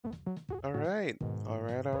Alright.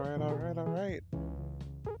 Alright.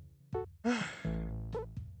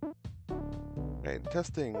 Right,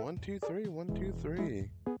 testing. 1, 2, 3, 1, 2, 3.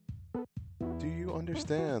 Do you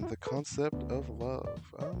understand the concept of love?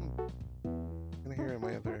 I'm gonna hear in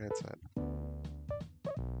my other headset.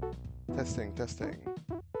 Testing.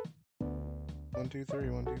 1, 2, 3,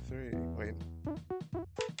 1, 2, 3. Wait.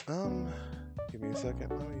 Give me a second.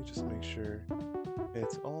 Let me just make sure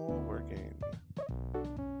it's all working.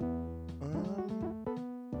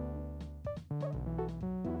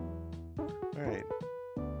 Alright.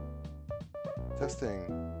 Testing.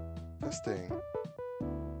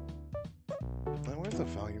 Where's the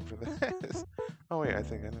volume for this? Oh wait, I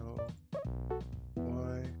think I know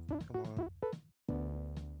why. Come on.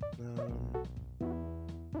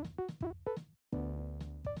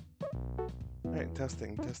 Alright,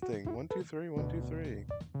 testing. 1, 2, 3, 1, 2, 3.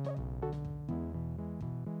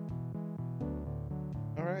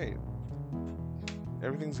 Alright.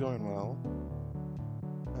 Everything's going well.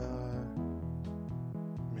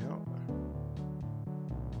 Meow.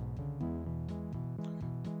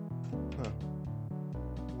 Huh.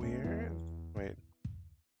 Weird. Wait.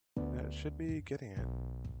 That should be getting it.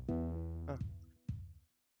 Huh.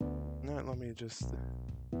 No, let me just...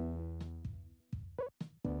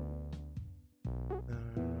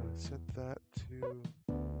 set that to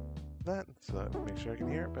that, so that make sure I can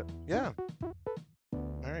hear it, but yeah.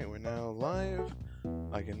 Alright, we're now live.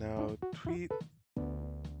 I can now tweet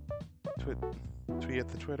at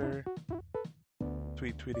the Twitter,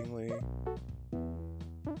 tweetingly,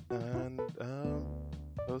 and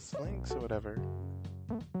post links or whatever.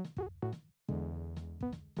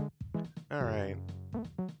 Alright.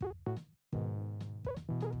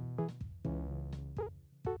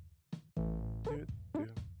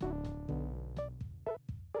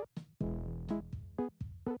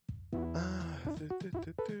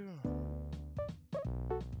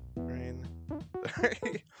 Rain.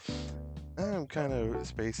 Sorry. I'm kind of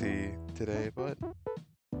spacey today, but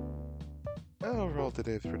overall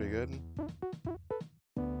today's pretty good.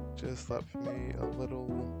 Just left me a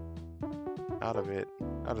little out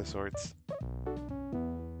of sorts.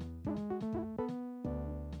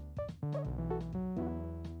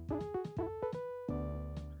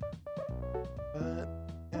 But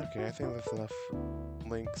okay, I think that's enough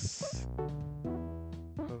links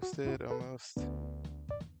posted almost.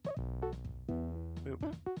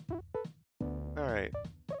 Oop. Alright.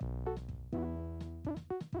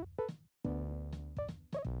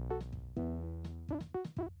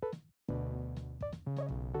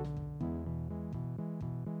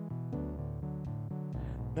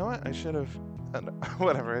 You know what? I should have...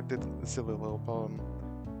 whatever, I did a silly little poem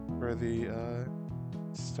for the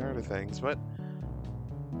start of things, but...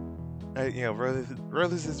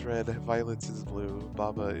 Rose is red, violets is blue,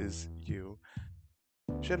 Baba is you.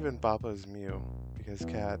 Should have been Baba is Mew, because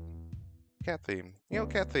cat theme. You know,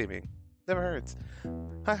 cat theming. Never hurts.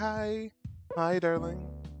 Hi, darling.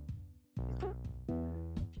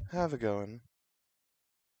 How's it going?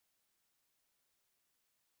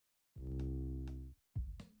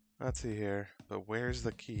 Let's see here. But where's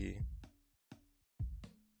the key?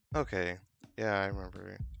 Okay. Yeah, I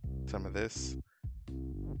remember some of this.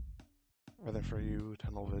 Weather for you,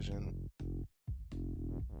 tunnel vision.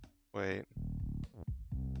 Wait.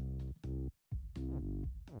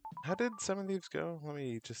 How did some of these go? Let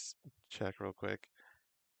me just check real quick.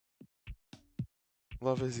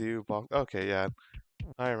 Love is you. Okay, yeah.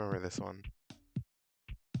 I remember this one.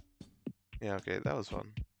 Yeah, okay, that was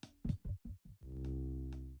fun.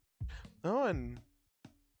 Oh, and...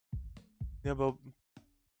 yeah, but...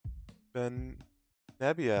 Ben...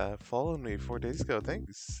 Nebia followed me 4 days ago.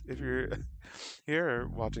 Thanks. If you're here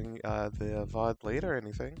watching the VOD later or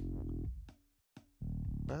anything.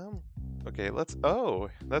 Okay, let's... oh,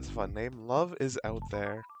 that's a fun name. Love is out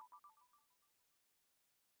there.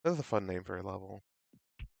 That's a fun name for a level.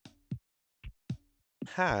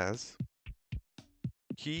 Has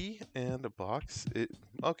key and a box.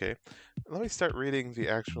 Okay, let me start reading the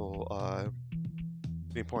actual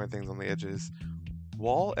the important things on the edges.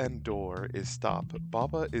 Wall and door is stop.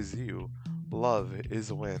 Baba is you. Love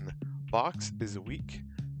is win. Box is weak.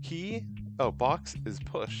 Key... oh, box is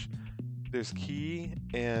push. There's key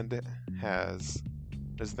and has.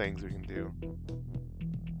 There's things we can do.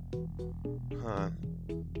 Huh.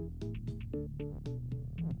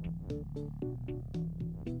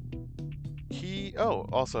 Key... oh,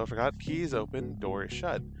 also I forgot. Key is open, door is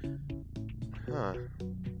shut. Huh.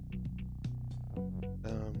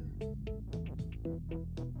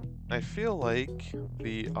 I feel like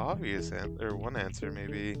the obvious answer, or one answer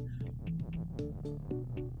maybe...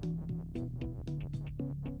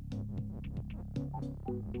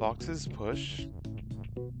 Boxes push.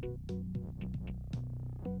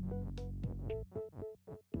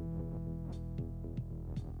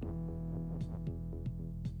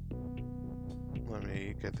 Let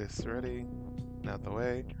me get this ready. Out the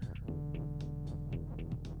way.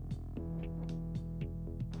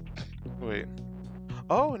 Wait.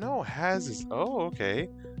 Oh no, has is. Oh, okay.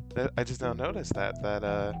 I just now noticed that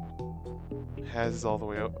has is all the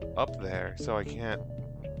way up there, so I can't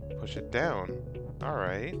push it down. All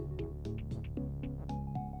right.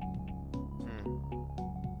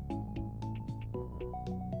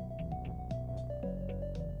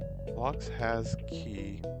 Blocks has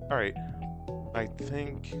key. All right. I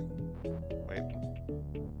think. Wait.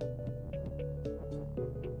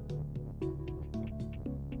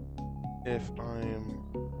 If I'm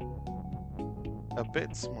a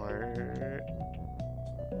bit smart,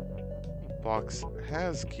 box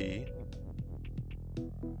has key.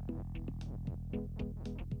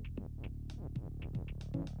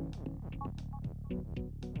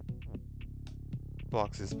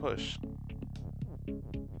 Blocks is push.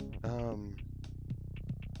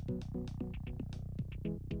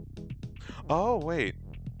 Oh, wait.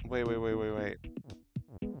 Wait. You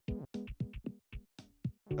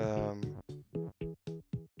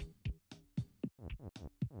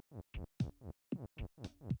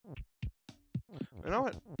know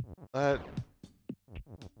what?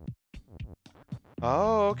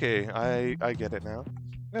 Oh, okay. I get it now.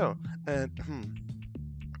 No, and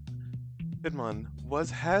good one. Was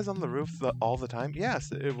has on the roof all the time?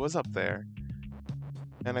 Yes, it was up there.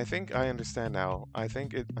 And I think I understand now. I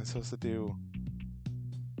think I'm supposed to do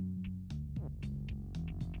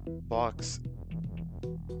box.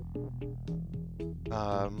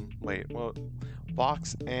 Wait. Well,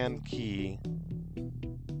 box and key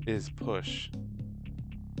is push.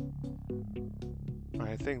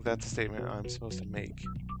 I think that's a statement I'm supposed to make.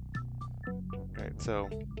 Right, so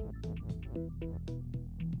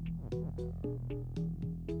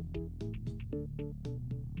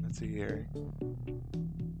let's see here.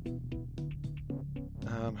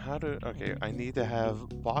 Okay, I need to have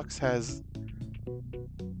box has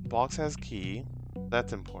key.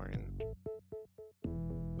 That's important.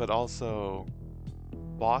 But also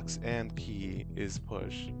box and key is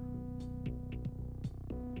push.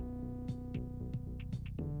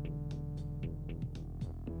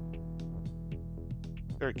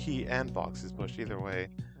 Or key and box is push, either way.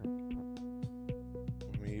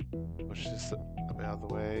 Let me push this a bit out of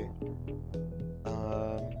the way.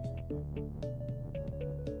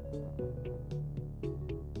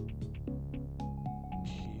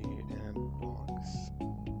 Key and box is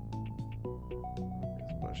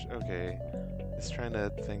push. Okay, just trying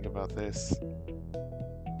to think about this.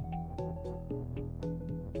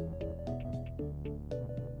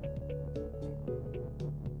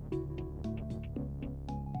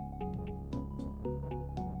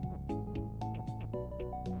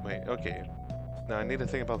 Wait, okay. Now I need to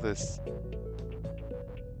think about this.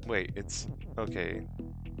 Wait, it's... okay.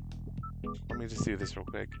 Let me just do this real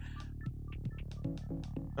quick.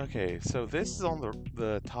 Okay, so this is on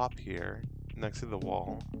the top here, next to the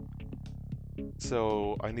wall.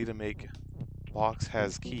 So I need to make box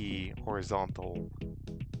has key horizontal.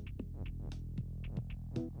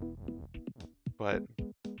 But...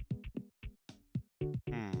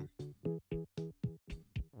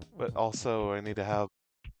 But also I need to have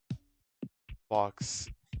box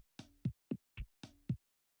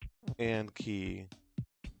and key.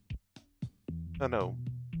 Oh no,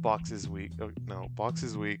 box is weak. Oh, no, box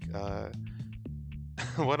is weak.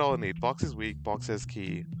 What do I need? Box is weak, box has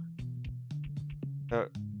key.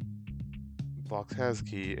 Box has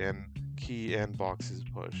key and box is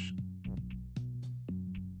push.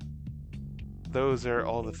 Those are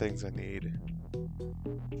all the things I need.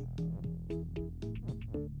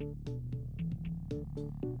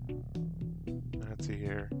 Let's see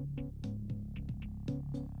here.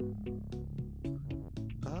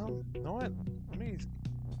 You know what? Let me...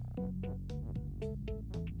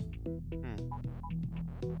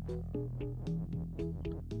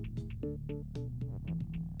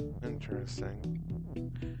 Interesting.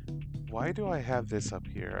 Why do I have this up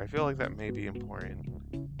here? I feel like that may be important.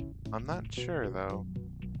 I'm not sure, though.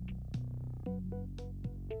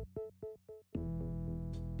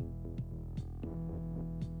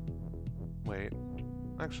 Wait.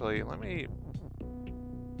 Actually, let me...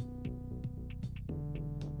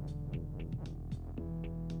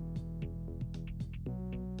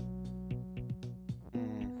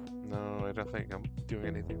 No, I don't think I'm doing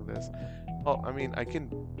anything with this. Oh, I mean, I can...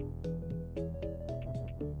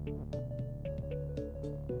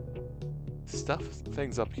 stuff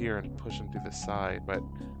things up here and push them to the side, but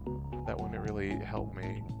that wouldn't really help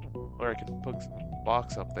me. Or I could put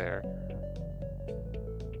box up there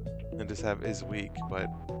and just have is weak, but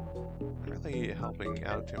not really helping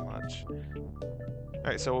out too much.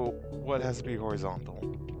 Alright, so what has to be horizontal?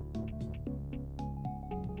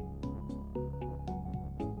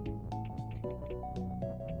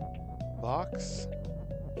 Box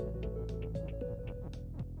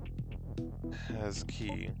has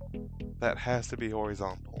key. That has to be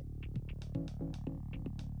horizontal.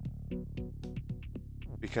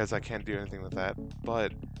 Because I can't do anything with that,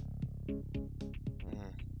 but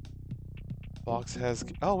box has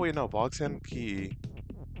oh wait, no, box and key.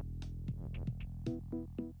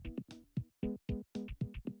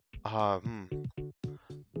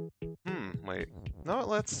 Wait. No,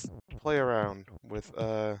 let's play around with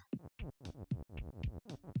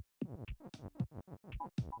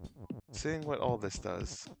seeing what all this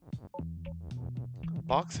does.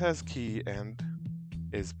 Box has key and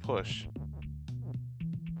is push.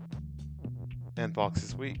 And box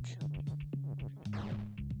is weak.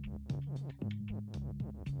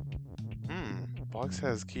 Box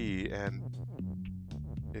has key and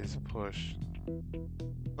is push.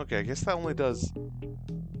 Okay, I guess that only does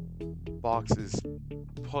box's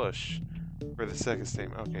push for the second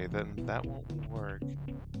statement. Okay, then that won't work.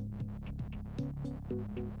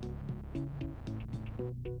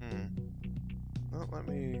 Well, let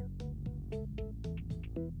me...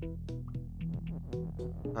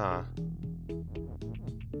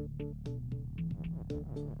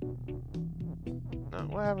 No,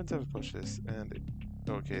 what happens if I push this and it...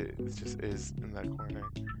 Okay, it just is in that corner.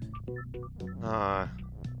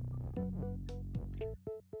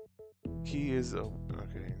 Key is open.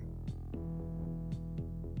 Okay.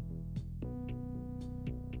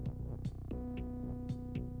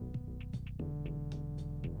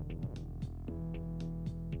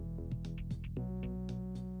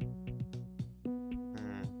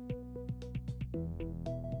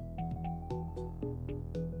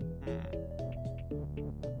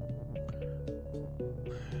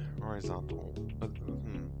 Horizontal.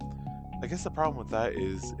 I guess the problem with that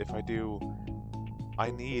is if I do,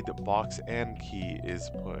 I need box and key is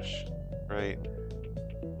push, right?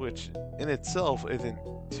 Which in itself isn't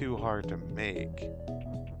too hard to make.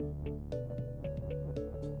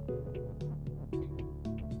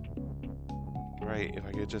 Right, if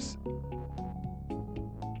I could just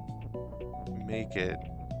make it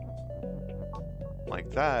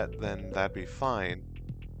like that, then that'd be fine.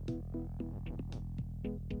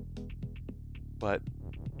 But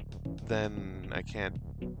then I can't...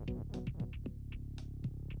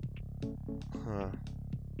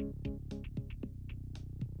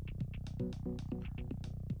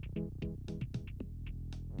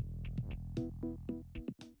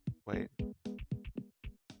 Wait.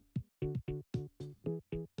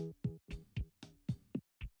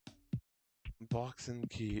 Box and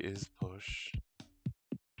key is push.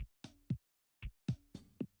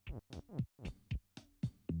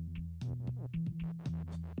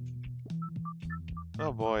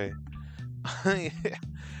 Oh boy.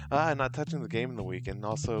 Not touching the game in the week and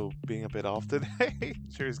also being a bit off today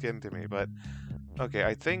sure is getting to me, but okay,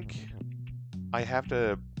 I think I have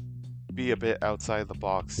to be a bit outside the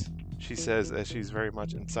box. She says as she's very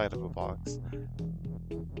much inside of a box.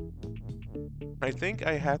 I think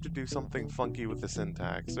I have to do something funky with the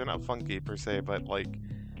syntax. They're not funky per se, but like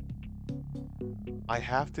I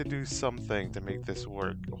have to do something to make this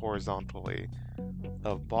work horizontally.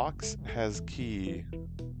 A box has key.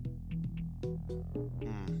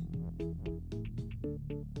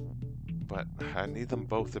 But I need them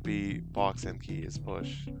both to be box and key is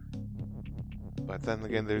push. But then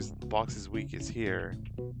again, there's box is weak is here.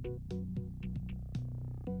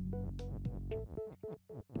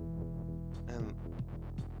 And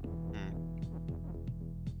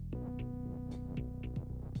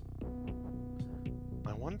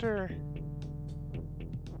I wonder.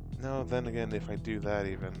 No, then again, if I do that,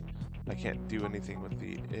 even I can't do anything with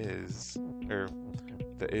the is, or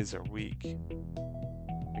the is are weak.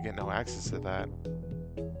 I get no access to that.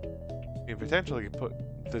 You potentially could put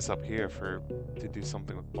this up here to do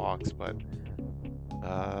something with box, but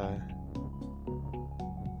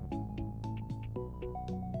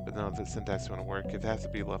no, the syntax wouldn't work. It has to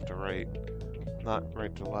be left to right, not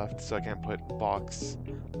right to left. So I can't put box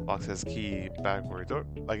has key backwards. Or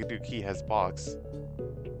I could do key has box,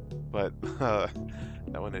 but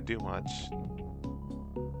that wouldn't do much.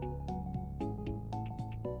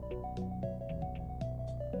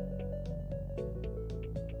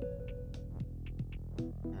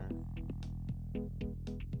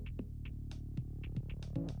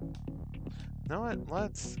 know what?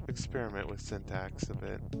 Let's experiment with syntax a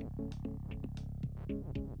bit.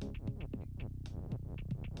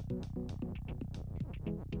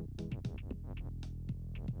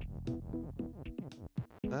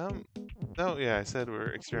 No, yeah, I said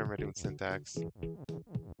we're experimenting with syntax.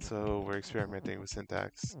 So we're experimenting with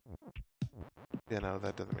syntax. Yeah, no,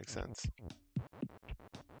 that doesn't make sense.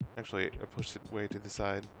 Actually, I pushed it way to the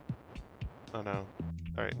side. Oh no.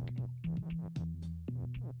 Alright.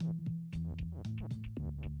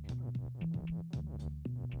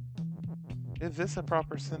 Is this a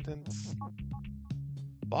proper sentence?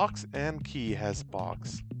 Box and key has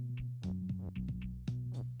box.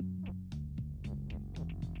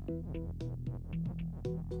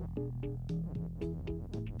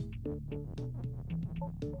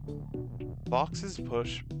 Box is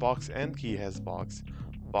push, box and key has box.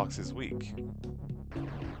 Box is weak.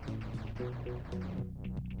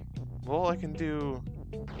 Well, I can do...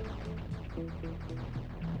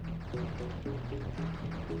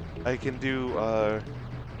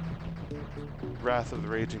 Wrath of the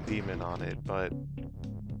Raging Demon on it, but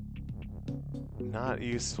not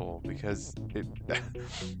useful because it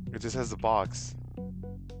it just has a box.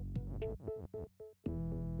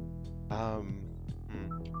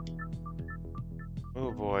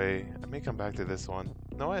 Oh boy, I may come back to this one.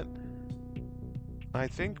 You know what? I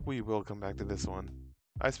think we will come back to this one.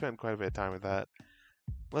 I spent quite a bit of time with that.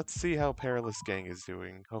 Let's see how Perilous Gang is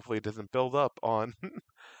doing. Hopefully it doesn't build up on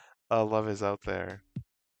Love Is Out There.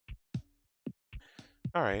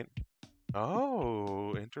 Alright.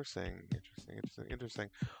 Oh, interesting.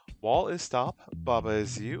 Wall is stop, Baba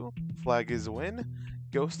is you, flag is win,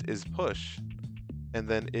 ghost is push, and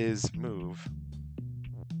then is move.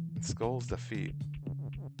 And skull's defeat.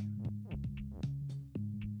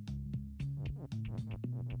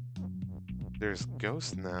 There's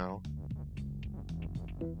ghost now.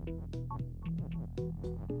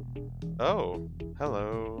 Oh,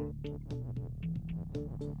 hello.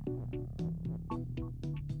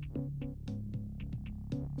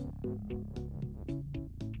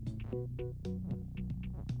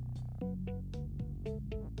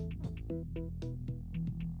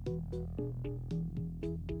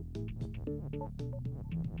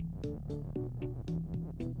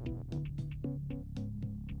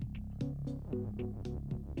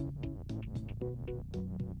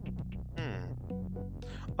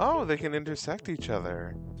 Oh, they can intersect each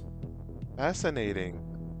other. Fascinating.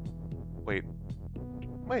 Wait.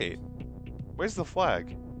 Where's the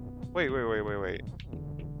flag? Wait.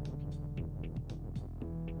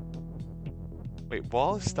 Wait,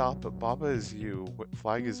 wall is stop, but Baba is you,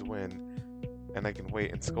 flag is win, and I can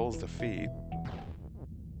wait, and skull's defeat.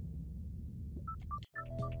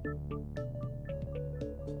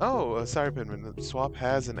 Oh, sorry, Pinman, the swap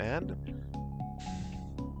has an and?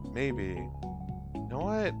 Maybe. You know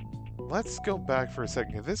what? Let's go back for a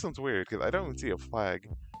second, because this one's weird, because I don't even see a flag,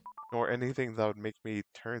 nor anything that would make me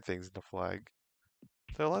turn things into flag.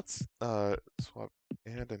 So let's, swap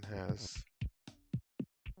and has.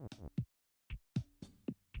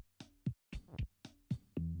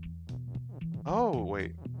 Oh,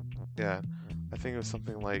 wait. Yeah, I think it was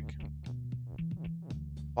something like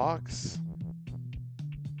box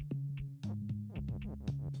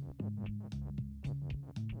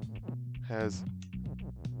has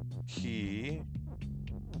key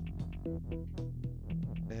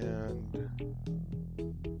and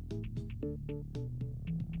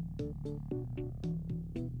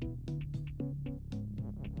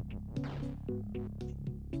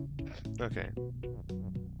okay.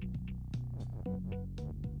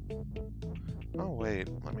 Oh wait,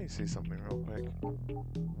 let me see something real quick.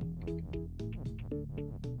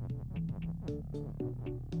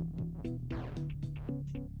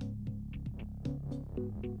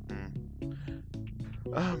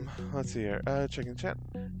 Let's see here. Checking chat.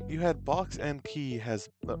 You had box and key has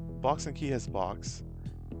box.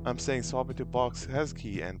 I'm saying swap it to box has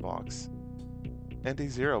key and box.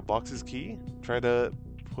 ND0, box is key. Try to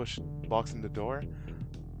push box in the door.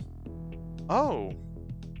 Oh.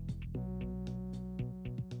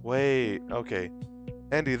 Wait, okay.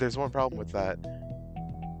 Andy, there's one problem with that.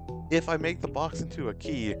 If I make the box into a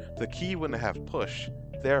key, the key wouldn't have push.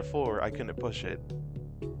 Therefore, I couldn't push it.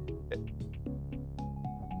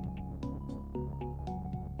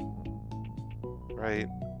 Right?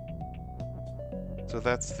 So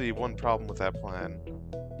that's the one problem with that plan.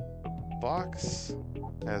 Box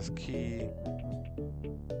has key.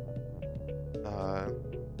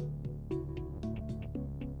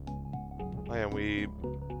 And we...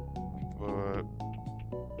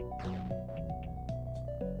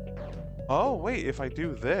 oh, wait, if I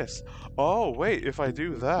do this. Oh, wait, if I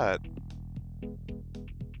do that.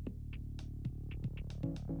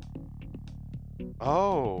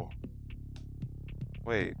 Oh.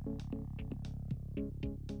 Wait.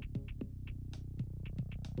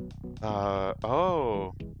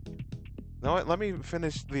 Oh. No, let me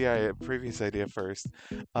finish the previous idea first.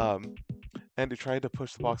 And to try to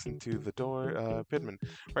push the box into the door, Pidman.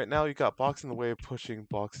 Right now, you got box in the way of pushing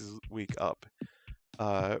box's weak up.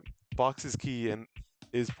 Box's key and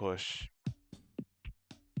is push.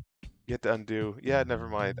 You have to undo. Yeah, never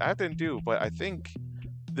mind. I have to undo, but I think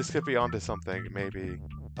this could be onto something, maybe.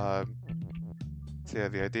 So yeah,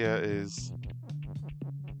 the idea is...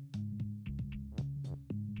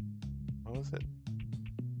 What was it?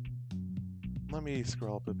 Let me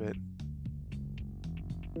scroll up a bit.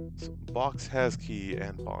 So box has key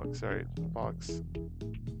and box. Alright, box.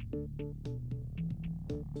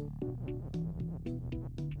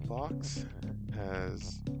 Box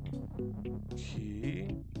has key.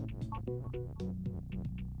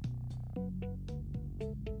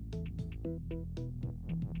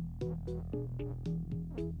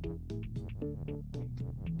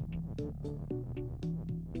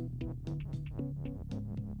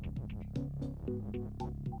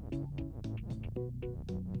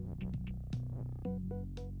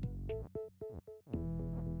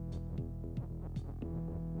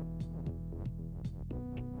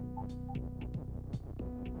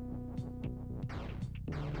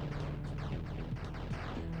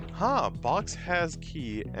 Huh, box has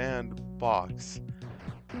key and box.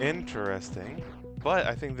 Interesting. But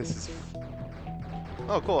I think this is...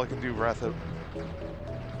 Oh, cool, I can do Wrath of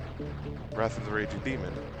the Raging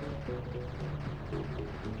Demon.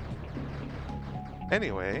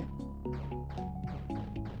 Anyway...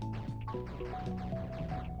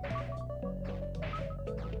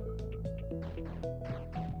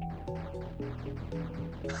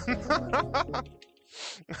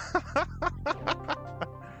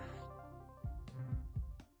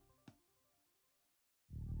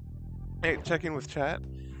 Hey, checking with chat.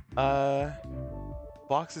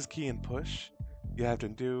 Box is key and push. You have to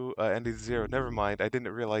undo ending 0. Never mind, I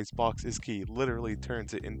didn't realize box is key. Literally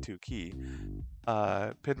turns it into key.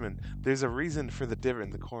 Pidman, there's a reason for the divot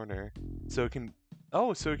in the corner. So it can...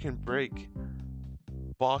 Oh, so it can break.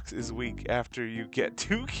 Box is weak after you get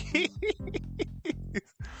 2 keys.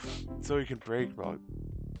 So you can break box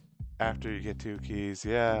after you get 2 keys.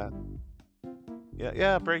 Yeah.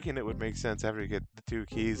 Yeah, breaking it would make sense after you get the 2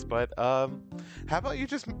 keys, but how about you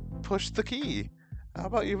just push the key? How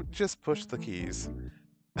about you just push the keys?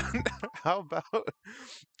 How about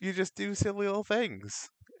you just do silly little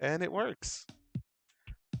things and it works?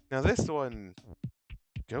 Now this one,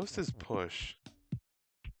 ghost is push.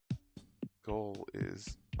 Goal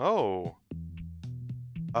is oh.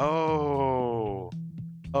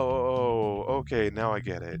 Okay, now I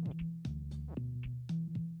get it.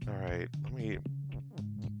 Alright, let me...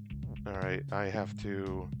 Alright, I have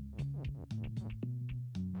to...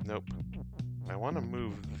 Nope. I want to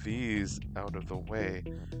move these out of the way,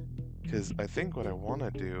 because I think what I want to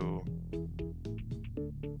do...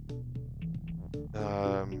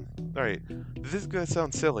 Alright, this is gonna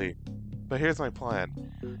sound silly, but here's my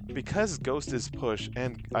plan. Because Ghost is push,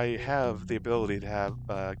 and I have the ability to have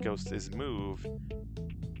Ghost is move,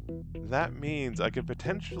 that means I could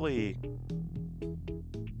potentially...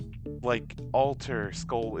 like, alter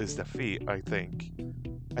Skull is defeat, I think.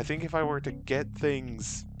 I think if I were to get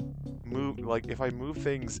things move, like, if I move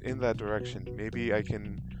things in that direction, maybe I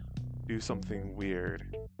can do something weird.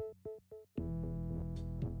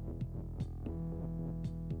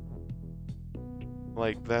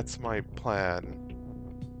 Like, that's my plan.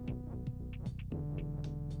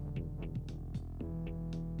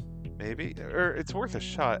 Maybe? Or it's worth a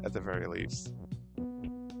shot at the very least.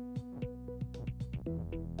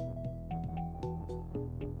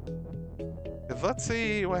 Let's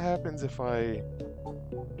see what happens if I...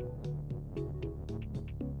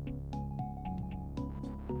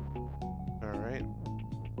 Alright.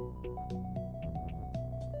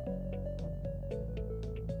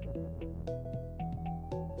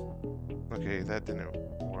 Okay, that didn't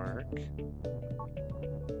work.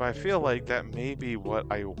 But I feel like that may be what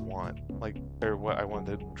I want. Like, or what I want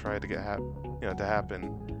to try to get to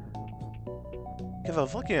happen. Because I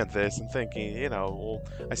was looking at this and thinking, well,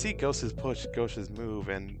 I see Ghost's push, Ghost's move,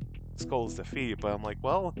 and Skull's defeat, but I'm like,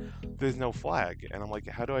 well, there's no flag. And I'm like,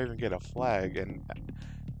 how do I even get a flag? And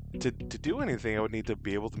to do anything, I would need to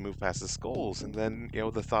be able to move past the skulls. And then,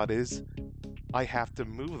 the thought is, I have to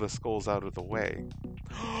move the skulls out of the way.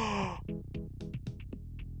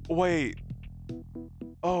 Wait.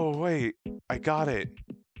 Oh, wait. I got it.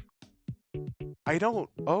 I don't...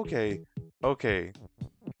 Okay.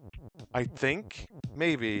 I think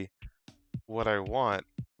maybe what I want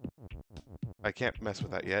I can't mess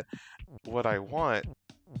with that yet. What I want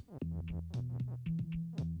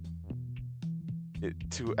it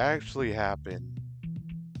to actually happen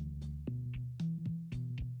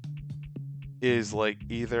is like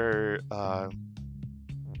either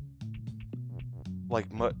like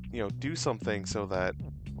do something so that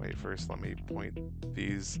wait, first let me point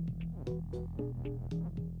these.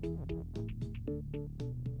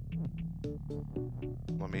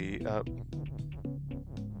 Let me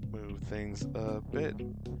move things a bit.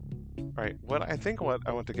 Alright, what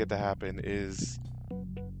I want to get to happen is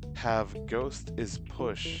have ghost is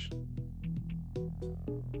push.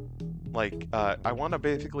 Like, I want to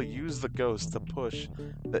basically use the ghost to push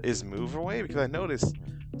the is move away, because I noticed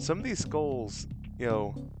some of these skulls, you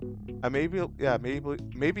know, I may be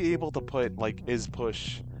able to put, like, is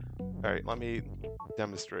push. Alright, let me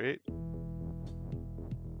demonstrate.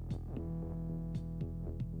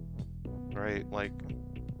 Right, like,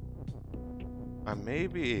 I may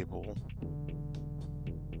be able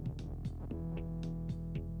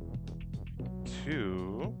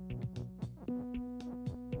to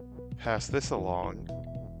pass this along.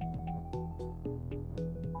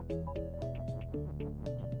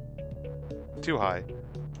 Too high.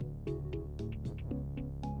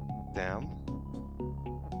 Damn.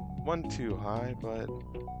 One too high, but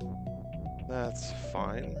that's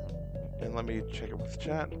fine. And let me check it with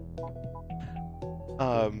chat.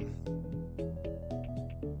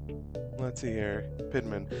 Let's see here.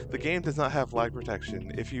 Pidman. The game does not have lag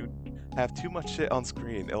protection. If you have too much shit on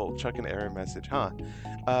screen, it'll chuck an error message, huh?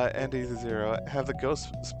 Andy0, have the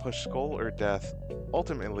ghosts push skull or death?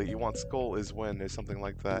 Ultimately, you want skull is win or something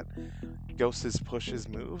like that. Ghost is push is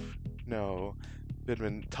move? No.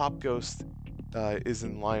 Bidman, top ghost is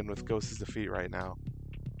in line with ghost is defeat right now.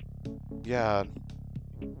 Yeah.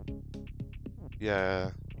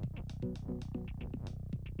 Yeah.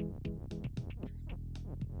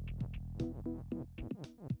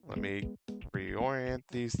 Let me reorient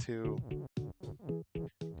these two.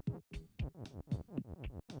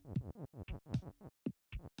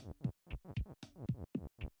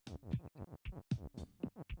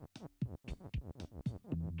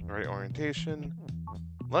 Right orientation.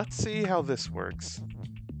 Let's see how this works.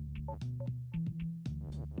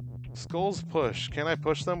 Skulls push. Can I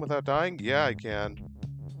push them without dying? Yeah, I can.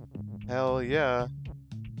 Hell yeah.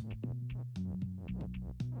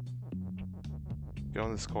 Go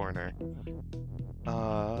in this corner.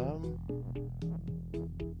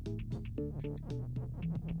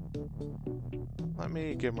 Let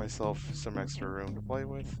me give myself some extra room to play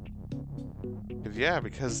with. Yeah,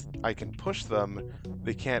 because I can push them,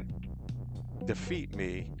 they can't defeat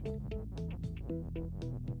me.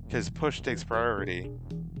 Because push takes priority.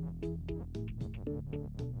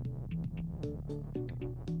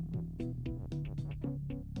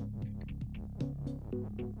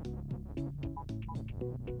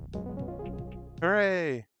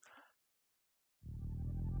 Hooray!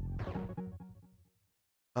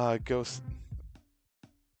 Ghost.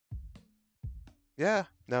 Yeah,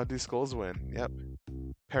 now do skulls win. Yep.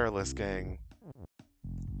 Perilous gang.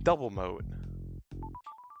 Double mode.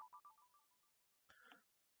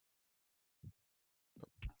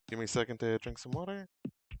 Give me a second to drink some water.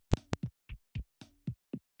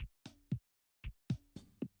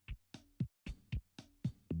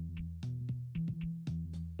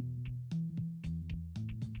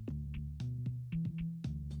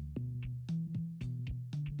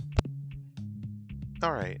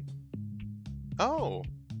 Alright. Oh!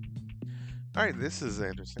 Alright, this is an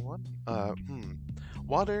interesting one.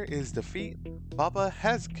 Water is defeat. Baba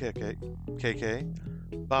has KK.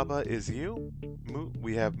 Baba is you.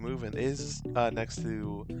 We have move and is next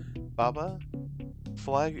to Baba.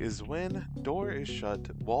 Flag is win. Door is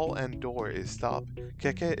shut. Wall and door is stop.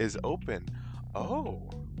 KK is open. Oh!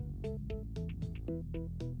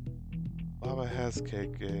 Baba has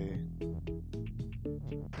KK.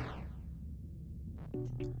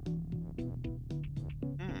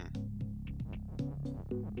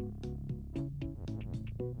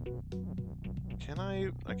 Can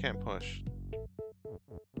I can't push.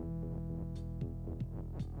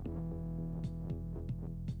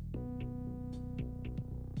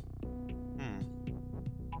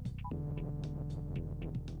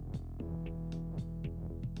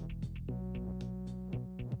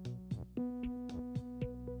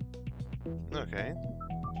 Okay.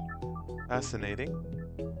 Fascinating.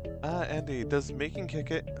 Andy, does making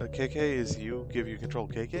KK is you give you control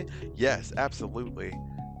KK? Yes, absolutely.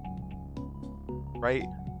 Right?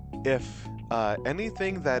 If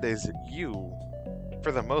anything that is you,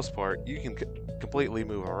 for the most part, you can completely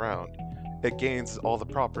move around. It gains all the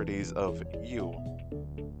properties of you,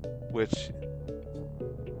 which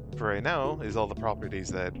for right now is all the properties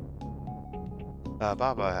that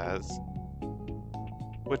Baba has,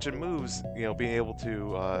 which it moves, you know, being able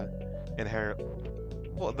to inherit.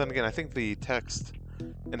 Well, then again, I think the text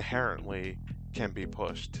inherently can be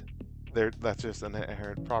pushed. That's just an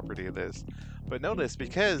inherent property of this. But notice,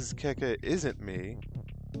 because Keke isn't me,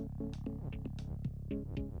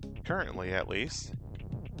 currently at least,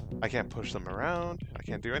 I can't push them around, I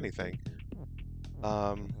can't do anything.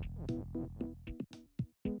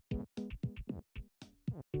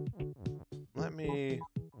 Let me...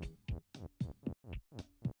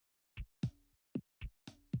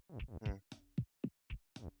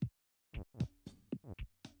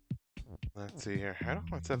 Let's see here. How do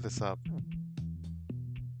I set this up?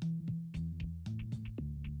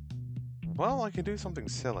 Well, I can do something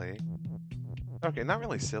silly. Okay, not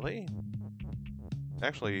really silly.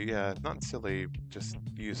 Actually, yeah, not silly, just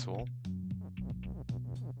useful.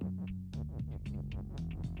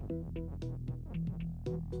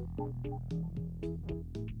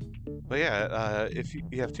 But yeah, if you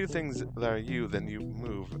have two things that are you, then you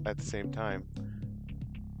move at the same time.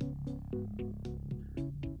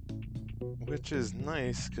 Which is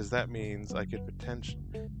nice, because that means I could potentially...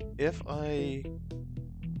 If I...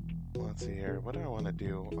 Let's see here, what do I want to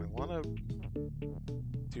do? I want to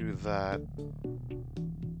do that.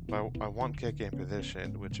 I want Keke in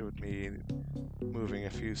position, which would mean moving a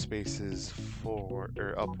few spaces forward,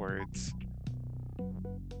 or upwards.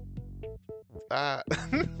 Ah!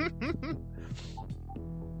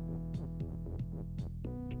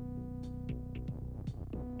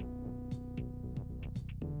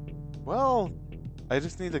 Well, I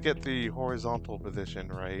just need to get the horizontal position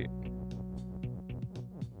right.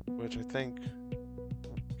 Which I think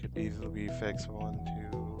could easily be fixed. 1,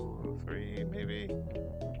 2, 3, maybe?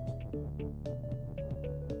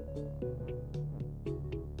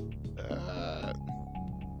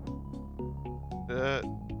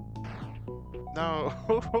 No!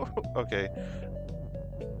 Okay.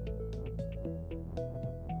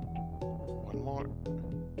 One more.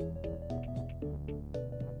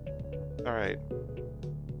 Alright.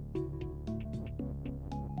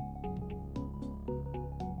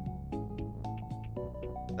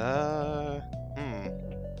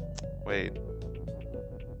 Wait.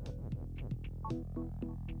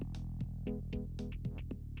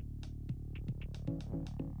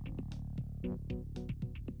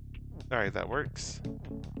 Alright, that works.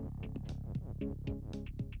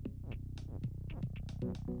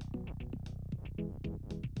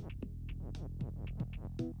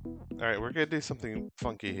 Alright, we're gonna do something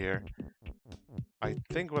funky here. I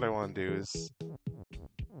think what I want to do is...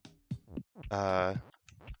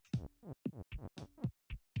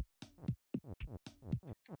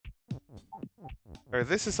 Or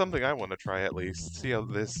this is something I want to try at least. See how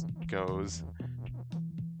this goes.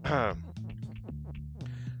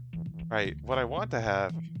 Right, what I want to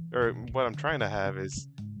have, or what I'm trying to have is...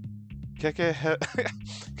 Keke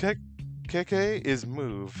is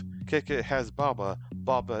move. Keke has Baba.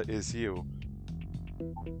 Baba is you.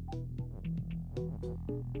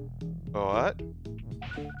 What?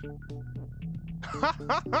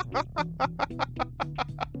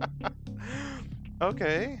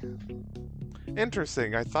 Okay.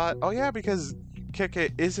 Interesting. I thought, oh yeah, because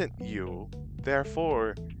Keke isn't you,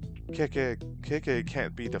 therefore Keke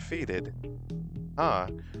can't be defeated. Huh.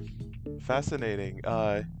 Fascinating.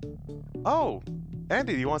 Oh!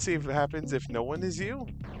 Andy, do you want to see if it happens if no one is you?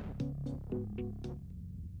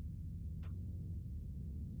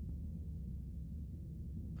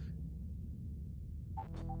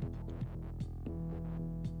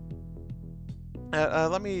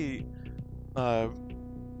 Let me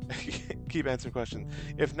keep answering questions.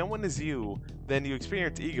 If no one is you, then you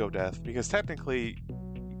experience ego death, because technically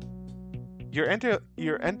you're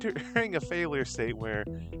entering a failure state where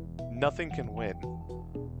nothing can win.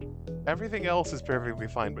 Everything else is perfectly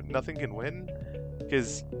fine, but nothing can win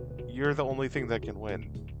because you're the only thing that can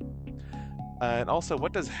win. And also,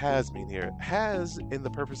 what does has mean here? Has, in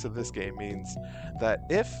the purpose of this game, means that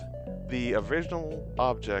if the original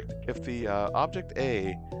object, if the object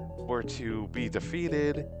A were to be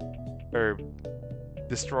defeated or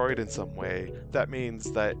destroyed in some way, that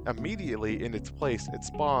means that immediately in its place it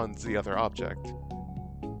spawns the other object.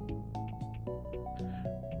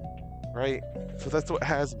 Right? So that's what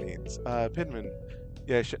has means. Pidman,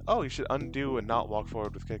 yeah, you should undo and not walk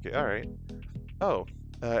forward with Keke. Alright. Oh,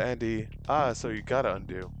 Andy, so you gotta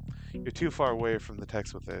undo. You're too far away from the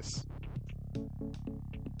text with this.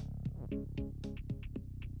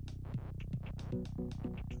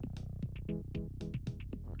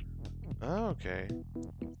 Okay.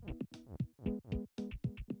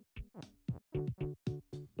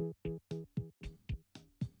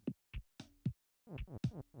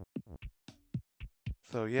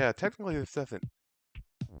 So yeah, technically this doesn't...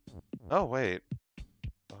 Oh, wait.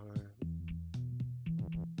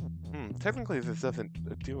 Technically this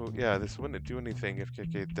doesn't do... Yeah, this wouldn't do anything if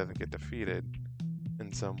KK doesn't get defeated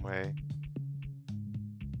in some way.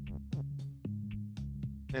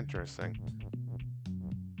 Interesting.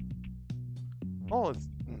 Well, it's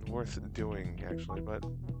worth doing, actually, but...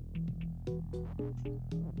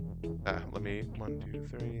 let me... 1, 2,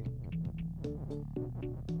 3...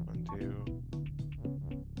 1, 2...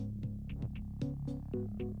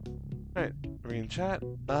 Alright, reading chat.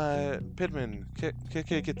 Pidman,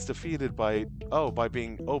 KK gets defeated by... Oh, by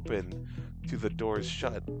being open to the doors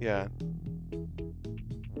shut. Yeah.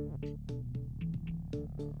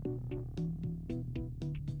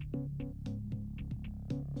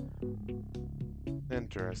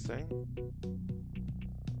 Interesting.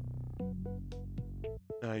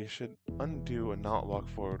 You should undo and not walk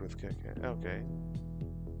forward with KK. Okay.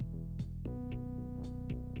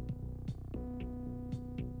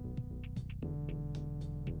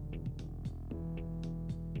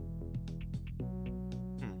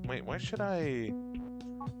 Wait, why should I...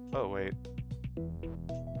 Oh, wait.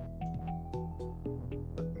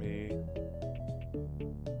 Let me...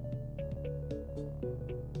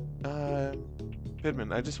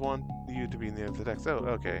 Pidman, I just want you to be in the end of the text. Oh,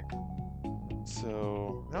 okay.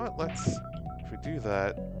 So, you know what, let's... If we do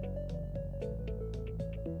that...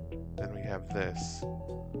 Then we have this.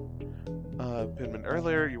 Pidman,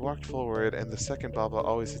 earlier you walked forward and the second Baba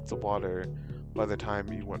always hits the water by the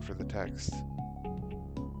time you went for the text.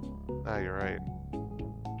 Ah, you're right.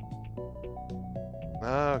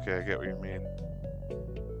 Ah, okay, I get what you mean.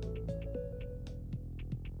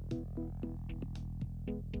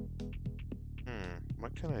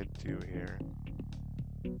 What can I do here?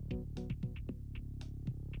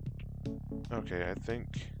 Okay, I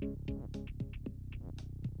think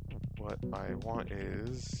what I want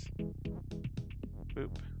is... Boop.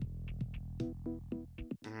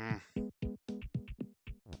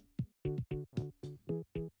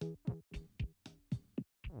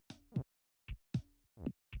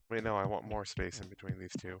 Wait, no, I want more space in between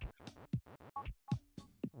these two.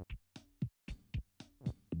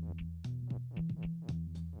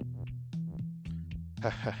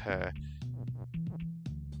 Hahaha.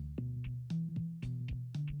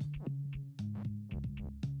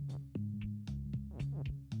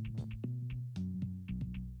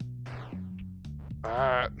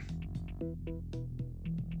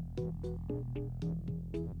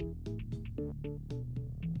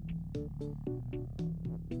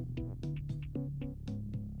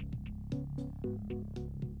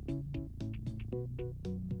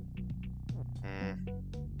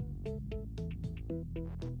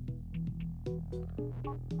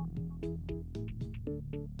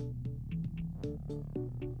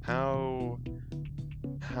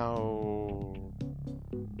 How...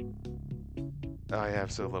 I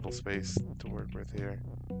have so little space to work with here.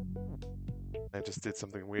 I just did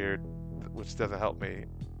something weird, which doesn't help me.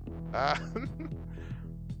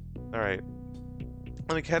 Alright.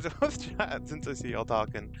 Let me catch up with chat since I see y'all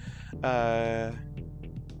talking. Let's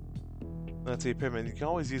see, Pidman, you can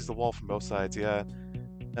always use the wall from both sides, yeah.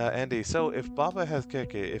 Andy, so if Baba has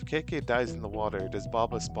KK, if KK dies in the water, does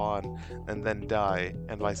Baba spawn and then die,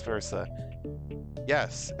 and vice versa?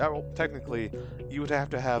 Yes. Well, technically, you would have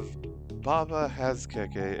to have Baba has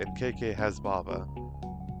KK and KK has Baba.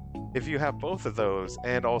 If you have both of those,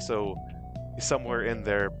 and also somewhere in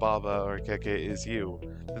there Baba or KK is you,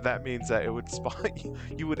 then that means that it would spawn.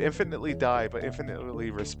 You would infinitely die, but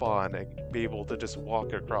infinitely respawn and be able to just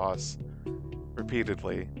walk across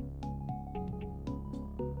repeatedly.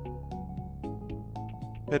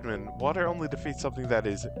 Pidman, water only defeats something that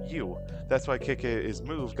is you. That's why KK is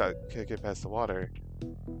moved, got KK past the water.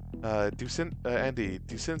 Andy,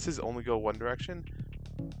 do senses only go one direction?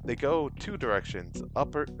 They go two directions,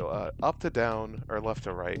 up to down, or left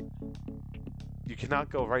to right. You cannot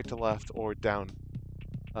go right to left or down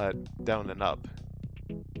and up.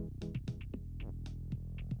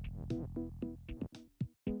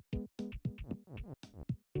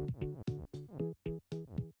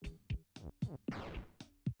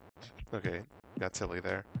 Okay, got silly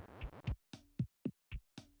there.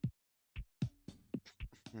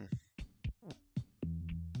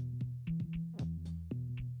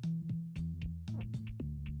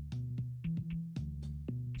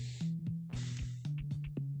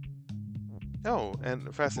 Oh,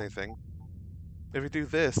 and fascinating thing. If we do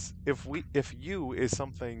this, if you is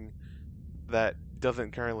something that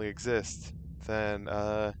doesn't currently exist, then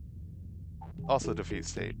also defeat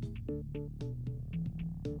state.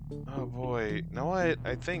 Oh boy, you know what?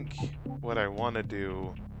 I think what I want to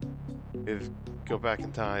do is go back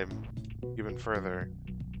in time even further.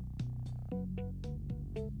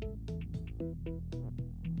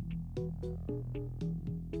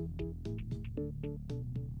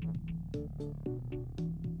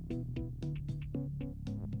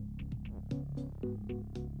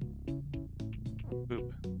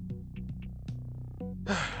 Boop.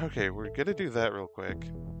 Okay, we're gonna do that real quick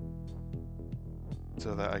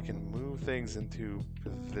so that I can move things into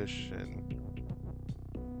position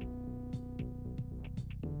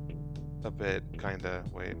a bit, kinda.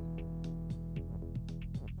 Wait.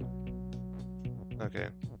 Okay.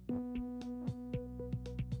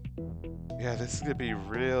 Yeah, this is gonna be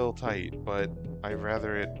real tight, but I'd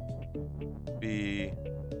rather it be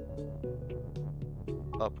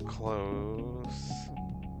up close.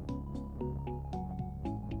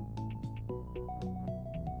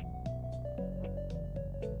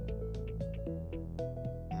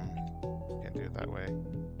 Can't do it that way.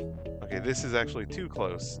 Okay, this is actually too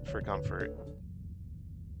close for comfort.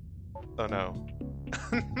 Oh no.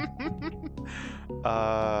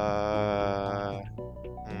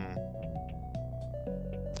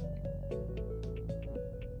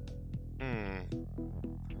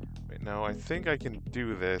 Wait, no, I think I can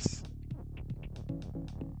do this.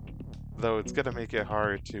 Though it's gonna make it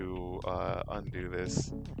hard to undo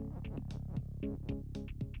this.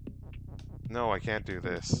 No, I can't do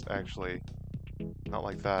this, actually. Not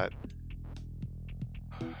like that.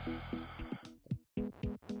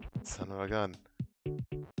 Son of a gun.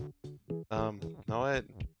 Know what?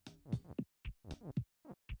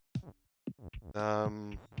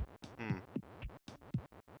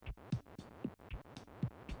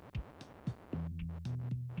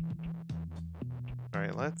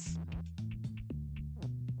 Alright, let's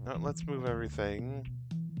move everything.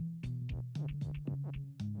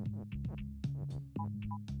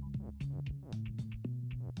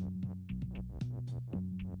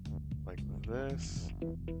 Like this.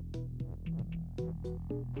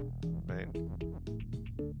 Right.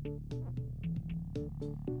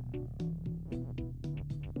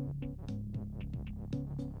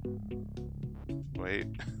 Wait.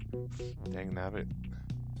 Dang nabbit.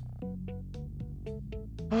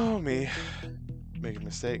 Oh, me. Making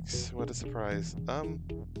mistakes. What a surprise.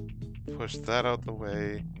 Push that out the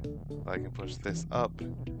way. I can push this up.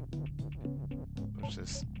 Push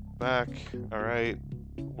this back. Alright.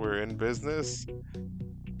 We're in business.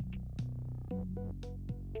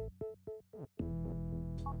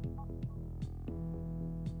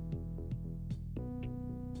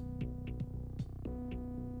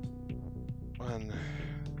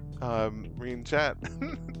 Read in chat.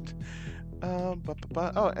 Oh,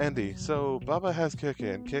 Andy. So Baba has Kiki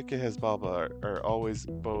and Kiki has Baba are always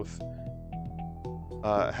both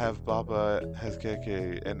have Baba has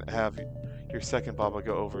Kiki and have your second Baba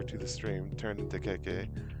go over to the stream, turn into Kiki.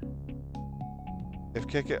 If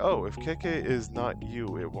Kiki is not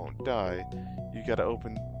you, it won't die. You gotta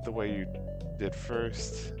open the way you did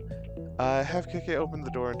first. Have Kiki open the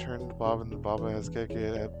door and turn to Baba, and the Baba has Kiki.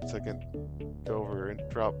 Have second go over and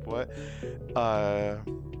drop what?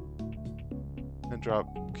 And drop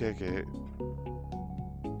Kiki.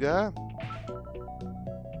 Yeah?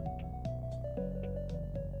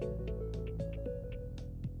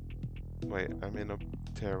 Wait, I'm in a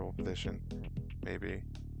terrible position. Maybe.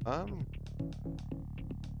 Alright.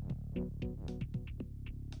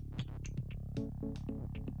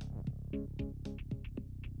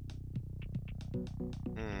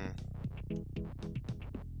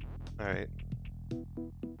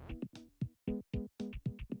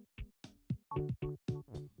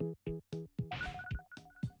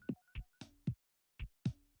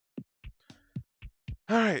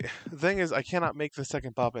 Alright, the thing is, I cannot make the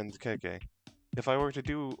second Baba into KK. If I were to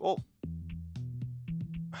do... Oh!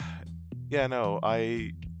 Yeah, no,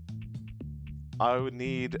 I would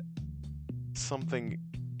need something...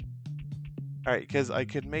 Alright, because I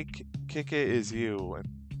could make Kike is you,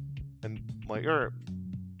 and like,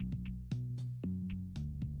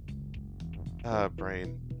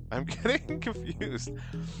 brain. I'm getting confused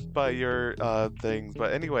by your, things,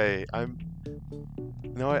 but anyway, you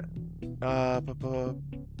know what?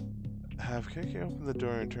 Have Kiki open the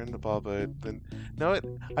door and turn the Baba, then... No,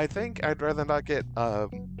 I think I'd rather not get,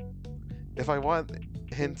 if I want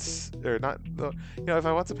hints, or not, you know, if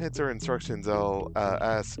I want some hints or instructions, I'll,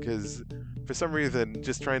 ask, because for some reason,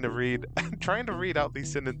 just trying to read out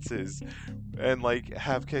these sentences, and, like,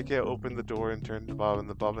 have Kiki open the door and turn to Baba, and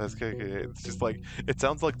the Baba has Kiki, it's just like, it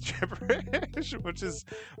sounds like gibberish, which is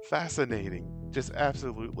fascinating, just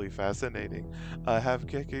absolutely fascinating. Have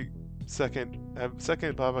Kiki... Have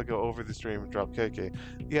second Baba go over the stream and drop KK.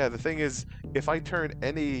 Yeah, the thing is, if I turn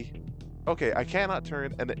any Okay, I cannot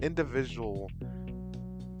turn an individual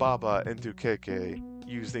Baba into KK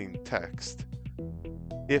using text.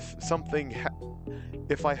 If something,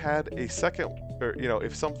 if I had a second, or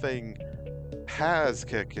if something has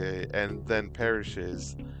KK and then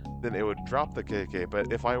perishes, then it would drop the KK.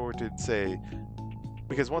 But if I were to say,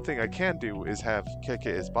 because one thing I can do is have KK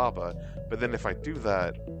as Baba, but then if I do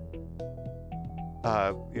that,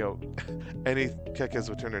 any KKs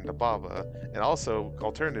would turn into Baba, and also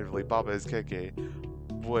alternatively, Baba as KK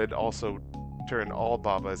would also turn all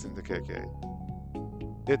Babas into KK.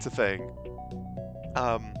 It's a thing.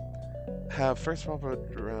 Um, have first Baba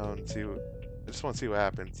round. See, I just want to see what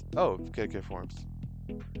happens. Oh, KK forms.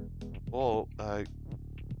 Well,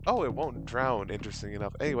 oh, it won't drown. Interesting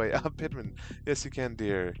enough. Anyway, Pitman. Yes, you can,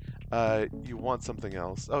 dear. You want something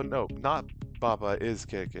else? Oh no, not Baba is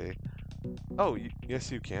KK. Oh,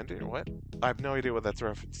 yes, you can, dear. What? I have no idea what that's a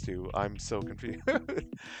reference to. I'm so confused.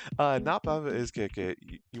 Not Baba is KK.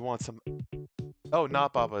 You want some? Oh,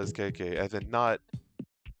 not Baba is KK. As in not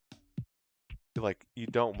like you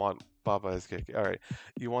don't want Baba as KK. All right,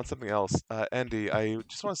 you want something else. Andy, I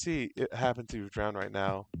just want to see it happen to drown right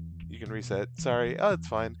now. You can reset. Sorry. Oh, it's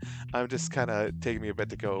fine. I'm just kind of taking me a bit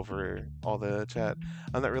to go over all the chat.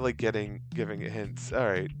 I'm not really giving it hints. All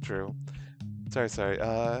right, true. Sorry.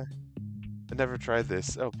 I never tried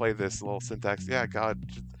this. Oh, play this little syntax. Yeah, God,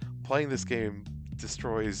 just playing this game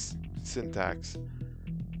destroys syntax.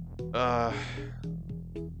 God.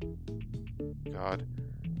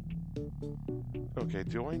 Okay,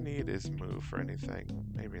 do I need is move for anything?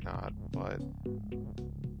 Maybe not, but...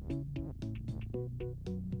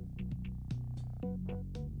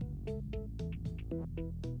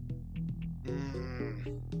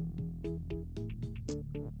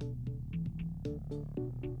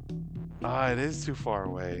 it is too far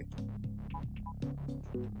away.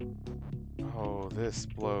 Oh, this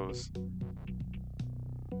blows.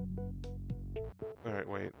 Alright,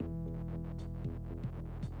 wait.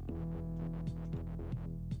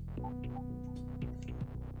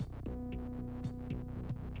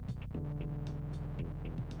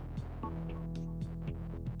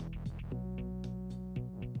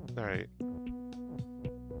 Alright.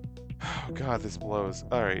 Oh god, this blows.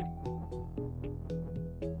 Alright.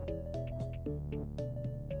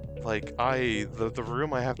 Like, the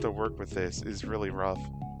room I have to work with this is really rough.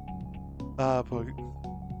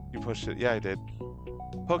 You pushed it. Yeah, I did.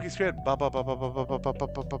 Pokescrit. Ba ba ba ba ba ba ba ba ba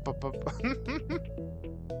ba ba ba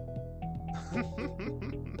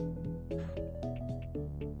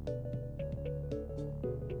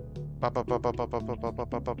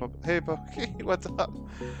ba. Hey, Pokey, what's up?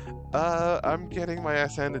 I'm getting my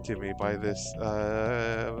ass handed to me by this,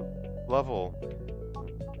 level.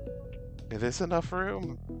 Is this enough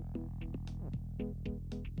room?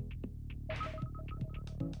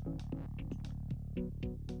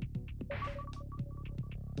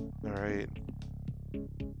 Alright.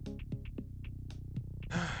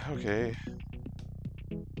 Okay.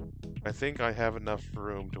 I think I have enough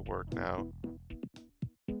room to work now.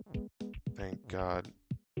 Thank God.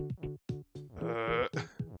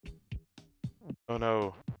 Oh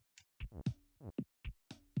no.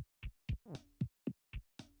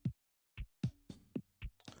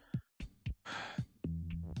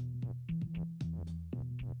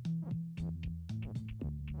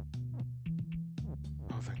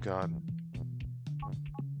 Oh, thank God.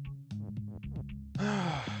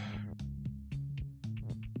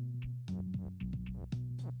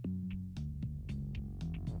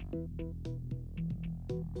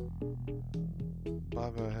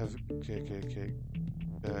 Baba has KKK.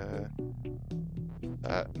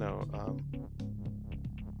 No,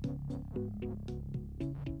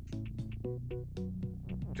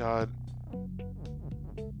 God.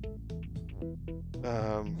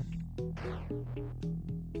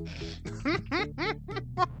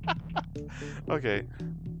 Okay.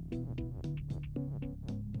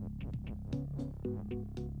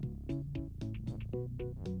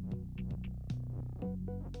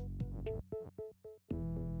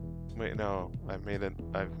 Wait, no. I've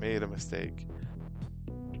made a mistake.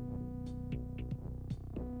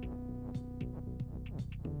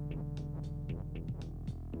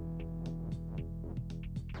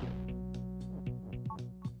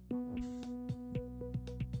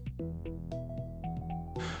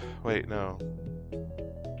 Wait, no.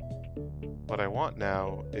 What I want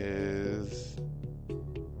now is...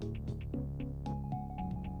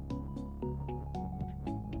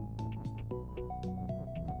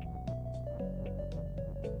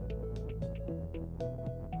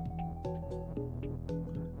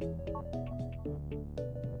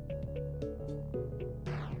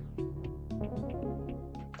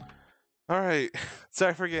 Alright.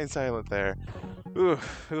 Sorry for getting silent there. Ooh,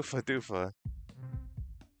 oofa doofa.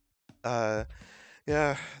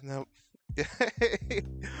 Yeah, no.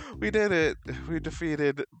 We did it. We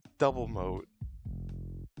defeated Double Moat.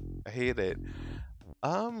 I hate it.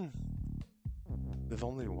 There's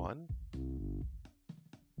only one?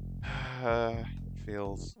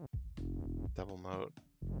 Fields. Double Moat.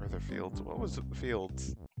 Further fields. What was it?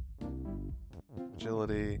 Fields?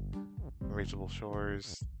 Agility. Unreachable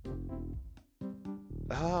shores.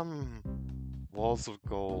 Walls of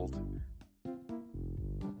gold.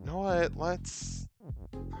 You know what? Let's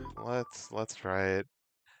try it.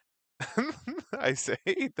 I say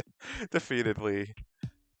defeatedly.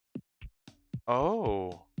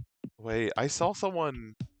 Oh, wait, I saw a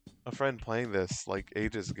friend playing this like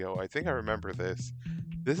ages ago. I think I remember this.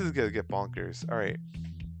 This is gonna get bonkers. All right.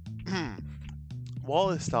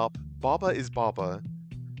 Wall is stop. Baba is Baba,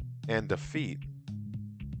 and defeat.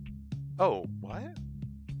 Oh, what?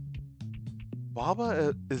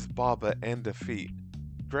 Baba is Baba and defeat.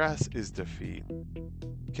 Grass is defeat.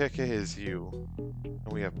 Keke is you.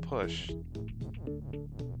 And we have push.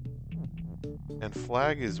 And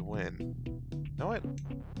flag is win. You know what?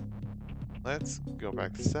 Let's go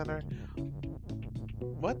back to center.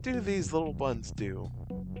 What do these little buttons do?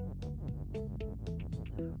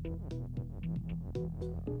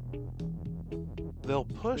 They'll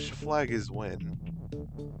push flag is win.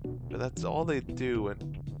 But that's all they do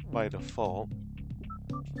by default.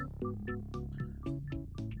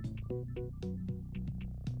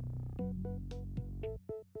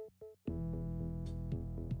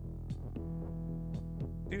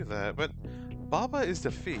 Do that, but Baba is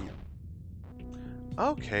defeat.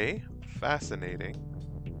 Okay, fascinating.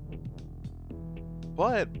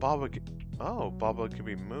 But Baba can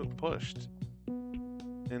be pushed.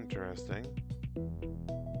 Interesting.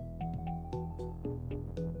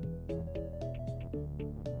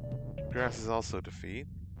 Grass is also defeat.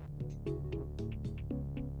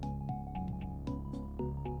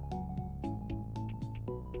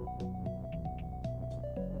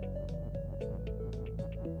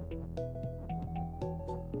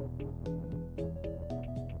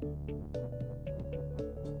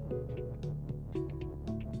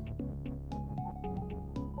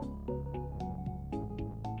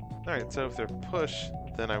 Alright, so if they're push,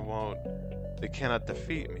 then they cannot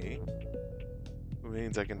defeat me. It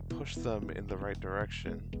means I can push them in the right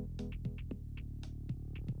direction.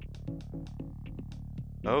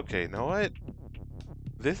 Okay, you know what?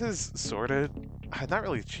 This is sorta, not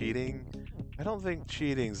really cheating. I don't think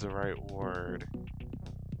cheating's the right word.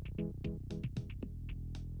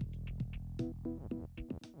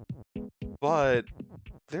 But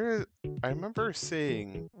I remember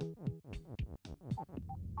seeing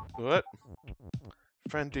what?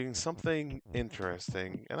 Friend doing something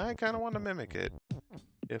interesting, and I kind of want to mimic it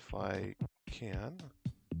if I can.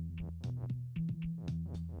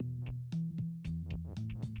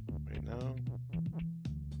 Wait, no.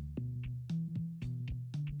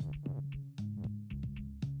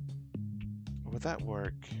 Would that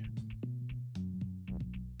work?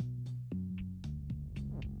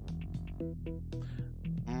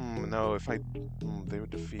 No, if they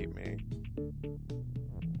would defeat me.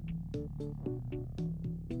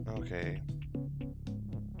 Okay.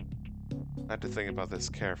 I have to think about this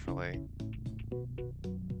carefully.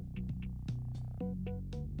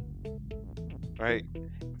 Right?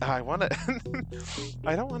 I wanna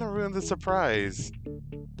I don't wanna ruin the surprise.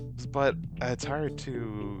 But it's hard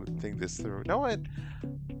to think this through. You know what?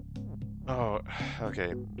 Oh,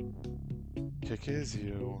 okay. Kick is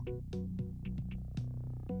you.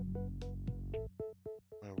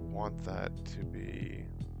 I want that to be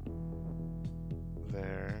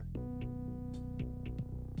there.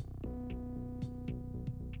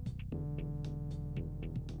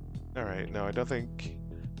 Alright, no, I don't think...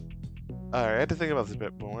 Alright, I had to think about this a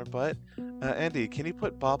bit more, but... Andy, can you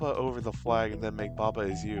put Baba over the flag and then make Baba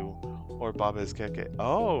is you? Or Baba is Keke?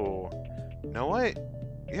 Oh! You know what?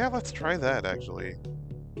 Yeah, let's try that, actually.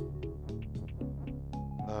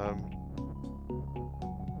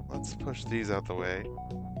 Let's push these out the way.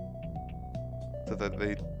 So that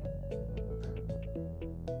they...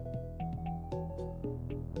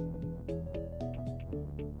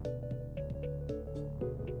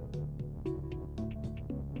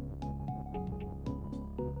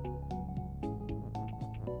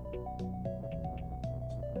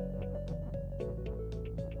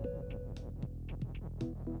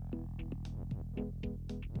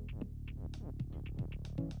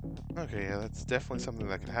 Okay, yeah, that's definitely something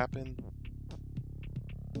that could happen.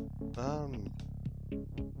 Let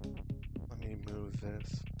me move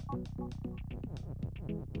this.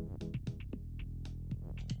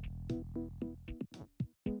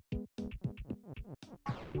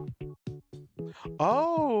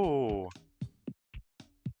 Oh!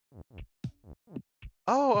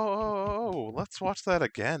 Oh, let's watch that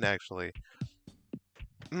again, actually.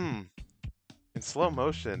 In slow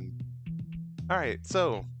motion. Alright,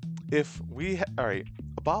 so, if we, alright,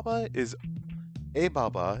 a Baba is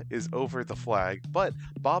over the flag, but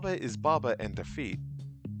Baba is Baba and defeat.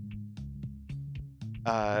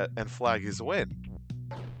 And flag is win.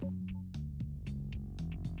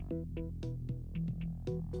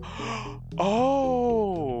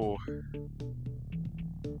 Oh!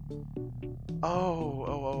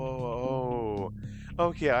 Oh.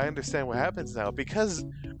 Okay, I understand what happens now. Because,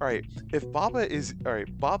 alright, if Baba is, alright,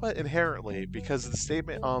 Baba inherently, because the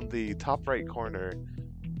statement on the top right corner,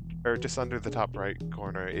 or just under the top right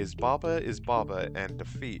corner, is Baba and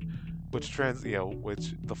defeat, which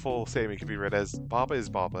which the full statement can be read as Baba is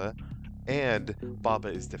Baba and Baba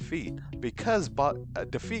is defeat. Because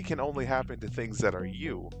defeat can only happen to things that are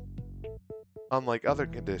you, unlike other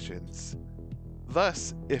conditions.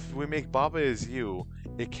 Thus, if we make Baba is you,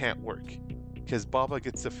 it can't work, because Baba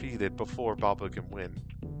gets defeated before Baba can win.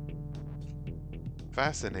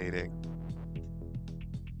 Fascinating.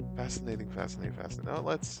 Fascinating. Now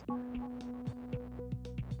let's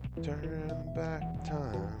turn back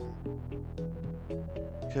time.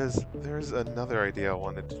 Because there's another idea I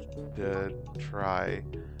wanted to try.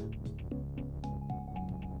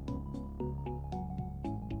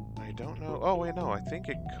 I don't know. Oh, wait, no. I think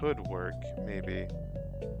it could work, maybe.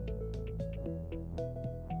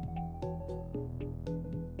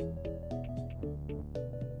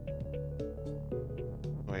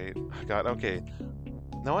 Wait, God, okay.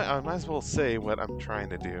 Now I might as well say what I'm trying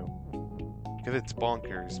to do. Because it's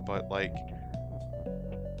bonkers, but, like...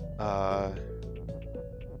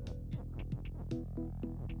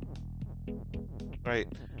 Right.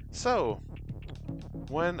 So,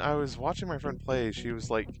 when I was watching my friend play, she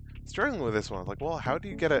was, like, struggling with this one. Like, well, how do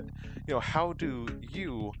you get how do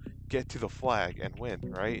you get to the flag and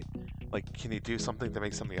win, right? Like, can you do something to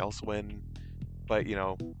make something else win? But,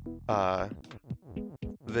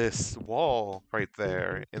 this wall right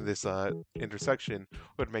there in this intersection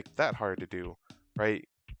would make that hard to do, right?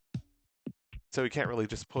 So we can't really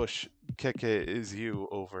just push kick it is you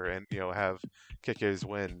over and have kick is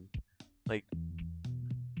win. Like,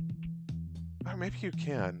 or maybe you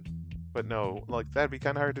can, but no, like that'd be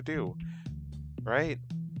kind of hard to do, right?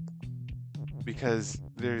 Because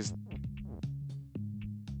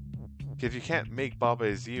if you can't make Baba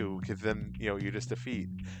is you, because then you just defeat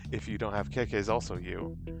if you don't have Keke is also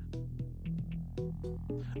you.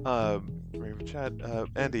 Raven chat,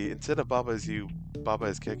 Andy, instead of Baba is you, Baba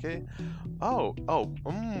is Keke. Oh,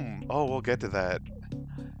 we'll get to that.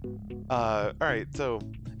 All right, so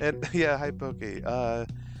and yeah, hi Poke.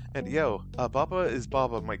 And Baba is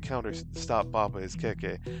Baba might counter stop Baba is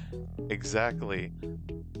Keke. Exactly.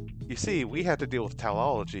 You see, we had to deal with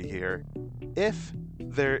teleology here. If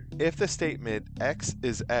the statement X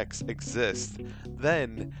is X exists,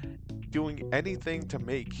 then doing anything to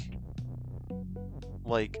make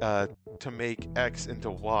X into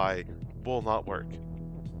Y will not work.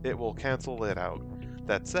 It will cancel it out.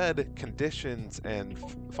 That said, conditions and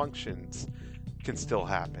functions can still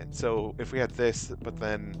happen. So if we had this, but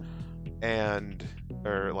then and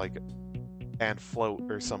float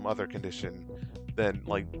or some other condition, then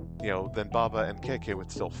then Baba and Keke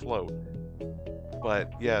would still float.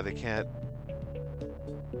 But yeah, they can't.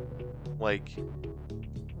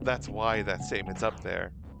 That's why that statement's up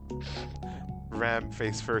there. Ram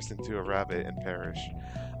face first into a rabbit and perish.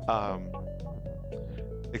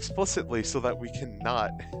 Explicitly so that we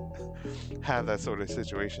cannot have that sort of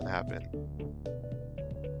situation happen.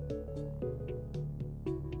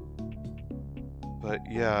 But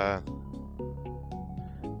yeah.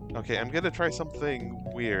 Okay, I'm gonna try something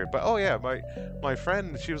weird. But oh yeah, my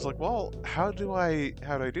friend, she was like, well, how do I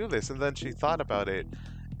do this? And then she thought about it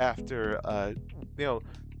after now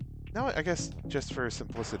I guess just for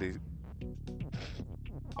simplicity,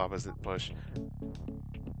 opposite push.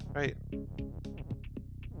 Right.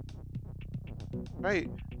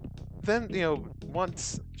 Then,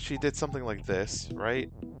 once she did something like this,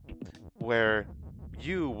 right? Where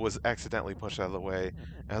U was accidentally pushed out of the way,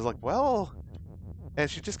 and I was like, well, and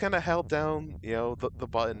she just kind of held down, the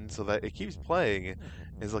button so that it keeps playing. And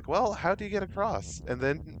it's like, well, how do you get across? And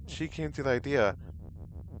then she came to the idea,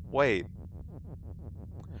 wait,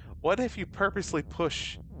 what if you purposely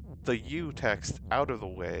push the U text out of the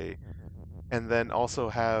way, and then also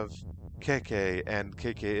have KK and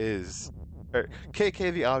KK is, or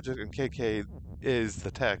KK the object and KK is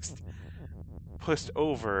the text, pushed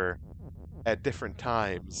over at different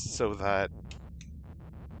times so that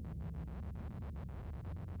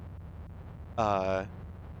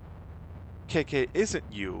KK isn't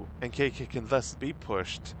you, and KK can thus be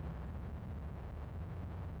pushed,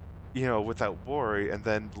 without worry, and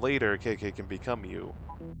then later KK can become you.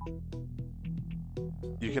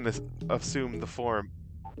 You can assume the form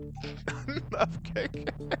of KK.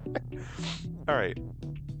 Alright.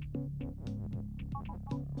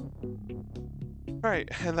 Alright,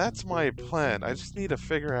 and that's my plan. I just need to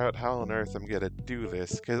figure out how on earth I'm gonna do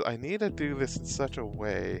this, because I need to do this in such a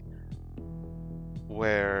way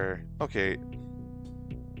where... Okay,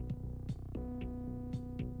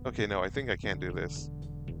 no, I think I can't do this.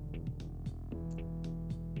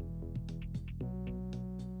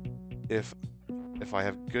 If I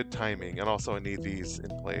have good timing, and also I need these in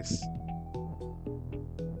place.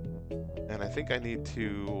 And I think I need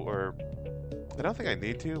to, or... I don't think I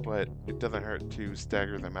need to, but it doesn't hurt to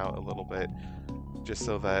stagger them out a little bit, just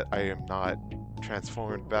so that I am not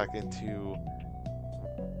transformed back into...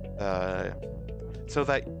 so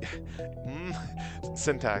that...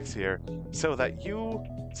 syntax here. So that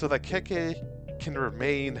Keke can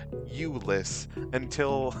remain you-less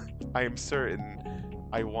until I am certain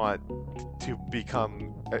I want to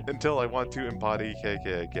become... until I want to embody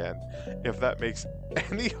Keke again. If that makes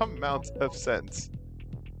any amount of sense.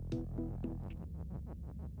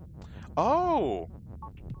 Oh!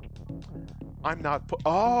 I'm not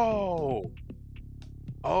oh!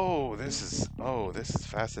 Oh, this is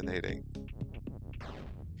fascinating.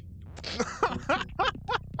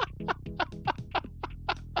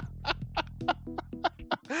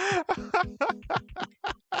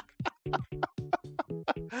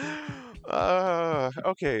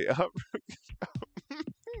 Okay.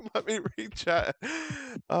 Let me read chat.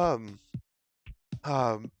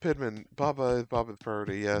 Pidman, Baba the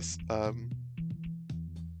priority, yes.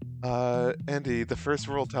 Andy, the first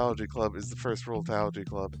Worldology Club is the first Worldology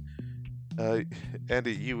Club.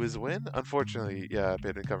 Andy, you is win? Unfortunately, yeah,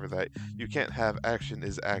 Pidman covered that. You can't have action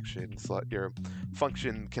is action. So your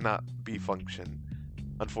function cannot be function,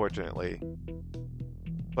 unfortunately.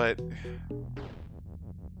 But...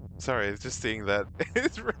 Sorry, it's just seeing that.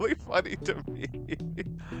 It's really funny to me.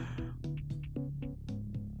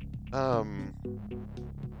 I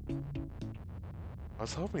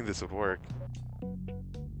was hoping this would work.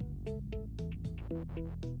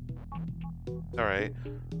 Alright,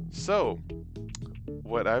 so,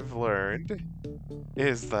 what I've learned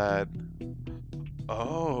is that...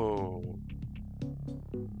 Oh...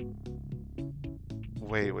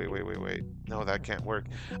 Wait. No, that can't work.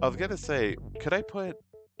 I was gonna say, could I put...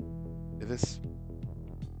 this...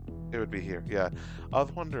 It would be here, yeah. I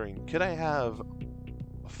was wondering, could I have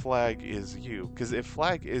flag is you? Because if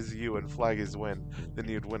flag is you and flag is win, then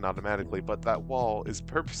you'd win automatically, but that wall is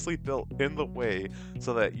purposely built in the way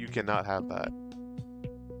so that you cannot have that.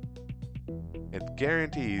 It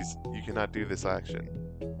guarantees you cannot do this action.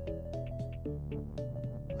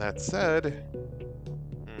 That said...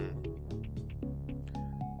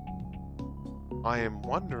 I am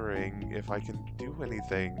wondering if I can do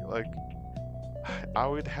anything, like... I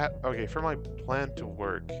would have... Okay, for my plan to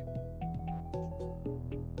work...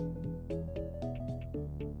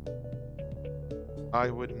 I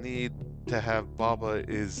would need to have Baba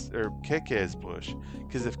is... or Keke is push.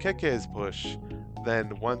 Because if Keke is push,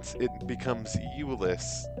 then once it becomes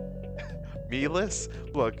you-less... me-less?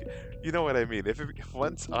 Look, you know what I mean. If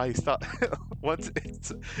once I stop... once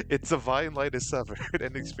its divine light is severed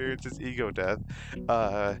and experiences ego death,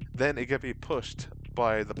 then it can be pushed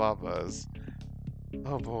by the Babas.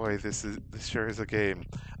 Oh boy, this sure is a game.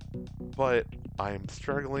 But I'm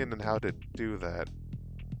struggling in how to do that.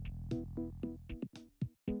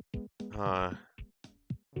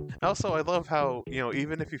 Also, I love how,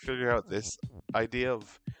 even if you figure out this idea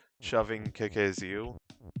of shoving KKZU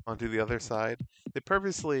onto the other side, they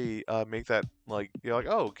purposely make that, like, you're like,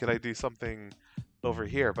 oh, can I do something over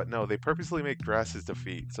here? But no, they purposely make grasses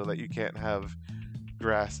defeat so that you can't have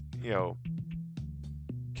grass,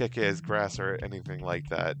 KK as grass or anything like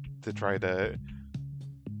that to try to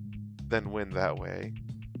then win that way.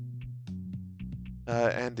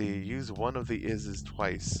 Andy, use one of the is's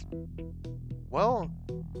twice. Well,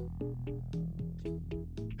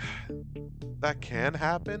 that can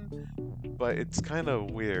happen, but it's kind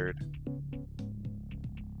of weird.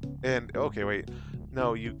 And, okay, wait.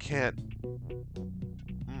 No, you can't.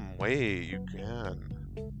 Wait, you can.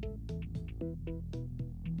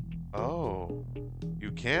 Oh.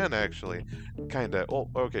 You can, actually. Kinda. Oh,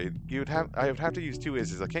 okay. I would have to use two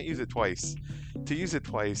is's. I can't use it twice. To use it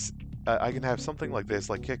twice, I can have something like this,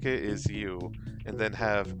 like Keke is you, and then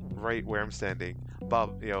have right where I'm standing.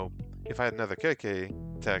 Bob, if I had another Keke,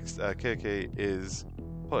 text, KK is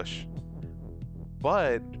push.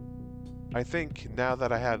 But I think now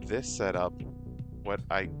that I have this set up, what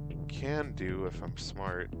I can do if I'm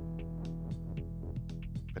smart,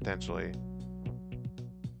 potentially,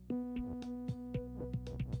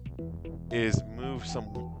 is move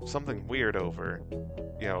something weird over,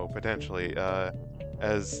 you know, potentially,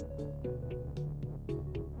 as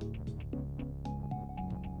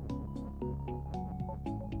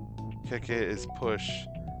Kick It is push,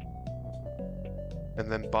 and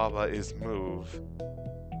then Baba is move.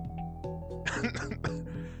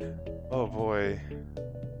 Oh boy.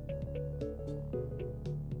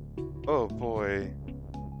 Oh boy.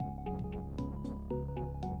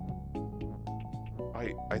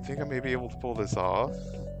 I think I may be able to pull this off.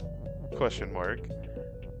 Question mark.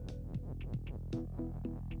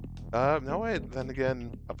 No, then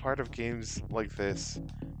again, a part of games like this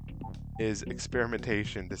is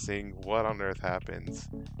experimentation to seeing what on earth happens.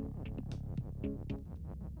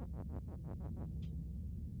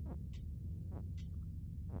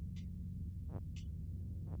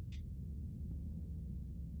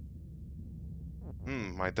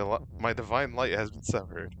 My divine light has been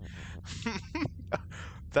severed.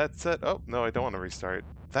 That said, oh no, I don't want to restart.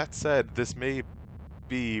 That said, this may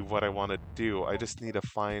be what I want to do. I just need to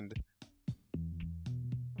find.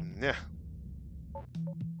 Yeah,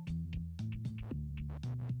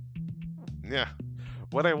 yeah.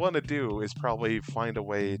 What I want to do is probably find a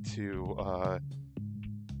way to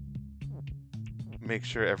make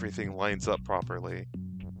sure everything lines up properly.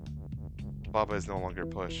 Baba is no longer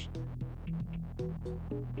push.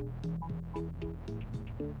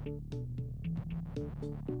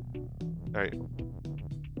 Alright.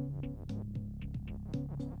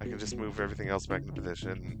 I can just move everything else back into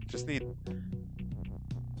position. Just need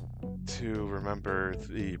to remember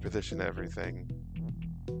the position of everything.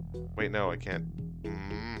 Wait, no, I can't.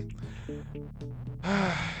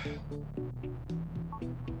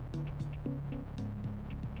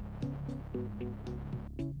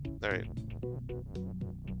 Alright.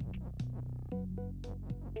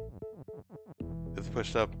 It's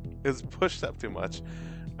pushed up. It's pushed up too much.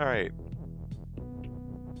 Alright.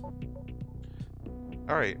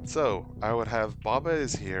 Alright, so I would have Baba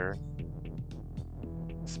is here.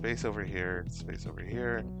 Space over here. Space over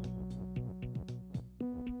here.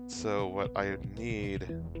 So what I need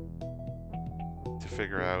to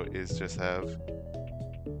figure out is just have...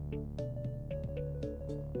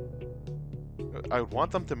 I would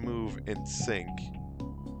want them to move in sync.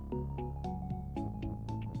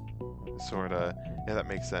 Sorta. Yeah, that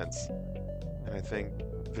makes sense. And I think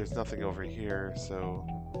there's nothing over here, so...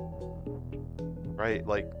 Right,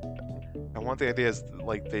 like... I want the idea is,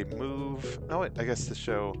 like, they move... No, I guess to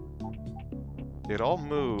show... They'd all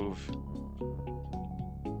move...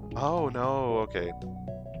 Oh, no, okay.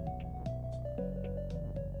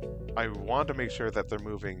 I want to make sure that they're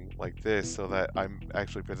moving like this so that I'm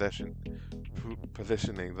actually positioning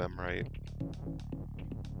them right.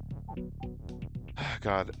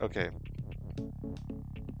 God, okay.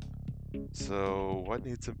 So, what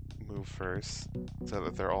needs to move first so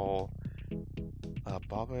that they're all...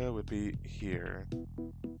 Baba would be here.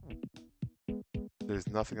 There's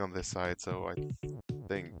nothing on this side, so I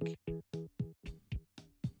think...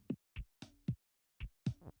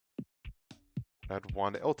 I'd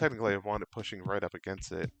want it... Oh, technically I'd want it pushing right up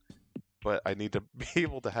against it. But I need to be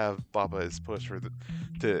able to have Baba as push for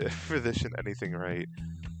to position anything right.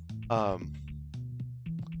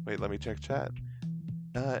 Wait, let me check chat.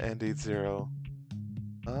 Indeed 0.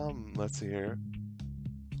 Let's see here.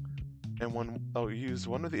 And use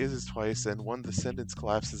one of the is's twice, and one of the sentence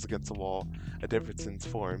collapses against the wall. A difference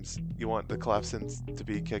forms. You want the collapsence to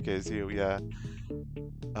be kick as you, yeah.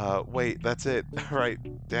 Wait, that's it. Right,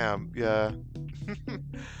 damn, yeah.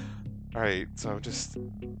 Alright, so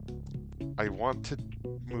I want to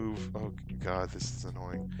move... Oh god, this is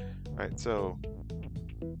annoying. Alright, so...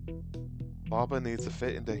 Baba needs to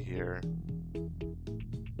fit into here.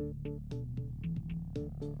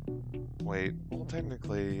 Wait, well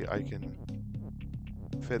technically I can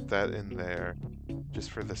fit that in there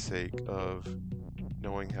just for the sake of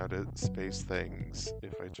knowing how to space things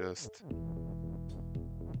if I just...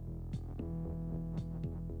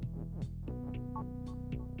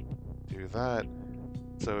 do that.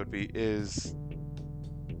 So it'd be is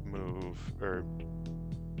move, or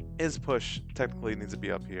is push technically needs to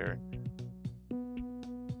be up here.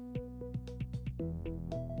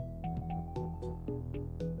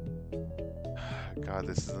 God,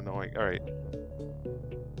 this is annoying. Alright.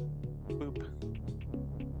 Boop.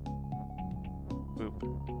 Boop.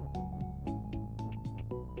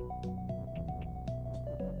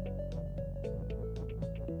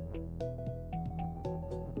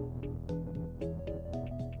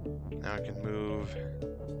 Now I can move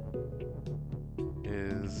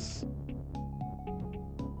his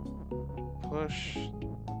push.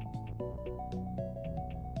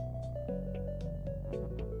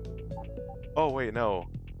 Oh, wait, no.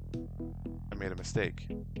 I made a mistake.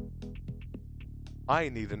 I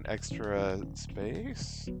need an extra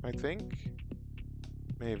space, I think?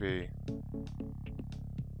 Maybe.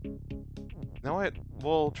 You know what?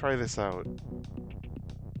 We'll try this out.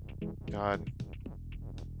 God.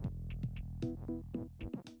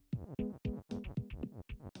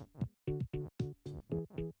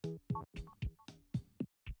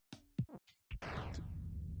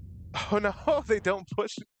 Oh no, they don't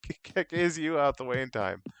push kick you out the way in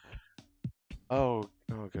time. Oh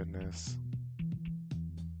goodness.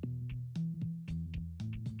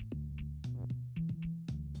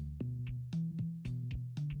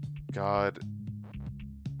 God.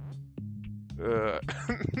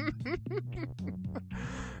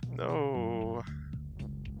 No.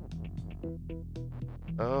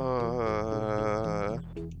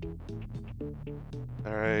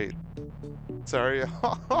 Alright. Sorry.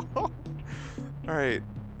 Alright.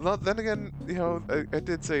 Well, then again, you know, I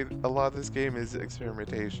did say a lot of this game is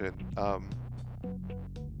experimentation.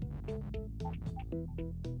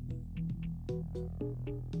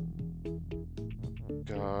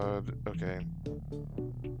 God. Okay.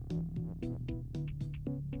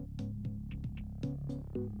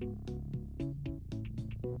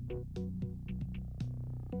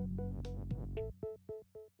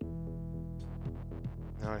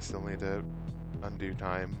 Now I still need to undo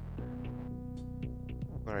time.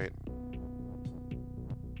 Alright.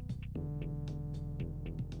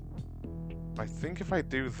 I think if I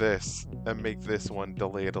do this and make this one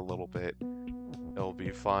delayed a little bit, it'll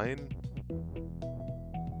be fine.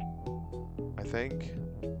 I think.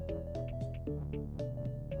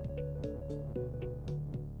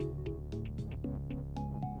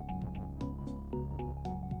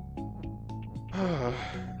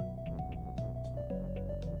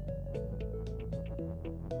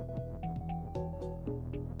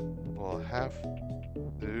 We'll have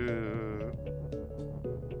to...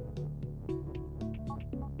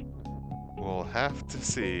 We'll have to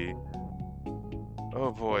see.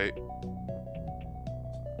 Oh boy.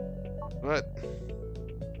 What?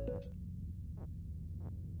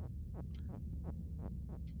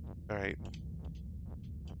 Alright.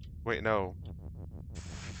 Wait, no.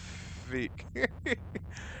 Feek.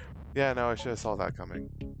 Yeah, no, I should have saw that coming.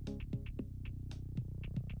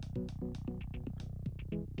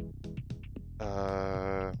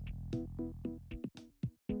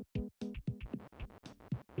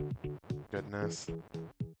 Goodness.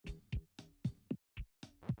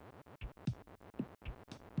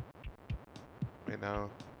 Wait, no.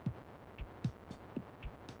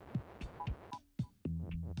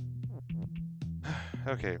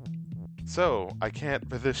 Okay. So, I can't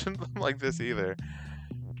position them like this either.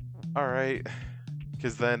 Alright.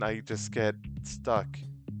 Because then I just get stuck.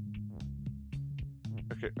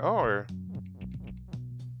 Okay, or...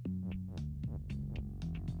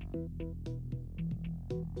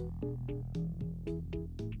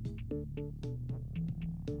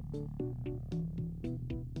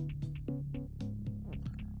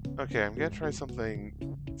 Okay, I'm gonna try something,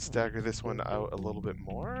 stagger this one out a little bit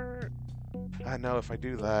more. I know if I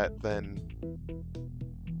do that, then...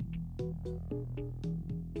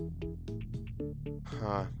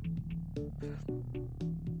 Huh.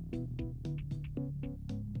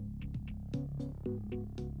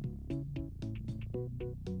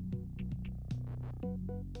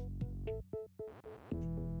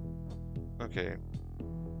 Okay.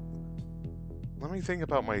 Let me think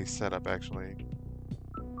about my setup, actually.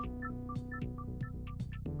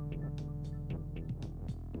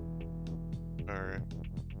 Alright.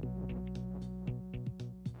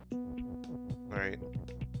 Alright.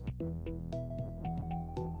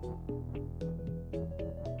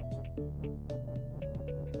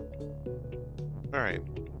 Alright.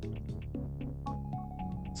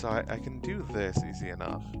 So I can do this easy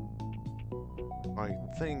enough. I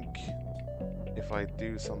think if I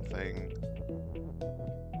do something...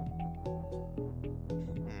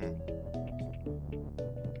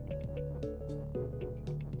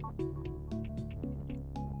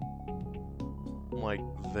 like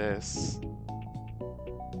this.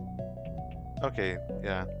 Okay,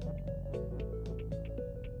 yeah.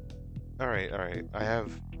 Alright, alright. I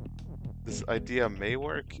have... This idea may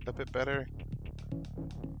work a bit better.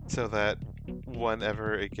 So that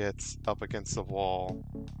whenever it gets up against the wall...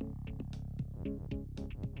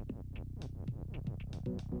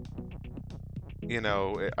 You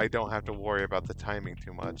know, I don't have to worry about the timing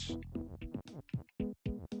too much.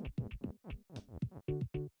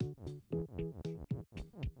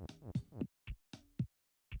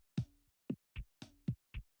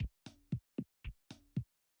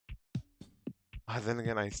 Then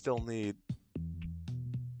again, I still need...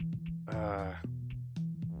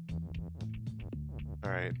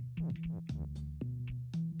 Alright.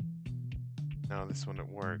 No, this wouldn't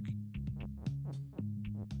work.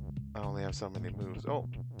 I only have so many moves. Oh!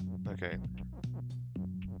 Okay.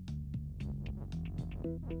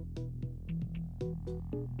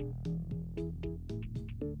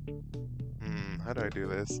 How do I do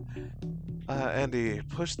this? Andy,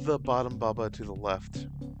 push the bottom Baba to the left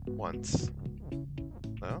once.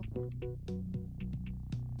 No?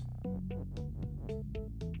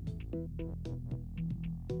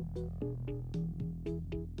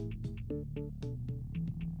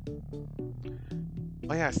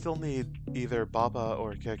 Oh yeah, I still need either Baba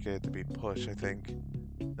or Keke to be push, I think.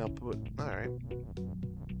 No, alright.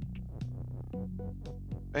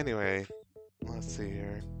 Anyway, let's see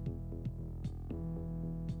here.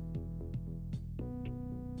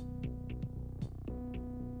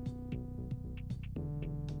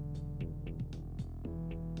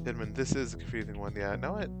 Hidman, this is a confusing one, yeah.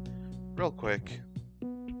 Know it? Real quick.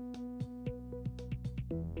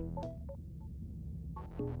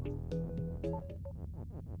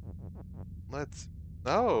 Let's...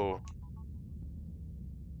 Oh!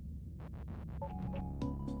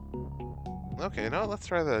 Okay, now let's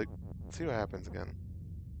try the... see what happens again.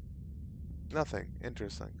 Nothing.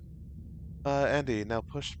 Interesting. Andy, now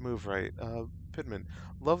push move right. Pidman,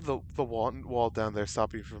 love the wall down there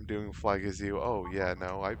stop you from doing flag as you. Oh, yeah,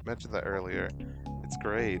 no, I mentioned that earlier. It's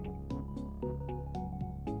great.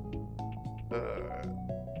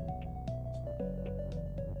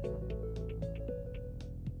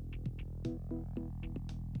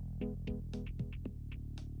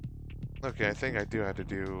 Okay, I think I do have to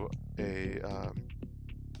do a,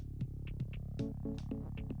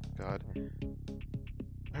 God.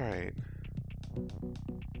 Alright.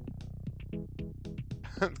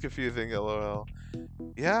 Confusing, lol.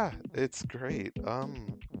 Yeah, it's great.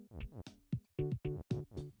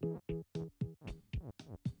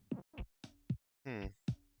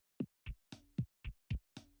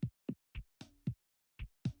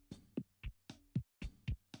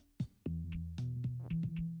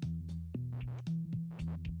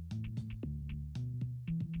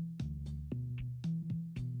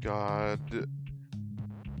 God.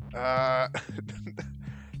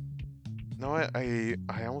 No, I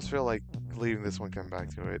almost feel like leaving this one, come back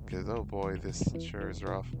to it, because oh boy, this sure is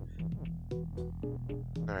rough.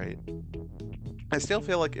 Alright. I still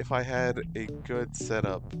feel like if I had a good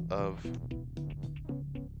setup of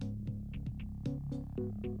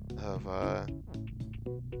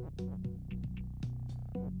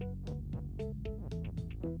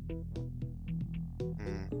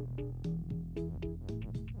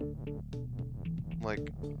like,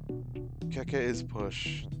 Keke is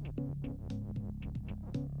push.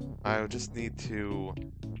 I would just need to...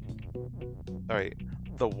 Alright,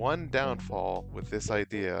 the one downfall with this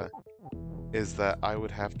idea is that I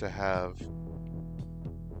would have to have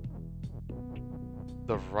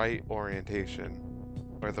the right orientation,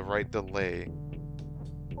 or the right delay,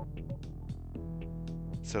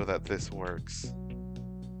 so that this works.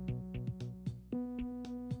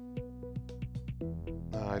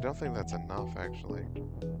 I don't think that's enough, actually.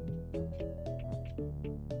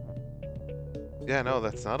 Yeah, no,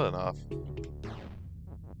 that's not enough.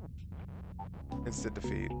 Instant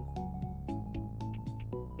defeat.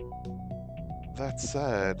 That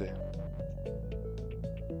said,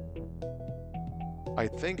 I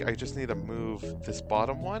think I just need to move this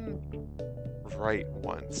bottom one right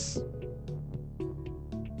once.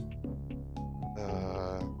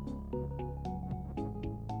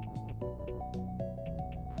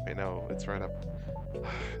 I know, it's right up.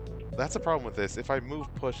 That's a problem with this. If I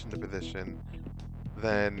move push into position,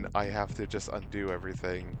 then I have to just undo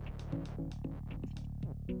everything.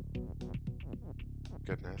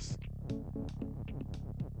 Goodness.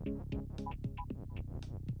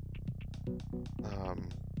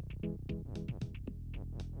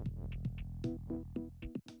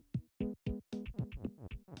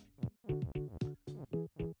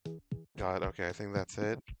 God, okay, I think that's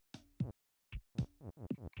it.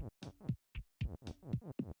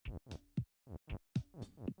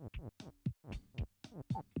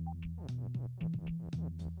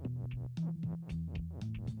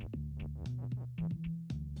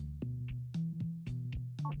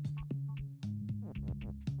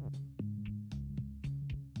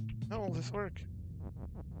 How will this work?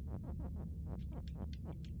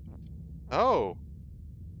 Oh!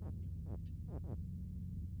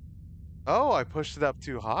 Oh, I pushed it up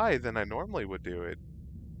too high than I normally would do it.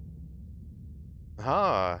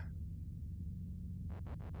 Huh.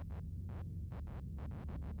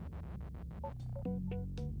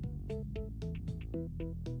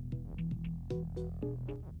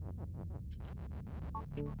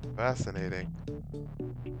 Fascinating.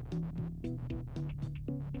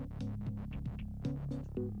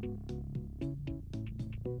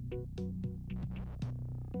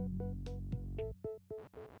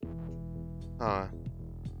 Huh.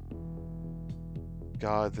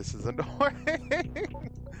 God, this is annoying.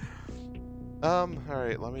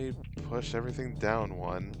 Alright, let me push everything down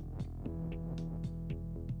one.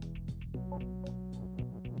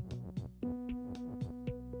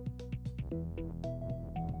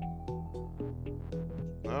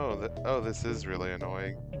 Oh, this is really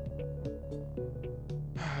annoying.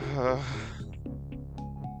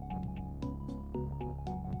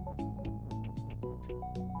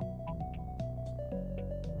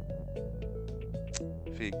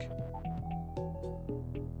 Feek.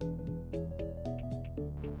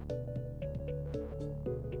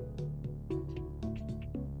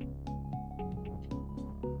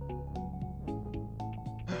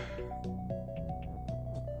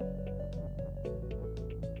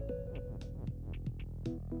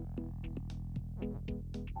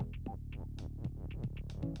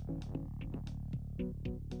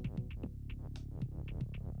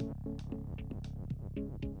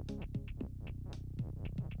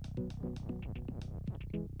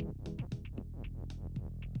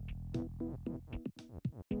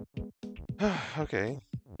 Okay.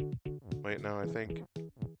 Wait, no, I think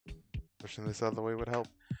pushing this out of the way would help.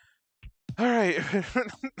 Alright.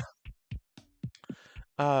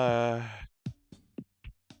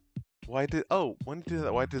 Why did... Oh, when did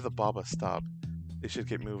that? Why did the Baba stop? They should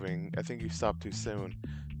get moving. I think you stopped too soon.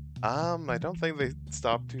 I don't think they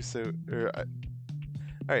stopped too soon.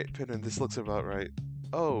 Alright, Pittman, this looks about right.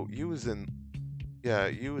 Oh, you was in... Yeah,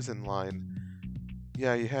 you was in line.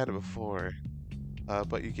 Yeah, you had it before.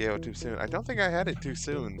 But you gave it too soon. I don't think I had it too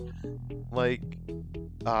soon. Like,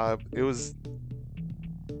 it was...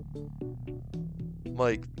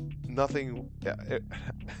 Like, nothing...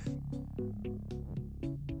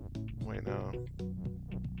 Wait, no.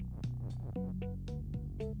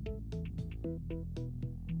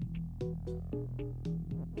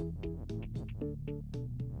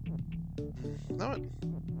 No.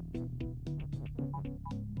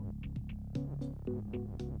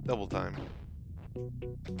 Double time.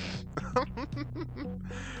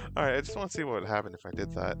 Alright, I just want to see what would happen if I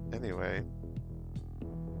did that. Anyway.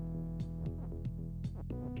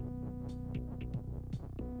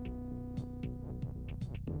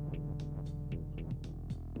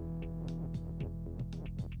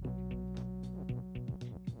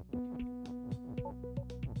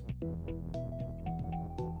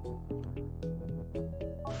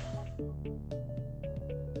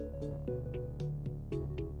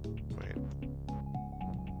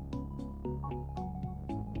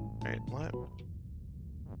 What?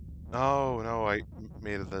 Oh, no, I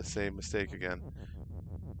made the same mistake again.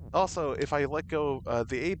 Also, if I let go,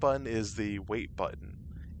 the A button is the wait button.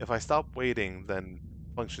 If I stop waiting, then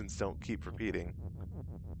functions don't keep repeating.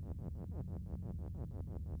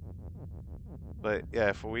 But yeah,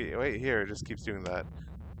 if we wait here, it just keeps doing that.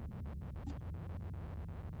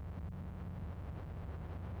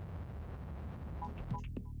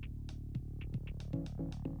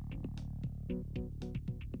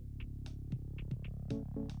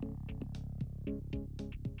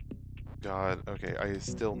 God, okay, I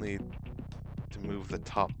still need to move the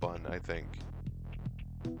top button, I think.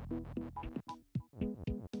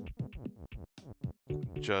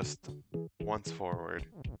 Just once forward.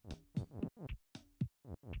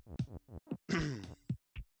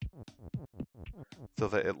 So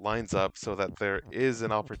that it lines up so that there is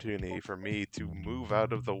an opportunity for me to move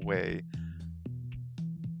out of the way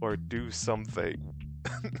or do something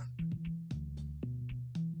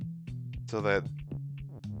so that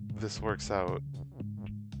this works out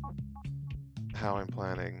how I'm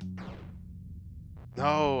planning.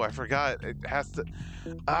 No, I forgot. It has to...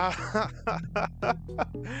 Ah!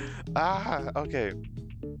 Ah, okay.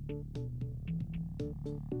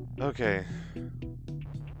 Okay.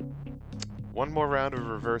 One more round of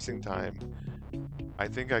reversing time. I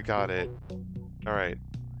think I got it. Alright.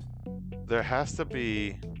 There has to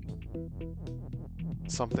be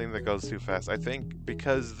something that goes too fast. I think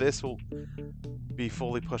because this will be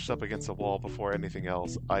fully pushed up against the wall before anything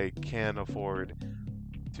else, I can afford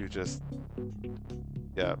to just,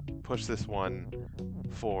 yeah, push this one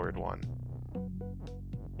forward one.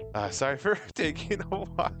 Sorry for taking a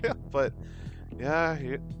while, but yeah,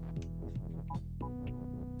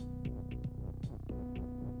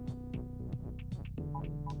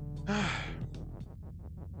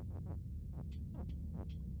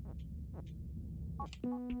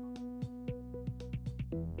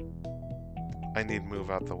 I need to move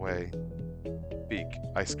out the way. Beak.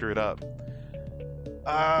 I screwed up.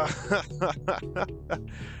 Alright,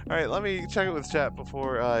 let me check it with chat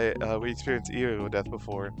before we experience ego death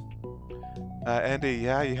before. Andy,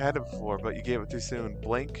 yeah, you had it before, but you gave it too soon.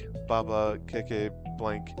 Blank, Baba, Keke,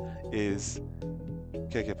 blank is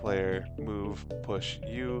Keke player, move, push,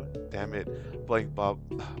 you, damn it. Blank,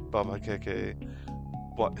 Baba, Keke,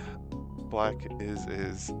 black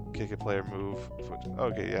is Keke player, move, push.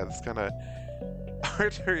 Okay, yeah, that's kind of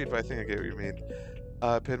hard to read, but I think I get what you mean.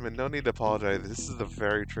 Pinman, no need to apologize. This is a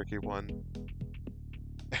very tricky one.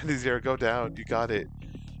 Andy Zero, go down. You got it.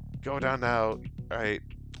 Go down now. Alright.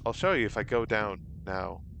 I'll show you if I go down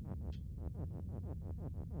now.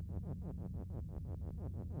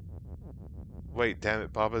 Wait, damn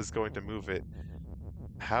it. Baba's going to move it.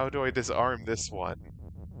 How do I disarm this one?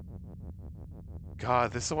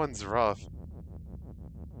 God, this one's rough.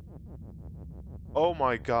 Oh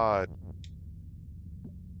my god.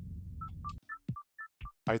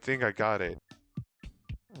 I think I got it.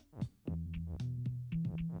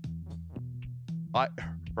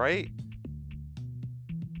 Right?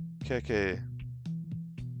 Okay.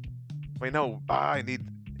 Wait, no. I need...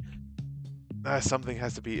 something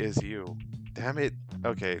has to be is you. Damn it.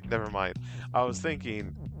 Okay, never mind. I was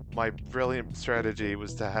thinking my brilliant strategy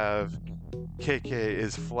was to have KK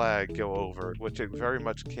is flag go over, which it very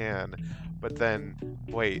much can, but then,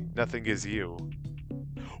 wait, nothing is you.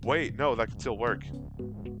 Wait, no, that could still work.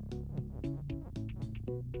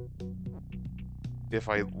 If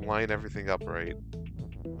I line everything up right.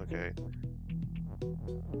 Okay.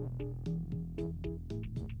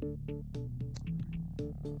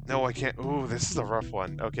 No, I can't. Ooh, this is a rough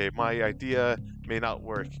one. Okay, my idea may not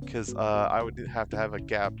work, because I would have to have a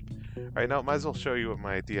gap. Right now, might as well show you what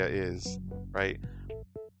my idea is, right?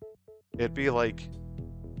 It'd be like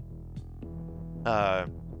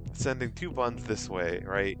sending two buns this way,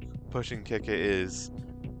 right? Pushing Kike is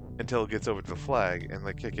until it gets over to the flag, and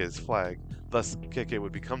like Kike is flag. Thus, Kike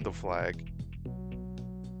would become the flag.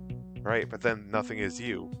 Right? But then nothing is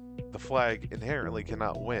you. The flag inherently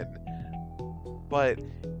cannot win. But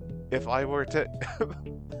if I were to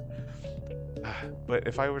but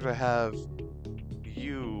if I were to have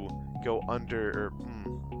you go under or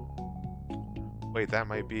wait, that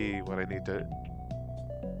might be what I need to.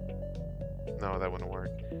 No, that wouldn't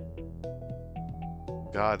work.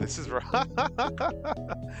 God, this is rough.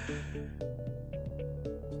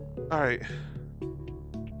 Alright.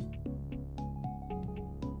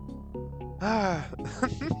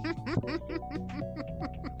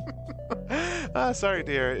 Sorry,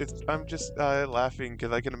 dear. I'm just laughing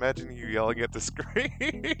because I can imagine you yelling at the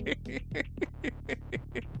screen.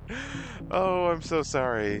 Oh, I'm so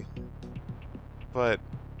sorry. But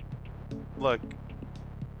look.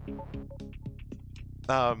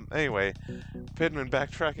 Anyway, Pidman,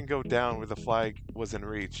 backtrack and go down where the flag was in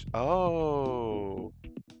reach. Oh.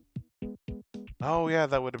 Oh yeah,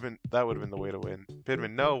 that would have been the way to win.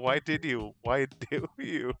 Pidman, no, why did you? Why do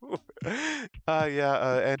you?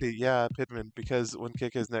 Yeah, Andy, yeah, Pidman, because when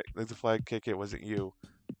Kick is next the flag kick, it wasn't you.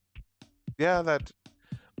 Yeah, that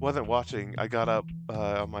wasn't watching. I got up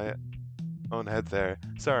on my own head there.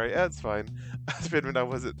 Sorry, that's fine. Pidman, I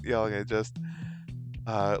wasn't yelling, I just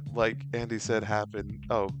like Andy said happened.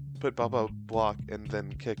 Oh, put Baba block and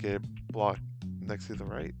then kick it block next to the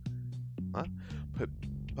right. Huh? Put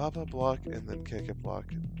Baba block and then kick it block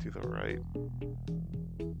to the right.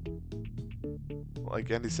 Like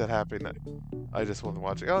Andy said happened. I just wasn't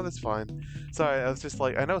watching. Oh, that's fine. Sorry, I was just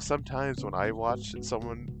like, I know sometimes when I watch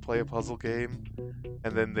someone play a puzzle game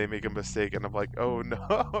and then they make a mistake and I'm like, oh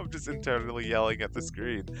no, I'm just internally yelling at the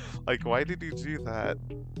screen. Like, why did you do that?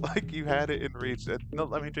 Like, you had it in reach. No,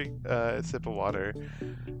 let me drink a sip of water.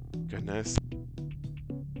 Goodness.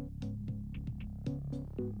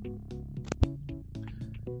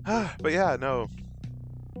 But yeah, no.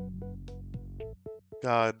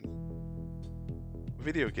 God.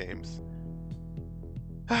 Video games.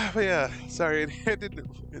 But yeah, sorry, I didn't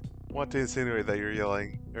want to insinuate that you're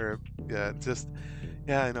yelling. Or, yeah, just,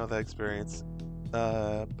 yeah, I know that experience.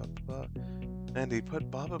 Andy, put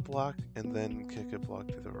Baba block and then kick it block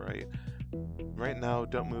to the right. Right now,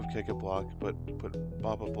 don't move kick it block, but put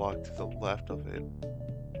Baba block to the left of it.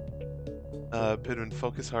 Pidman,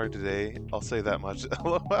 focus hard today. I'll say that much.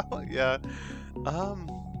 LOL, yeah. Huh.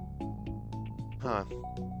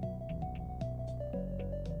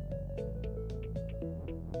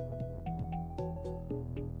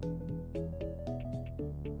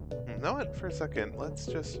 You know what? For a second, let's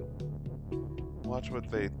just watch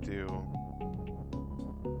what they do.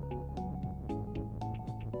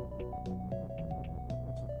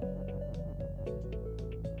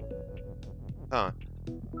 Huh.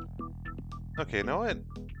 Okay, know what?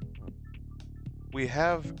 We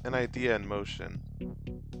have an idea in motion,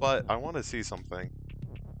 but I want to see something.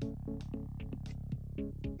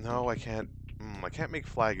 No, I can't. I can't make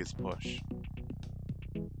flag as push.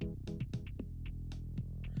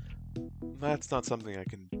 That's not something I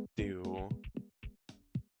can do.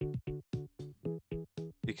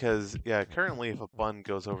 Because, yeah, currently if a button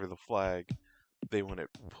goes over the flag, they wouldn't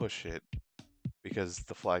push it because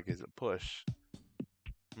the flag isn't push.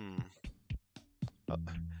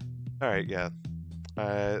 Alright, yeah.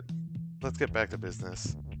 Let's get back to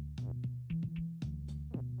business.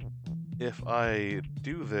 If I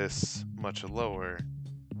do this much lower,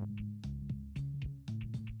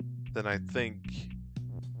 then I think...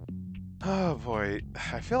 Oh boy,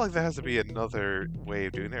 I feel like there has to be another way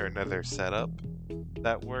of doing it, or another setup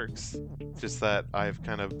that works. Just that I've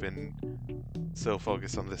kind of been so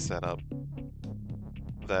focused on this setup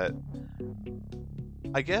that...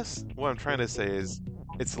 I guess what I'm trying to say is,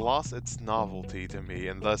 it's lost its novelty to me,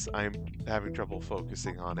 and thus I'm having trouble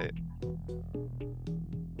focusing on it.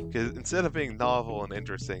 Because instead of being novel and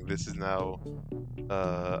interesting, this is now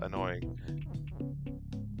annoying.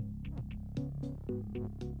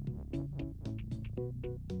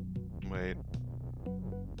 Wait.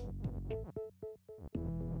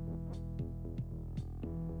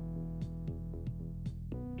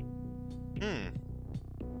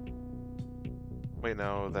 Wait,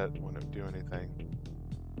 no, that wouldn't do anything.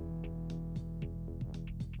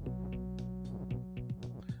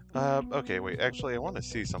 Okay, wait, actually I want to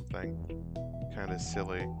see something. Kinda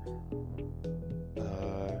silly.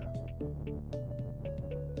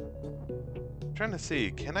 Trying to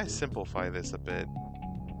see, can I simplify this a bit?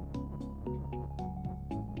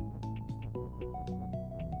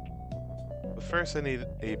 But first I need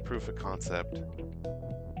a proof of concept.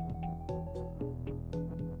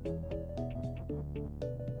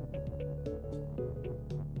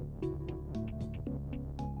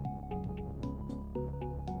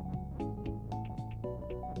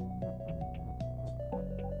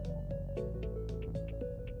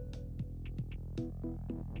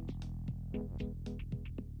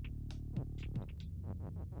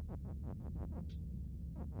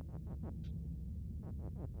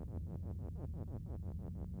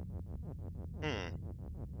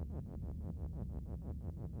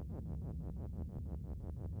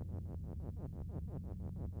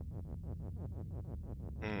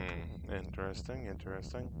 Interesting,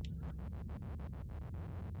 interesting.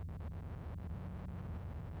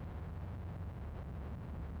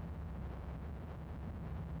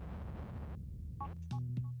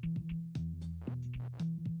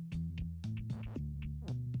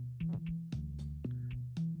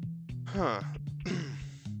 Huh.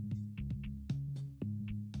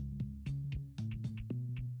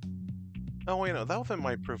 Oh, wait, no, that wasn't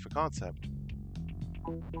my proof of concept.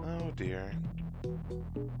 Oh, dear.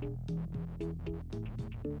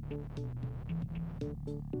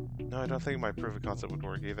 No, I don't think my proof of concept would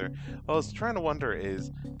work either. What I was trying to wonder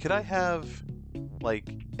is, could I have, like,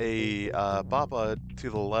 a Baba to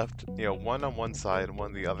the left, one on one side and one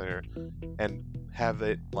on the other, and have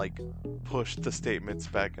it, like, push the statements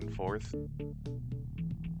back and forth?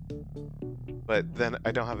 But then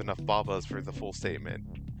I don't have enough Babas for the full statement,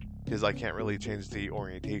 because I can't really change the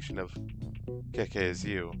orientation of Keke as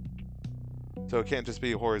you. So it can't just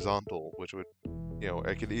be horizontal, which would,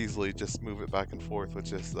 I could easily just move it back and forth with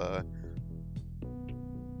just,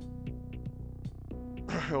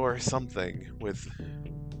 or something with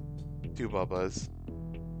two Babas.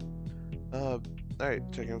 Alright,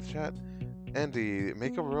 checking out the chat. Andy,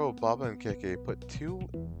 make a row of Baba and Keke. Put two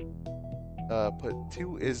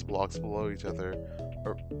is blocks below each other.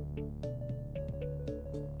 Or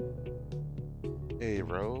a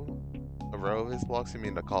row? A row of is blocks? You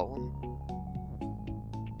mean a column?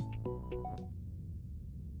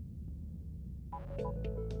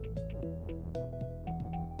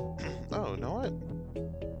 Oh, you know what?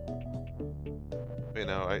 Wait,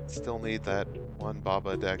 no, I still need that one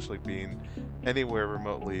Baba to actually be in anywhere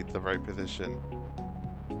remotely the right position.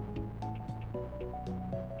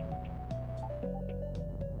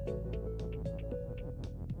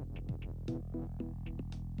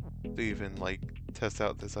 To even, like, test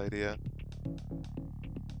out this idea.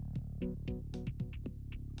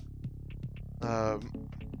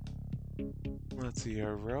 Let's see,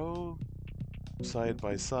 a row side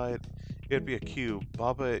by side. It'd be a cube.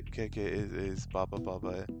 Baba Keke is Baba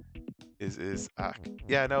Baba is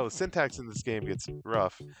yeah, no, syntax in this game gets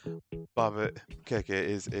rough. Baba Keke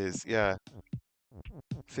is yeah. I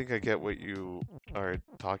think I get what you are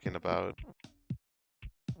talking about.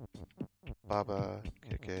 Baba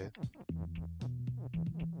Keke.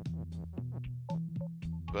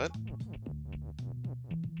 What?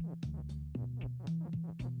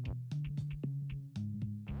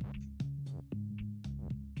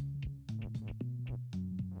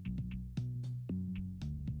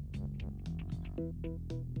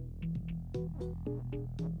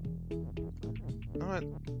 Not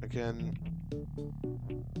again.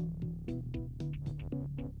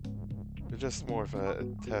 It's just more of a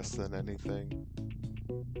test than anything.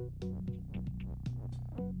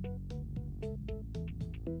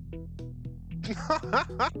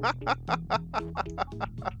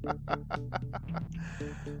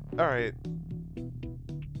 Alright.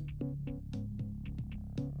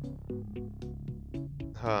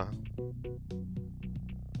 Huh.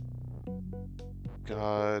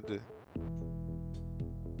 God.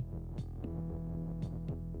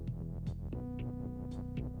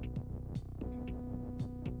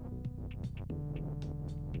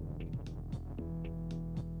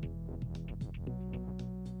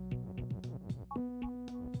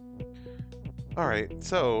 Alright,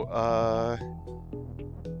 so,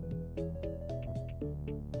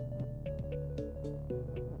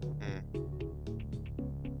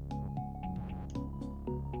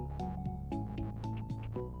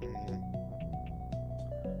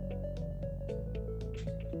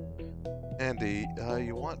 Andy,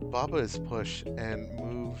 you want Baba's push and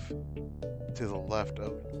move to the left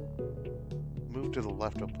of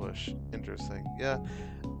push. Interesting. Yeah.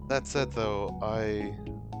 That said though,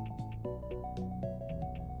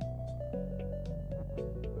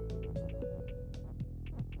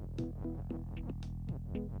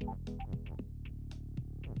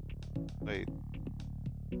 wait.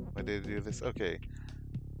 Why did I do this? Okay.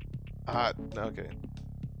 Okay.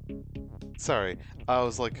 Sorry. I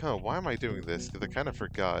was like, huh, why am I doing this? Because I kind of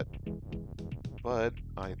forgot. But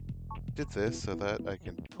I did this so that I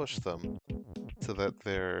can push them so that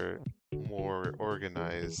they're more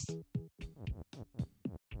organized.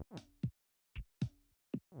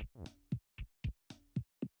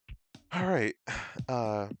 Alright.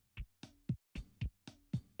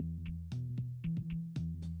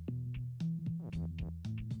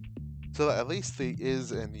 So that at least the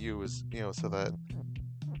is and you is, so that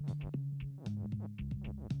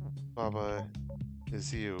Baba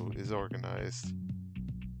is you is organized.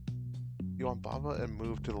 You want Baba and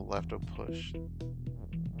move to the left of push.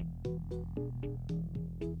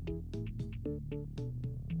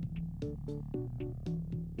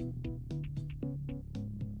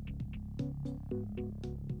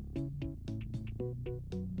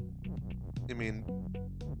 You mean,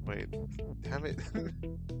 wait, damn it.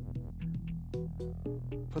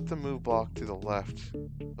 Put the move block to the left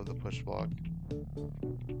of the push block.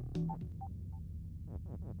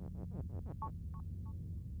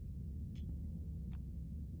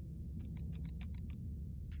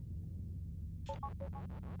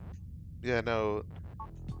 Yeah, no,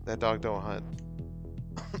 that dog don't hunt.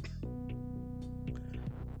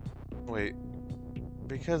 Wait,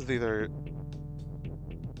 because these are...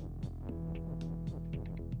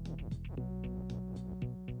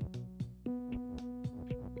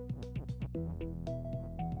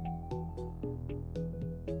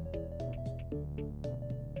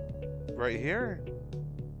 Right here?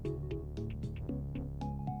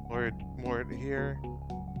 Or more here?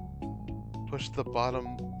 Push the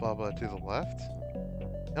bottom Baba to the left?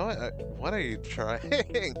 You know what are you trying?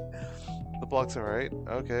 The block's alright.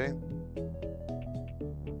 Okay.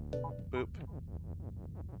 Boop.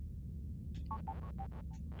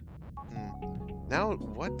 Now,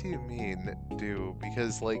 what do you mean, do?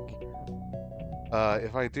 Because, like,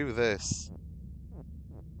 if I do this...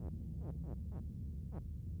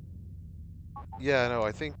 Yeah, no,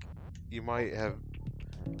 I think you might have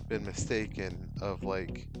been mistaken of,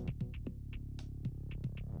 like...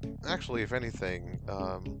 Actually, if anything,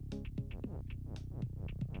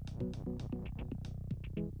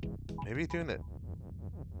 maybe doing it.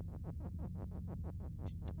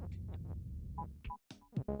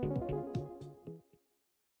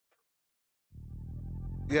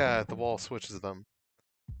 Yeah, the wall switches them.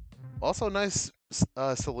 Also, nice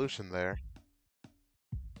solution there.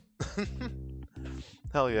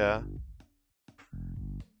 Hell yeah.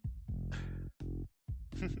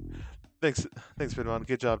 Thanks, Vidmon.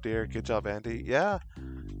 Good job, dear. Good job, Andy. Yeah.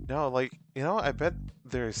 No, like, I bet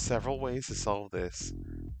there's several ways to solve this.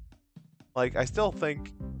 Like, I still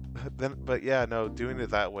think, but yeah, no, doing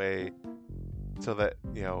it that way so that,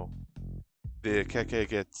 the keke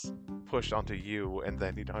gets pushed onto you and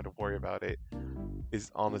then you don't have to worry about it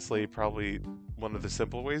is honestly probably one of the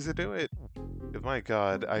simple ways to do it. But my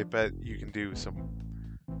god, I bet you can do some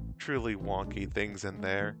truly wonky things in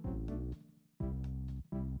there.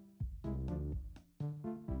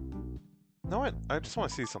 No, what? I just want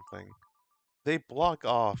to see something. They block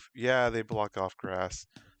off, yeah, they block off grass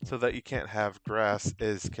so that you can't have grass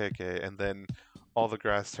is KK and then all the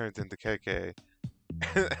grass turns into KK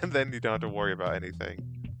and then you don't have to worry about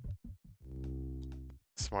anything.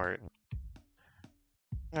 Smart.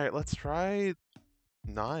 Alright, let's try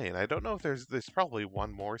 9. I don't know if there's probably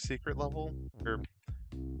one more secret level or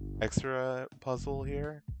extra puzzle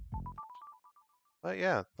here. But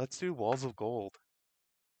yeah, let's do walls of gold.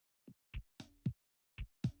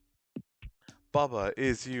 Baba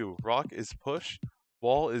is you, rock is push,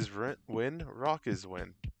 wall is win, rock is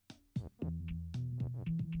win.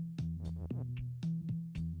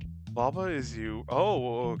 Baba is you.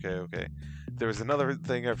 Oh, okay. There was another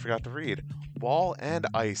thing I forgot to read. Wall and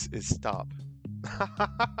ice is stop.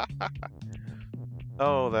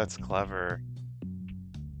 Oh, that's clever.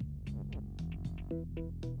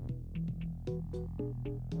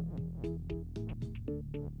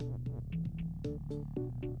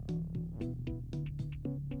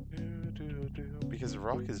 Because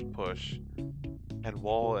rock is push, and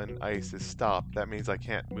wall and ice is stop. That means I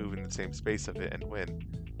can't move in the same space of it and win.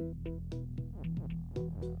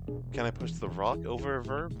 Can I push the rock over a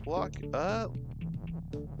verb block?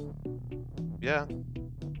 Yeah.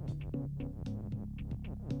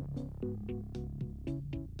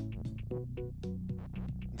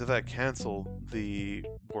 Did that cancel the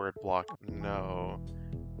word block? No.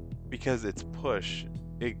 Because it's push,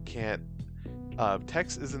 it can't...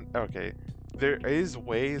 text isn't... Okay. There is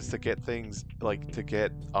ways to get things, like, to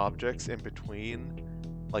get objects in between,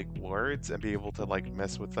 like, words and be able to, like,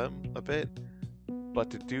 mess with them a bit.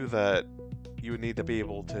 But to do that, you would need to be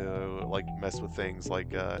able to, like, mess with things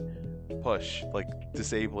like, push, like,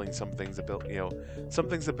 disabling something's ability,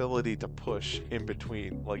 something's ability to push in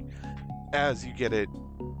between, like, as you get it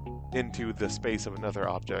into the space of another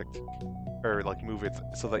object, or, like, move it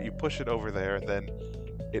so that you push it over there, and then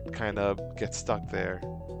it kind of gets stuck there.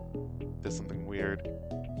 Does something weird.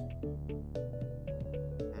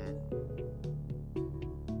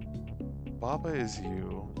 Baba is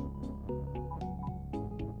you.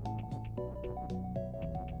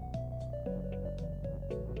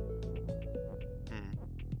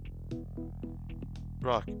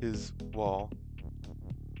 Rock is wall.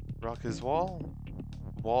 Rock is wall.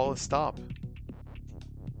 Wall is stop.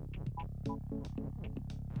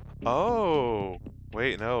 Oh!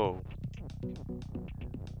 Wait, no.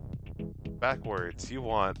 Backwards. You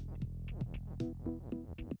want...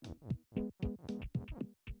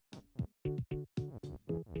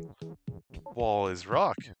 Wall is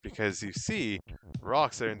rock, because you see,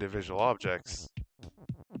 rocks are individual objects.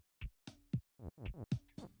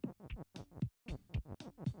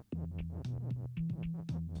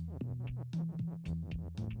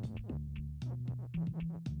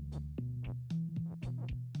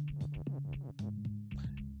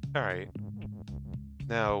 Alright.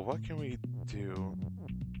 Now, what can we do?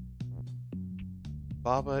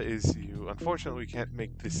 Baba is you. Unfortunately, we can't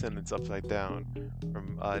make the sentence upside down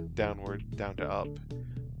from downward down to up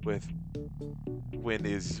with win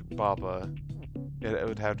is Baba. It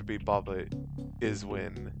would have to be Baba is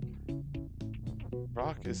win.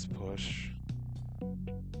 Rock is push.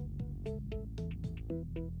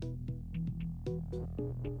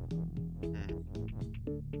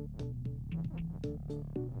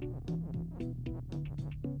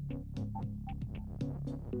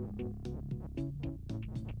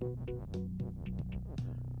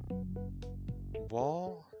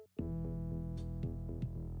 Wall?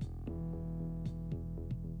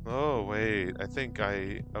 Oh, wait. I think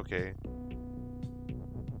I... Okay.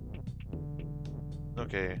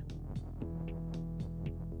 Okay.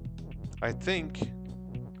 I think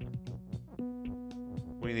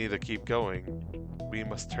we need to keep going. We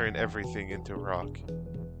must turn everything into rock.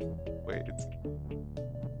 Wait, it's...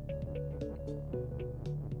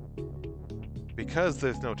 Because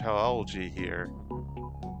there's no teleology here.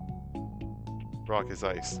 Rock is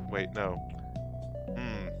ice. Wait, no.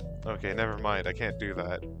 Okay, never mind. I can't do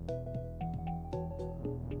that.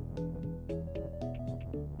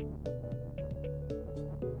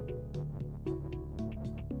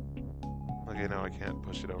 Okay, no, I can't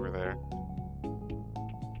push it over there.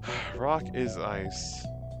 Rock is ice.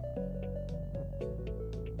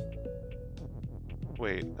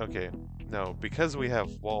 Wait, okay. No, because we have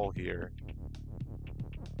wall here.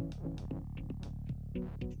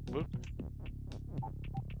 Whoop.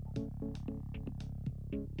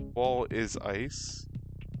 Wall is ice.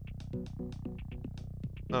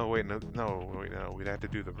 Oh, wait, no, we'd have to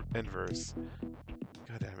do the inverse.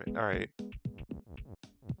 God damn it. Alright.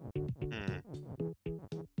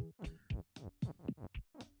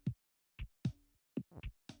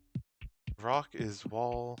 Rock is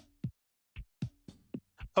wall.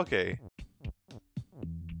 Okay.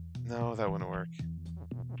 No, that wouldn't work.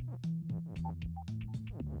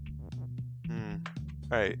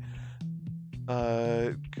 Alright.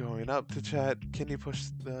 Going up to chat. Can you push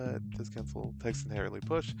the does cancel text inherently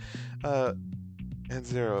push? And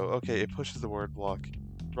 0. Okay, it pushes the word block.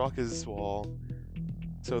 Rock is wall.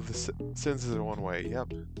 So the sentences are one way.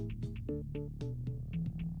 Yep.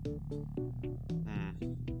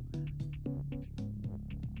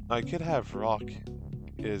 I could have rock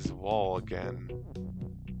is wall again,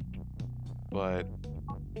 but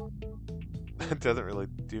it doesn't really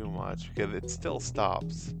do much because it still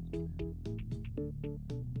stops.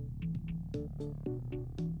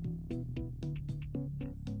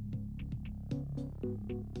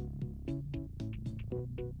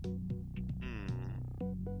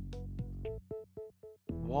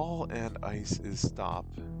 Wall and ice is stop.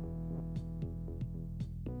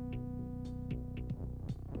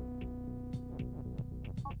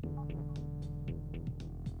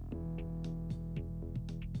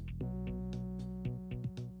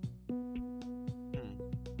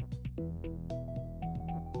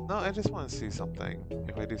 No, I just want to see something.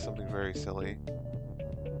 If I do something very silly.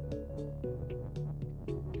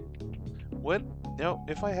 What? No,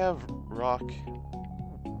 if I have rock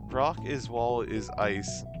is wall is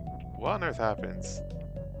ice, what on earth happens?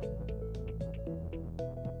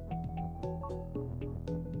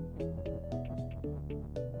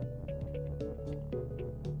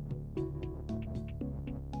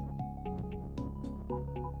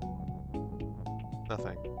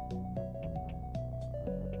 Nothing.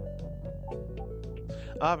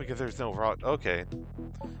 Ah, because there's no rock. Okay.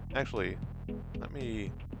 Actually, let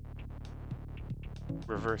me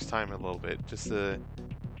reverse time a little bit just to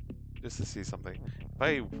see something. If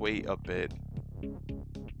I wait a bit.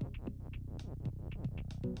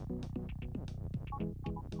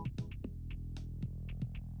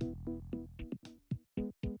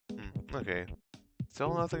 Okay.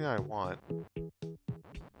 Still nothing I want.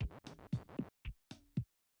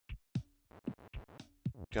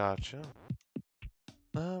 Gotcha.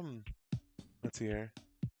 Let's see here.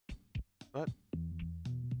 What?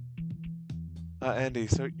 Andy,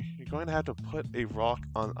 so you're going to have to put a rock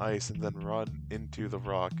on ice and then run into the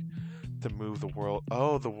rock to move the world.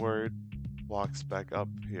 Oh, the word walks back up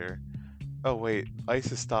here. Oh, wait.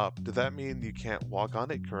 Ice is stopped. Did that mean you can't walk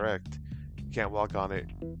on it? Correct. You can't walk on it.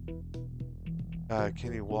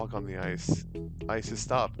 Can you walk on the ice? Ice is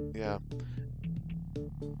stopped. Yeah.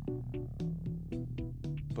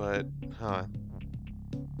 But, huh.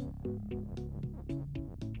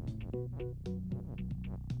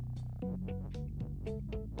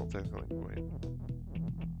 Well, technically, wait.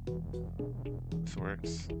 This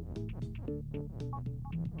works.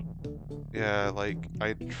 Yeah, like,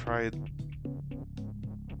 I tried...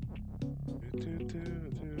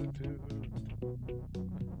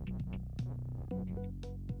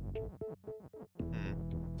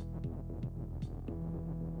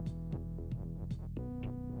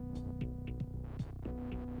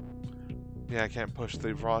 Yeah, I can't push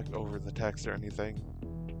the rock over the text or anything.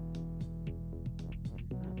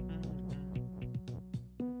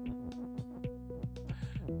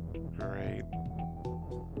 Great.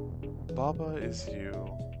 Baba is you.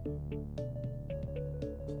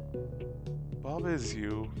 Baba is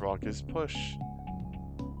you. Rock is push.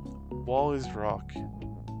 Wall is rock.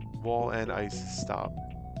 Wall and ice is stop.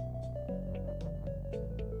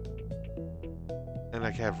 And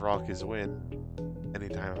I can have rock is win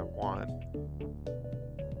anytime I want.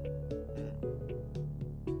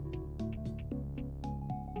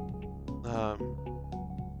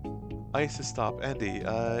 Ice is stop. Andy,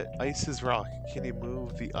 ice is rock. Can you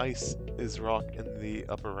move the ice is rock in the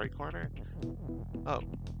upper right corner? Oh.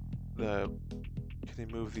 Can you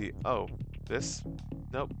move the... Oh. This?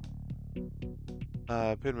 Nope.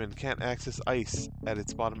 Pinman can't access ice at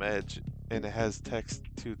its bottom edge, and it has text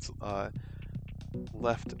to its,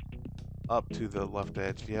 left up to the left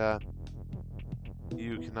edge. Yeah.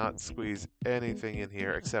 You cannot squeeze anything in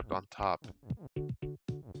here except on top.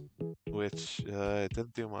 Which, it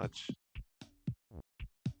doesn't do much.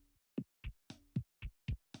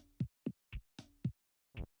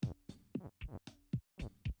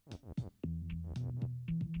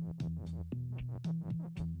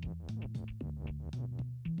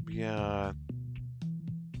 Yeah.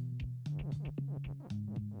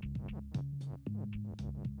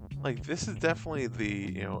 Like, this is definitely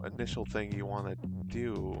the, initial thing you want to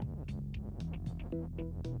do.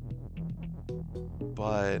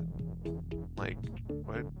 But, like,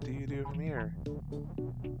 what do you do from here?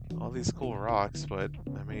 All these cool rocks, but,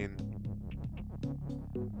 I mean...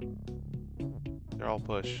 They're all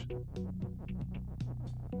push.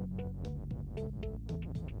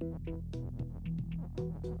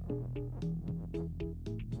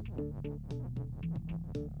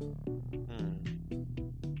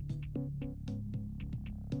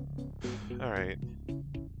 Alright.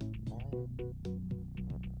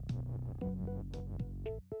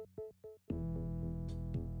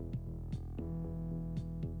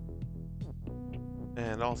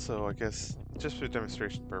 And also, I guess, just for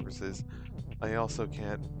demonstration purposes,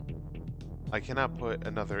 I cannot put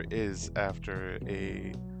another is after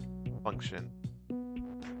a function.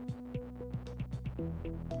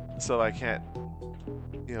 So I can't,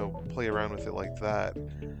 play around with it like that.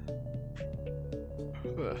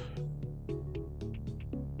 Ugh.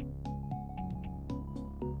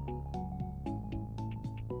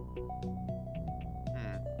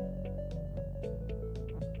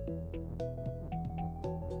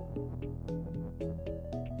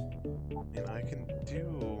 I can do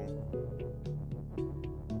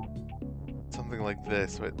something like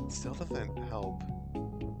this, but it still doesn't help.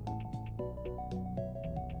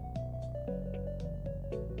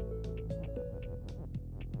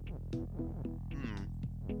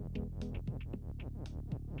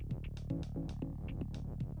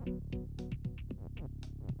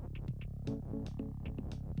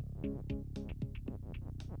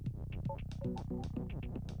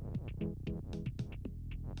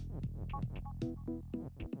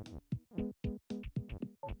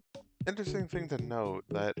 Interesting thing to note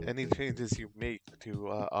that any changes you make to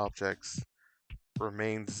objects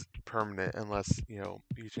remains permanent unless, you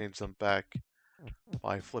change them back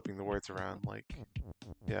by flipping the words around. Like,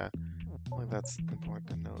 yeah, I think that's important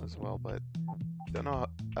to note as well, but don't know,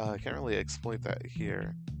 I can't really exploit that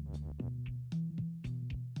here.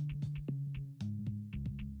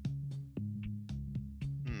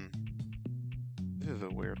 This is a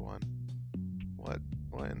weird one. What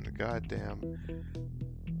in the goddamn...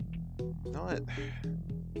 You know what?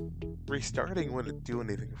 Restarting wouldn't do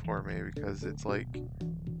anything for me because it's like...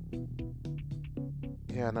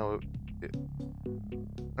 Yeah, no,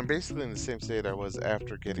 I'm basically in the same state I was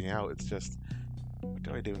after getting out. It's just, what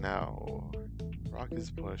do I do now? Rock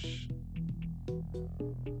is push.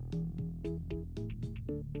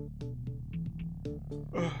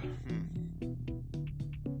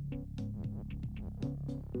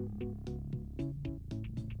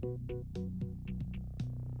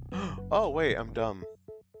 Oh, wait, I'm dumb.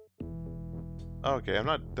 Okay, I'm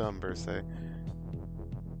not dumb per se.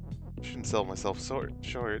 Shouldn't sell myself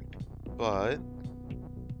short, but...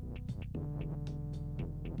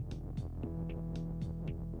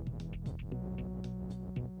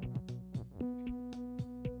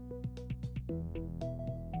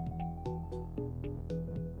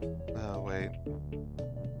 wait.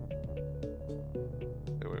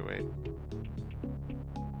 Wait.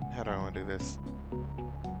 How do I want to do this?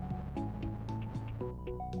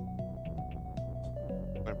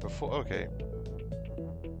 Before, okay.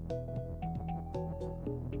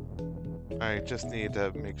 I just need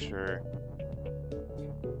to make sure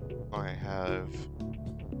I have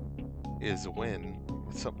is win.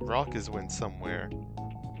 Rock is win somewhere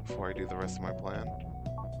before I do the rest of my plan.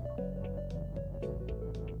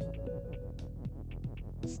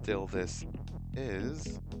 Still, this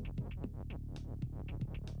is...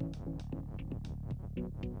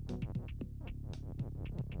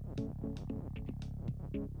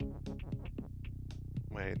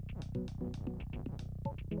 Wait.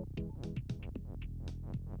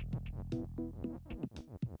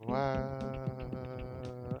 What?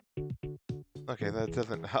 Okay, that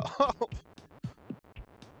doesn't help.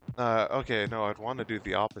 Okay, no, I'd want to do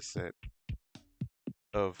the opposite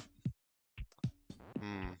of...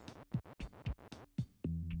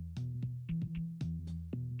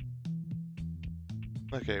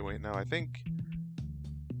 Okay, wait, no, I think...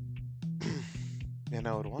 Yeah,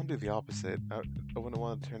 no, I would want to do the opposite. I wouldn't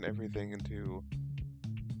want to turn everything into...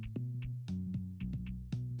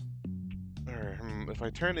 Or, if I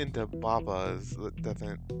turn into Babas, that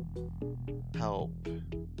doesn't help.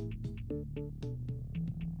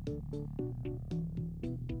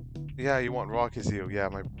 Yeah, you want Rock as you. Yeah,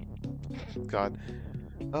 my... God.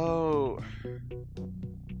 Oh...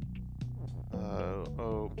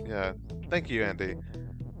 oh, yeah. Thank you, Andy.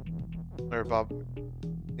 Or Bob...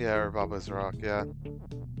 Yeah, or Baba's Rock, yeah.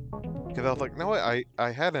 Because I was like, no, I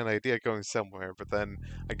had an idea going somewhere, but then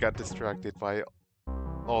I got distracted by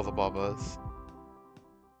all the Babas.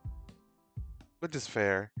 Which is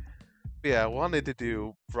fair. But yeah, I wanted to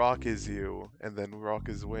do Rock is you, and then Rock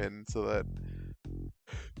is win, so that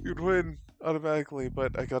you'd win automatically,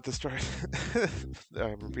 but I got distracted.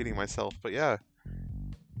 I'm repeating myself, but yeah.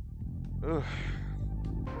 Ugh.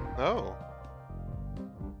 Oh.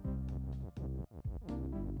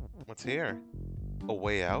 What's here? A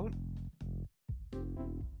way out?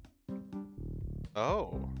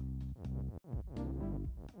 Oh.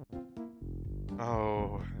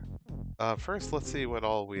 Oh. First, let's see what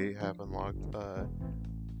all we have unlocked.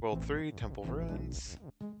 World 3, Temple Ruins.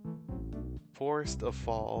 Forest of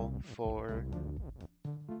Fall. 4.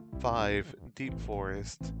 5, Deep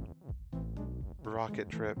Forest. Rocket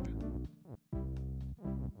Trip.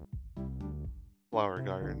 Flower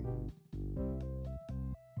Garden.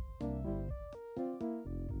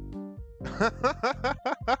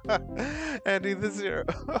 Andy the Zero.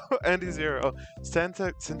 Andy Zero. Oh,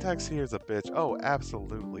 syntax here is a bitch. Oh,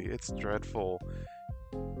 absolutely. It's dreadful.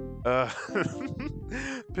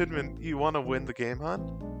 Pidman, you want to win the game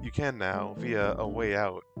hunt? You can now via a way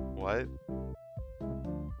out. What?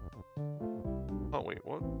 Oh, wait,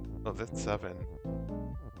 what? Oh, that's 7.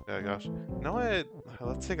 Oh, gosh. You know what?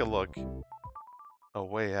 Let's take a look. A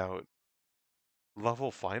way out.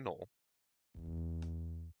 Level final.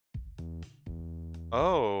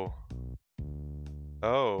 Oh.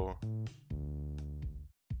 Oh.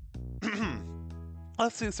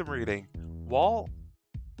 Let's do some reading. Wall.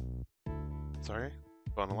 Sorry.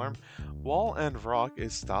 Phone alarm. Wall and rock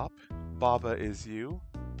is stop. Baba is you.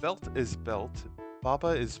 Belt is belt. Baba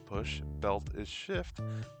is push. Belt is shift.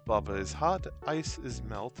 Baba is hot. Ice is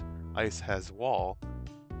melt. Ice has wall.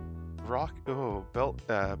 Rock. Oh, belt.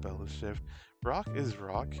 Belt is shift. Rock is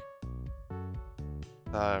rock.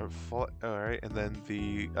 Alright, and then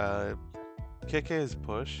the kick is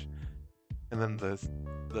push, and then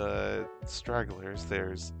the stragglers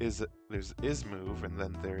there's is move, and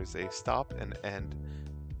then there's a stop and end.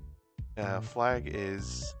 Flag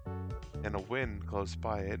is and a win close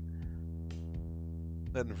by it.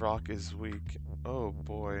 Then rock is weak. Oh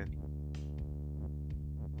boy.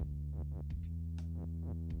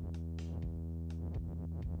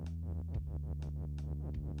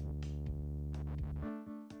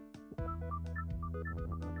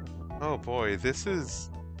 Oh boy, this is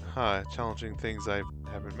challenging things I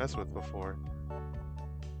haven't messed with before.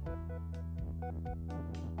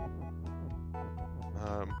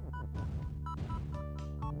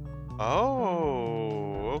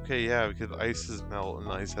 Oh, okay, yeah, because ice is melt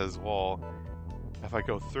and ice has wall. If I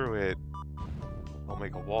go through it, I'll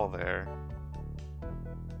make a wall there.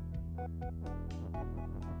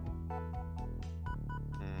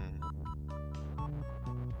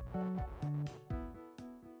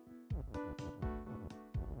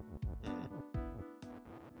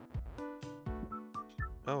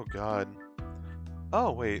 Oh god.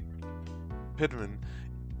 Oh wait. Pidman.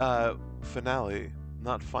 Finale,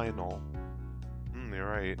 not final. You're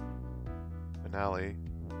right. Finale.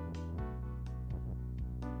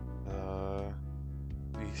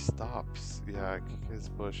 He stops. Yeah, kick his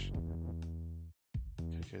push.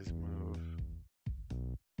 Kick his move.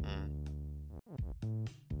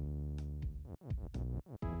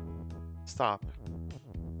 Stop.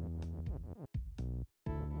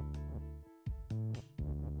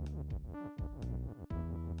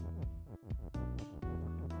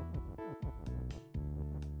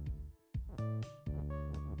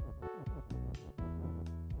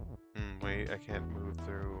 Wait, I can't move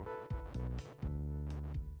through.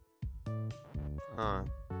 Huh.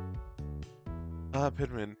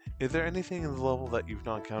 Pidman, is there anything in the level that you've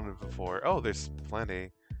not counted before? Oh, there's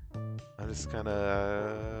plenty. I'm just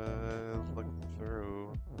kinda looking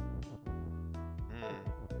through.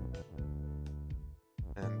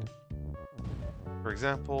 And, for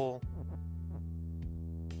example...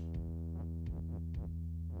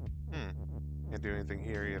 Can't do anything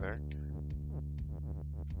here either.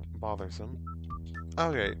 Bothersome.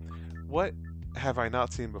 Okay, what have I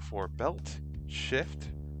not seen before? Belt? Shift?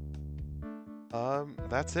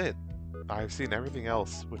 That's it. I've seen everything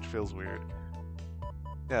else, which feels weird.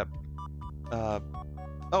 Yeah.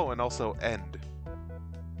 Oh, and also end.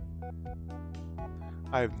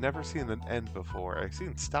 I've never seen an end before. I've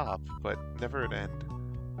seen stop, but never an end.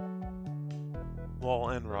 Wall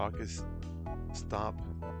and rock is stop.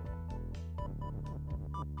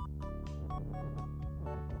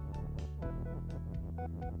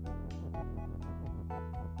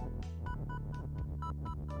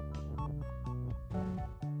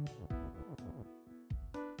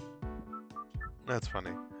 That's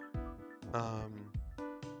funny.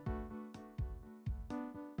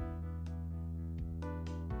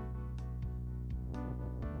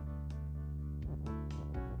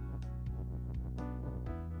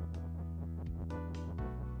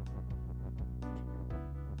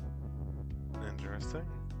 Interesting.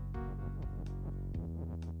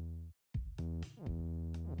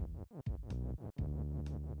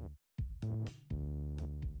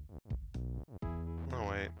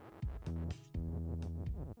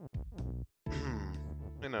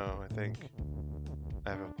 I know, I think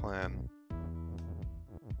I have a plan.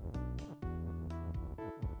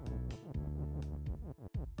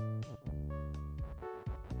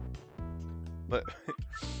 But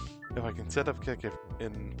if I can set up kick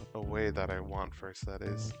in a way that I want first, that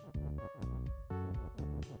is.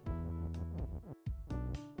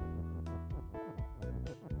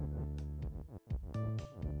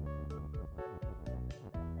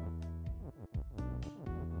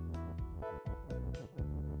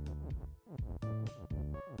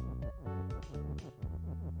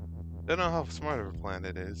 Don't know how smart of a plan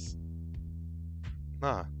it is.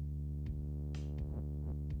 Nah.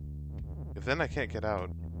 If then I can't get out.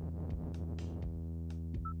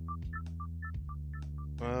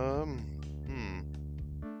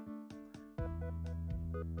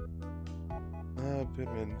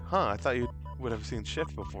 Bidman. Huh, I thought you would have seen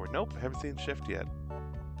Shift before. Nope, I haven't seen Shift yet.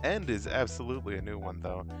 End is absolutely a new one,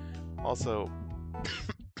 though. Also,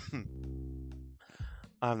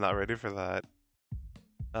 I'm not ready for that.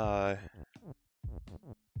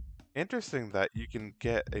 Interesting that you can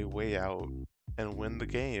get a way out and win the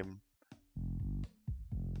game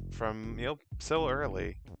from, so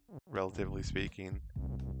early, relatively speaking.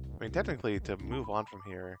 I mean, technically, to move on from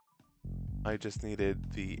here, I just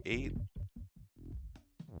needed the 8.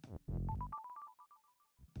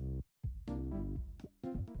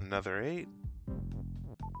 Another 8.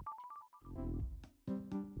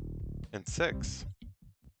 And 6.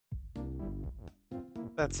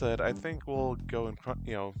 That said, I think we'll go in,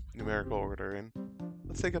 numerical order, and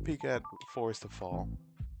let's take a peek at Forest of Fall.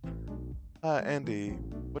 Andy,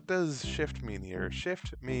 what does shift mean here?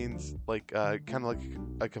 Shift means kind of like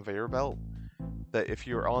a conveyor belt, that if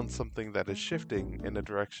you're on something that is shifting in a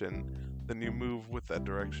direction, then you move with that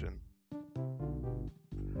direction.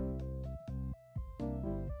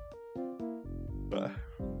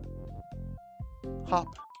 Hop.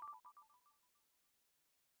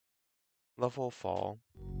 Level fall.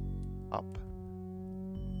 Up.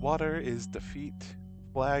 Water is defeat.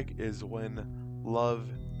 Flag is win. Love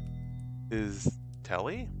is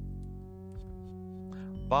telly.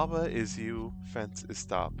 Baba is you. Fence is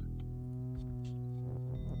stop.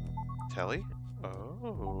 Telly?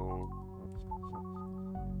 Oh.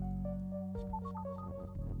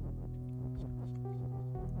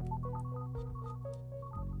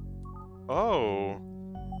 Oh.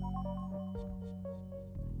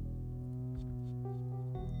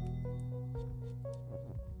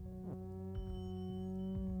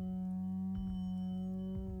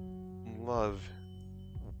 Love.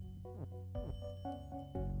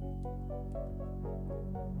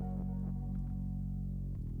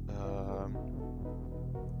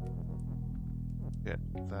 Get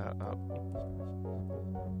that up.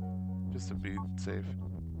 Just to be safe.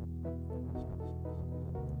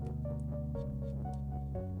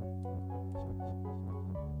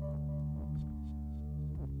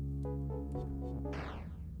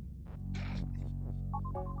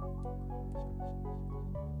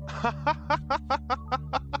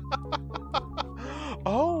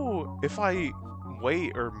 Oh, if I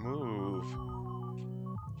wait or move.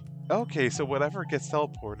 Okay, so whatever gets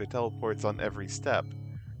teleported teleports on every step.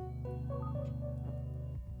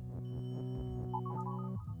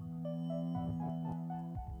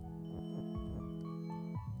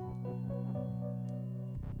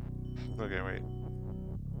 Okay, wait.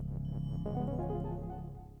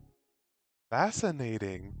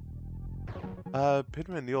 Fascinating.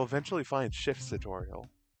 Pidman, you'll eventually find Shift's tutorial.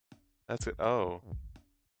 That's it. Oh.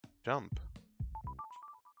 Jump.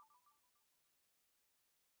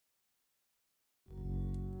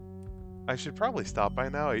 I should probably stop by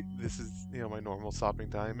now. This is, my normal stopping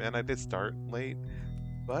time, and I did start late.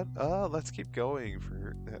 But, let's keep going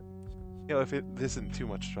for, if this isn't too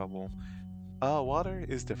much trouble. Water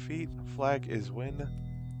is defeat. Flag is win.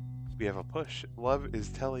 We have a push. Love is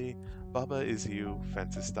telly. Baba is you.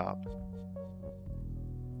 Fence is stop.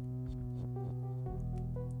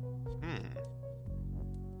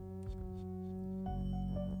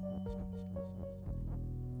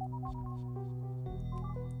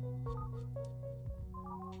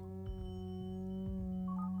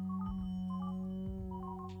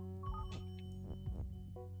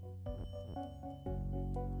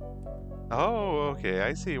 Oh, okay,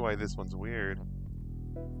 I see why this one's weird.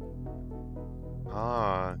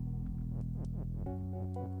 Ah.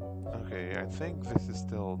 Okay, I think this is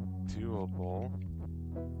still doable.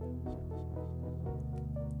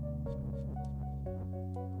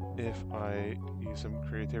 If I use some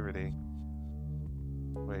creativity.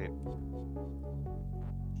 Wait.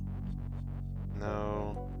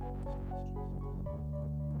 No.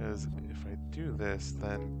 Because if I do this,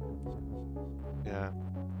 then... Yeah.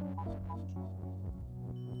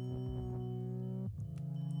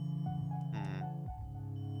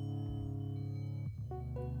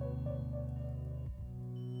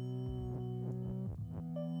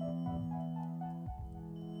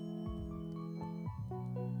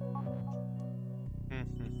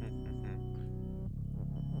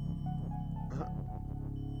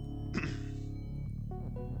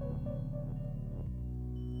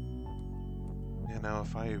 Yeah, now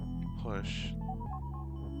if I push,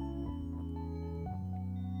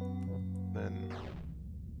 then,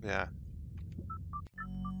 yeah.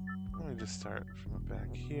 Let me just start from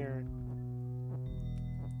back here.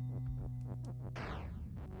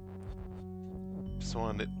 Just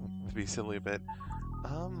wanted it to be silly a bit.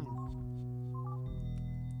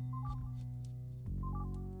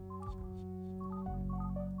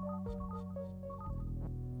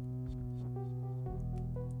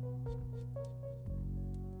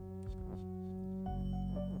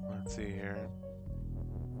 Let's see here.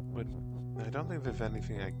 But I don't think there's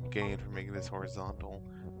anything I gained from making this horizontal.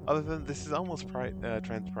 Other than this is almost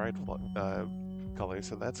transparent color,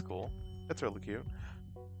 so that's cool. That's really cute.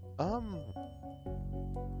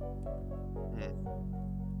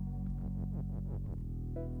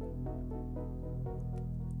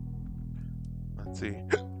 Let's see.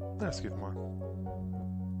 Excuse me.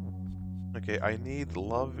 Okay, I need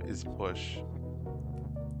love is push.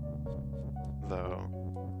 Though.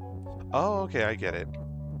 Oh, okay, I get it.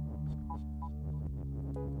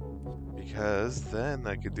 Because then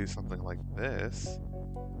I could do something like this.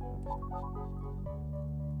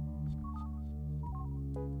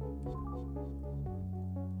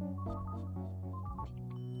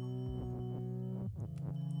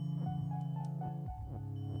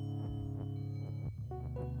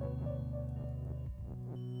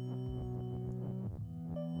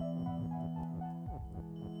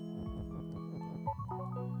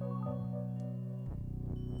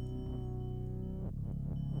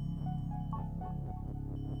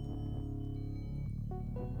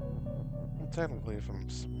 Technically, if I'm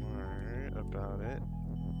smart about it.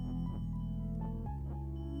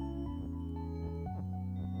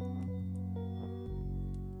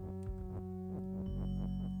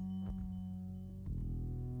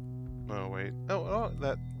 Oh, wait. Oh,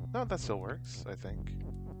 that still works, I think.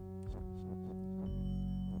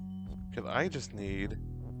 Because I just need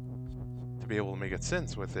to be able to make a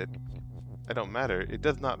sense with it. I don't matter. It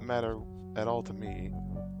does not matter at all to me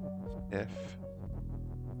if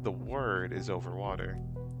the word is over water.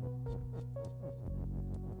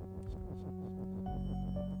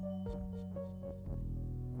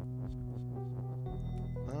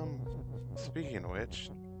 Speaking of which,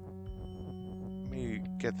 let me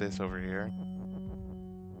get this over here.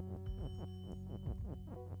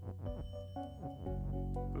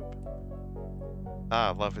 Boop.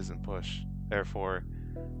 Ah, love isn't push. Therefore,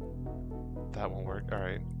 that won't work.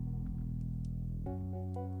 Alright.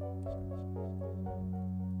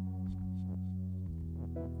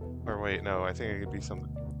 Or wait, no, I think it could be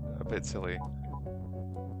something a bit silly.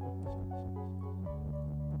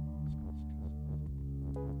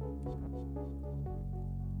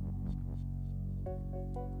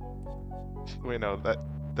 Wait, no, that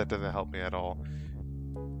doesn't help me at all.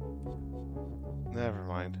 Never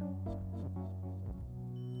mind.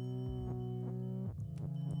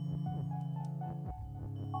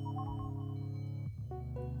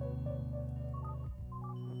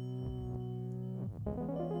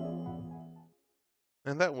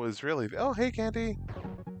 And that was really... Oh, hey, Candy!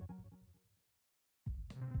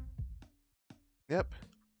 Yep.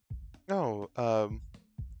 Oh,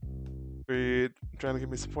 were you trying to give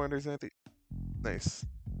me some pointers, Andy? Nice.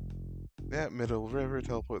 Yeah, middle river,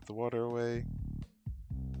 teleport the water away.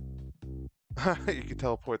 You can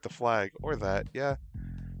teleport the flag, or that, yeah.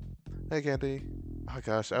 Hey, Candy. Oh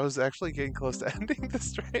gosh, I was actually getting close to ending the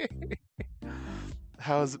stream.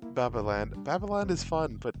 How's Babaland? Babaland is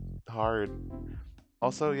fun, but hard.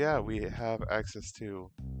 Also, yeah, we have access to...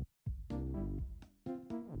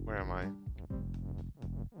 Where am I?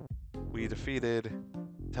 We defeated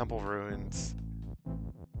Temple Ruins.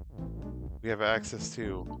 We have access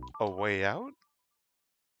to a way out?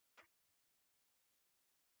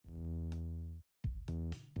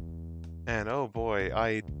 And oh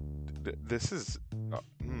boy, this is...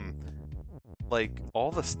 like, all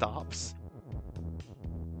the stops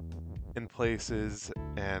in places,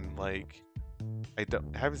 and like... I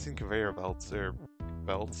haven't seen conveyor belts or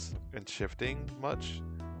belts and shifting much.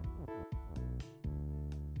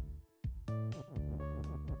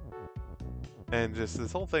 And just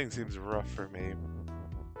this whole thing seems rough for me.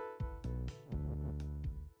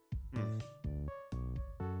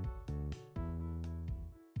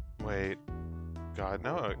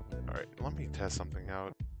 me test something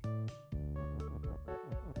out.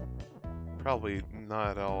 Probably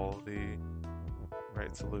not all the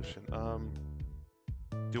right solution.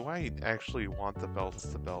 Do I actually want the belts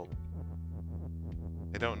to belt?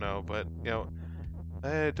 I don't know, but, you know,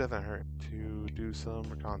 it doesn't hurt to do some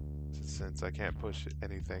reconnaissance since I can't push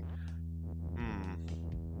anything.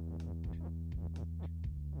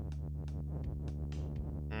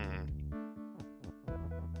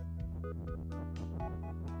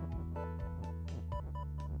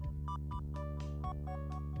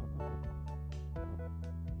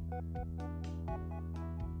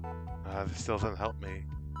 This still doesn't help me,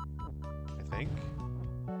 I think.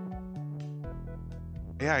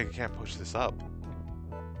 Yeah, I can't push this up.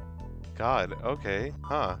 God, okay,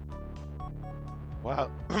 huh.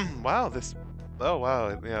 Wow, wow, this... Oh, wow,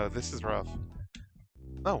 you know, this is rough.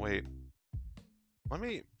 Oh, wait. Let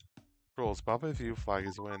me... Rules, Baba view flag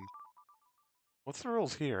is win. What's the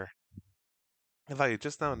rules here? I thought you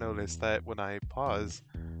just now noticed that when I pause...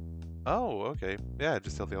 Oh, okay. Yeah,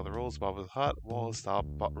 just tell the other rules. Baba's hot, wall is stop,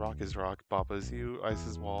 rock is rock, Baba is you, ice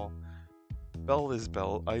is wall, belt is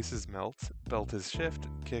belt, ice is melt, belt is shift,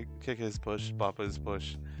 kick is push, Baba is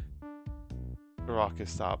push, rock is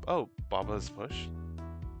stop. Oh, Baba is push.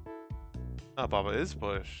 Oh, Baba is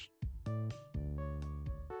push.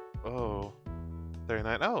 Oh,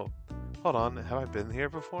 39. Oh, hold on. Have I been here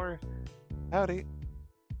before? Howdy.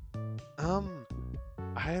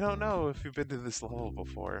 I don't know if you've been to this level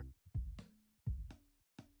before.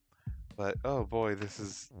 But, oh boy, this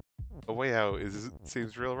is... A way out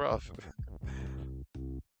seems real rough.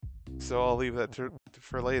 So I'll leave that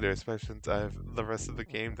for later, especially since I have the rest of the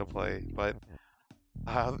game to play. But,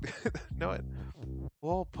 know what?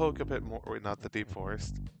 We'll poke a bit more... Wait, not the deep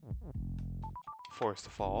forest. Forest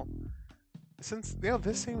to fall. Since, you know,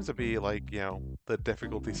 this seems to be like, you know, the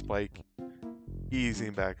difficulty spike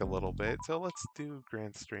easing back a little bit. So let's do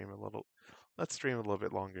Grand Stream a little... Let's stream a little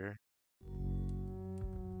bit longer.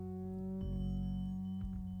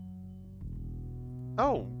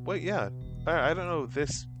 Oh, wait, yeah. I don't know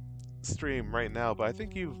this stream right now, but I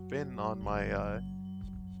think you've been on my,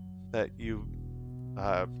 that you,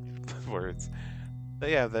 words. But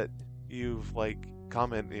yeah, that you've, like,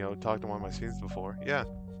 comment, you know, talked on one of my streams before. Yeah.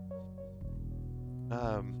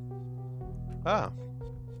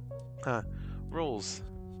 Rules.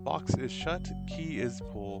 Box is shut, key is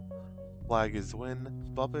pull, flag is win,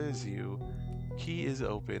 Baba is you, key is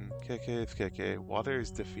open, keke is keke, water is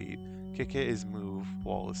defeat, keke is move,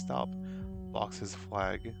 wall is stop, box is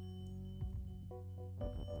flag.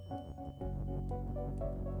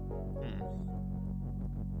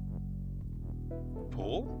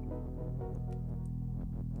 Pull?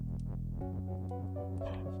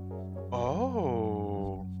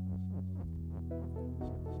 Oh!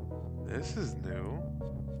 This is new.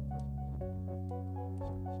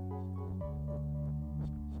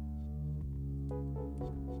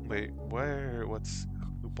 Wait, where? What's...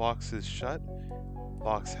 Box is shut?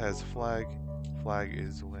 Box has flag. Flag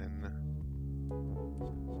is win.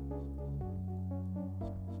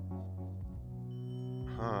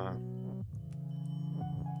 Huh.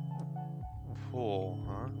 Pull,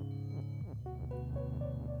 huh?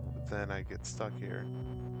 But then I get stuck here.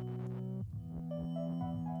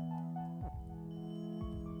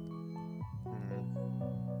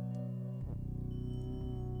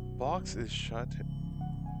 Box is shut.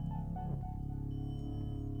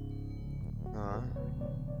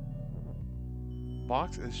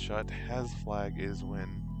 Box is shut, has flag is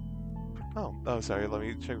win. Oh, sorry, let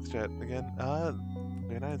me check the chat again.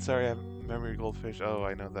 Sorry, I have memory goldfish. Oh,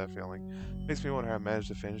 I know that feeling. Makes me wonder how I managed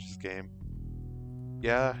to finish this game.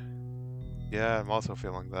 Yeah, I'm also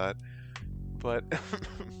feeling that. But,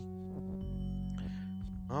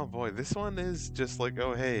 oh boy, this one is just like,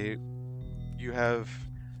 oh hey, you have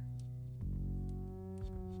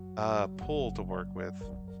pull to work with.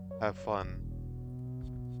 Have fun.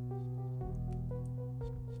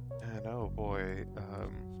 And oh boy,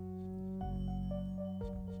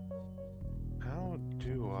 how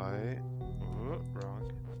do I... Oh,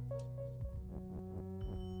 wrong.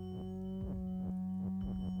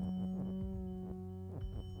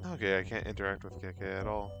 Okay, I can't interact with Keke at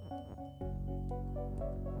all.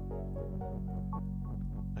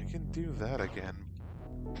 I can do that again.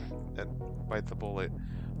 And bite the bullet.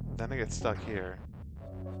 Then I get stuck here.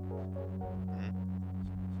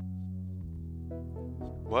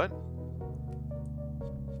 What?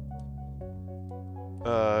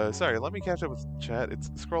 Sorry, let me catch up with chat. It's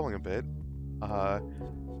scrolling a bit.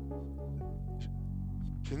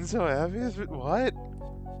 Shinzo Abe is... What?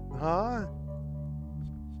 Huh?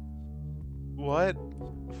 What?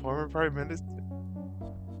 Former Prime Minister?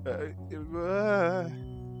 Sorry.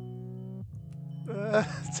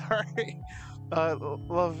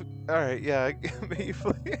 Love. Alright, yeah. Me,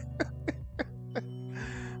 please.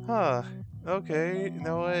 Huh. Okay. You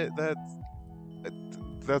know what?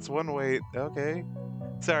 That's one way. Okay.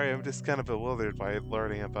 Sorry, I'm just kind of bewildered by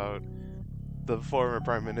learning about the former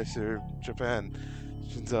Prime Minister of Japan,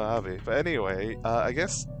 Shinzo Abe. But anyway, I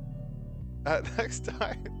guess next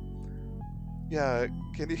time. Yeah,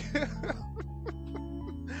 can you?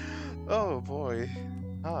 Oh boy.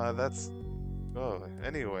 That's. Oh,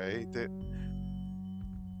 anyway,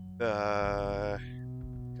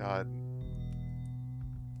 God.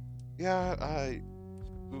 Yeah,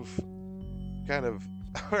 oof. Kind of.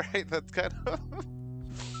 Alright, that's kind of.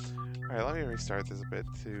 Alright, let me restart this a bit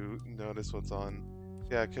to notice what's on.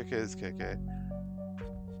 Yeah, Kike is Kike.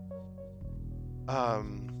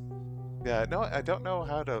 Yeah, no, I don't know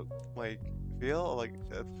how to, like, feel. Like,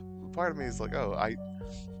 part of me is like, oh,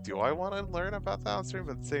 do I want to learn about that on stream?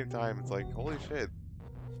 But at the same time, it's like, holy shit.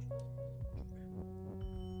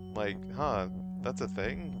 Like, that's a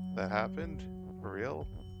thing that happened? For real?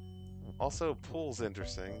 Also, pool's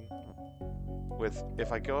interesting. With,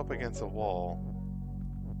 if I go up against a wall,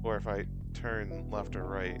 or if I turn left or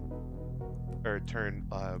right, or turn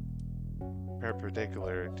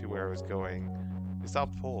perpendicular to where I was going, it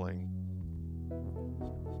stopped pulling.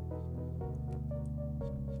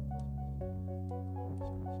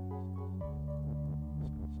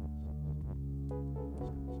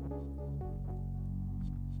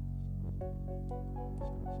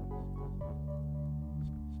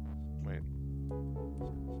 Wait.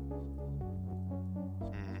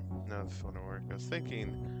 No, this won't work. I was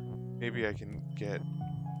thinking maybe I can get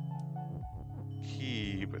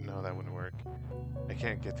key, but no, that wouldn't work. I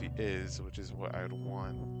can't get the is, which is what I'd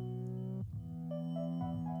want.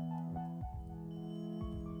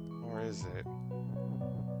 Or is it?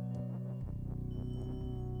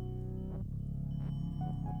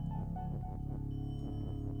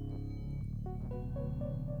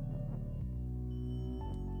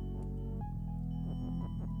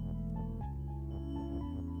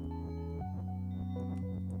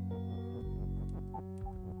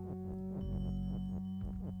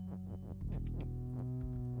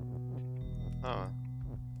 Huh.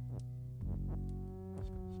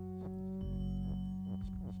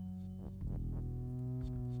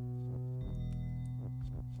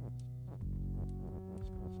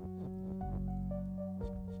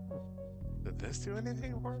 Did this do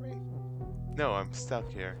anything for me? No, I'm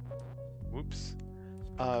stuck here. Whoops.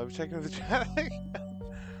 Checking the chat.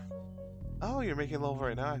 Oh, you're making a level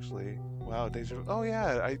right now, actually. Wow, deja vu. Oh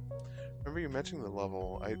yeah, I remember you mentioning the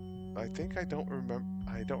level. I think I don't remember.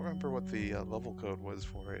 I don't remember what the level code was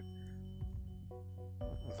for it,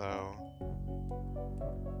 though.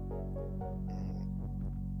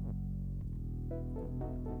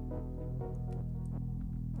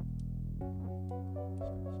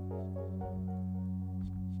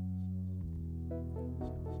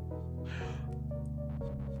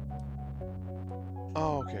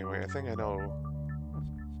 Oh, okay, wait, I think I know.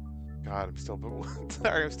 God, I'm still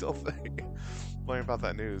sorry, I'm still thinking. Learning about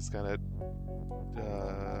that news, kind of,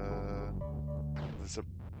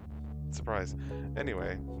 surprise.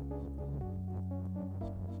 Anyway.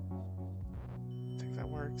 I think that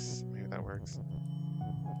works. Maybe that works.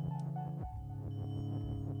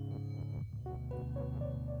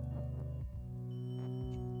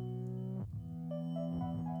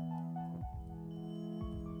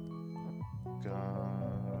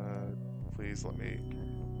 God, please let me.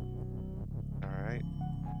 Alright.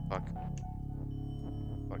 Fuck.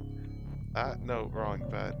 Fuck. Ah, no, wrong,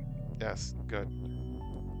 bad. Yes, good.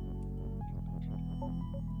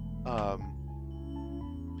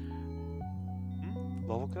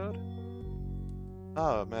 Level code?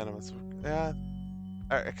 Oh, man, yeah.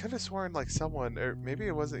 I could have sworn, like, someone, or maybe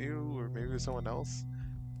it wasn't you, or maybe it was someone else.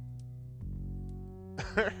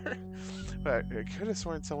 But I could have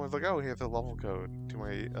sworn someone was like, oh, here's the level code to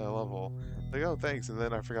my level. Like, oh, thanks, and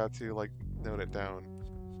then I forgot to, like, note it down.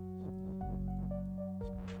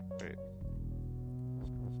 Wait.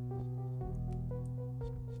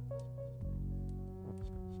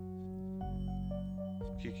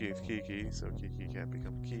 Kiki is Kiki, so Kiki can't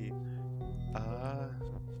become Key.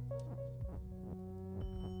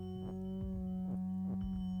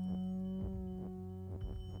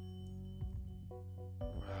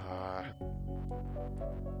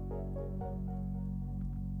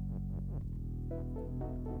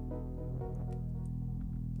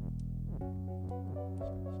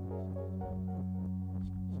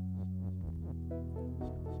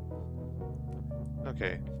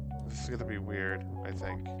 Okay, this is gonna be weird, I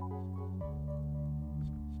think.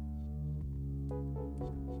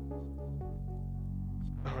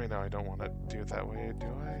 Oh wait, no, I don't want to do it that way, do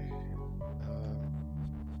I?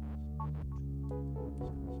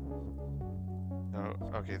 No,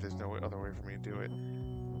 okay, there's no other way for me to do it.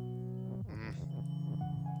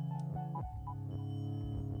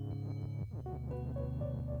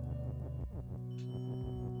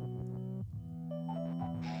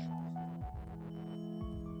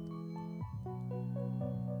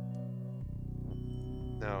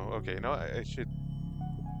 No, okay, no, I should...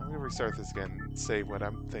 I'm gonna restart this again and say what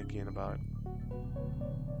I'm thinking about.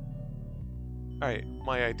 Alright,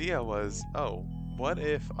 my idea was, oh, what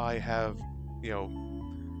if I have, you know,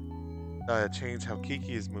 change how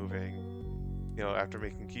Kiki is moving, you know, after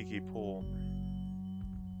making Kiki pull,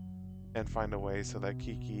 and find a way so that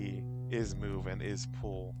Kiki is move and is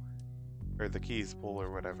pull, or the key is pull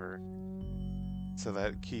or whatever, so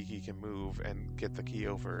that Kiki can move and get the key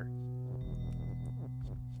over.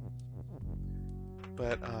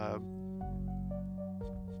 But,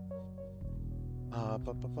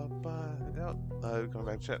 going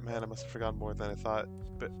back to chat, man, I must have forgotten more than I thought,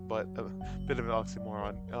 but a bit of an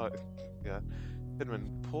oxymoron. Yeah.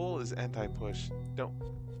 Pinman, pull is anti-push. Don't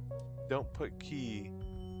put key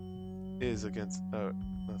is against,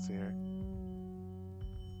 let's see here.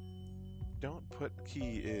 Don't put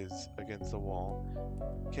key is against the wall.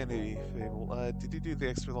 Kennedy, Fable, did you do the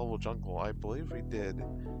extra level jungle? I believe we did.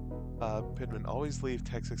 Pinman, always leave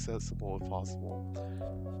text accessible if possible.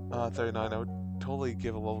 39, I would totally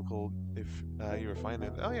give a level code if you were finding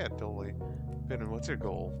it. Oh yeah, totally. Pinman, what's your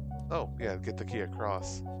goal? Oh, yeah, get the key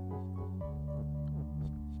across.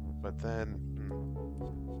 But then,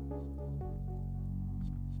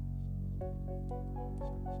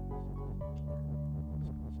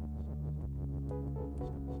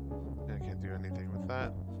 I can't do anything with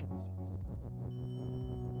that.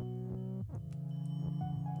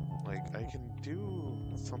 Like, I can do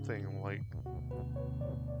something like...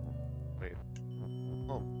 Wait.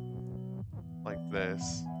 Oh. Like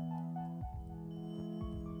this.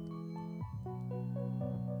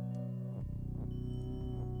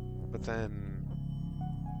 But then...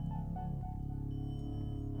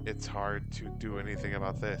 it's hard to do anything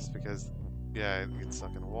about this because, yeah, it gets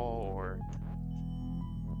stuck in a wall or...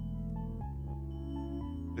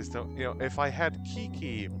 There's no, you know, if I had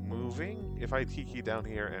Kiki moving, if I had Kiki down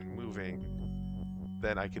here and moving,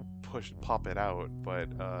 then I could pop it out, but,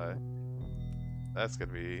 that's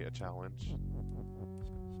gonna be a challenge.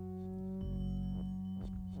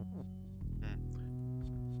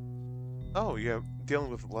 Oh, yeah, dealing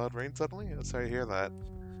with loud rain suddenly? I'm sorry to hear that.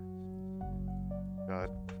 God.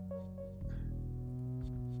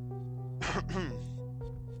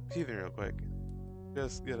 Heaving real quick.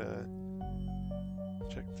 Just gotta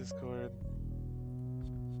check Discord.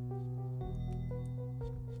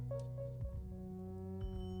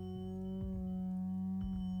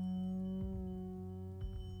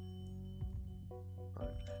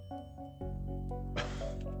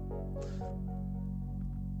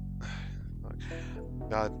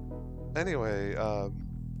 God. Anyway,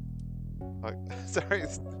 sorry,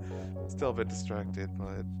 still a bit distracted,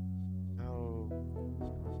 but no.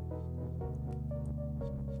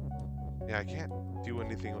 Yeah, I can't do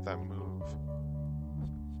anything with that move.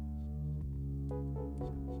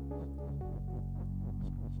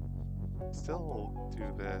 Still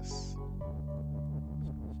do this.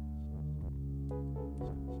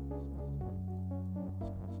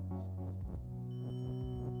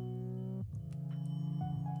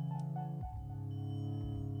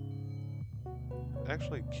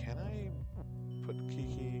 Actually, can I put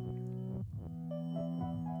Kiki?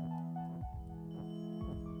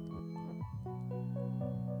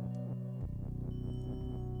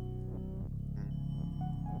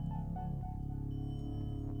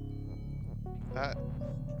 That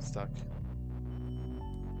stuck.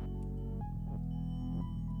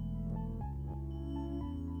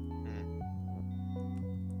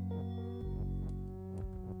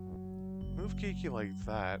 Move Kiki like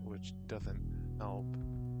that, which doesn't help.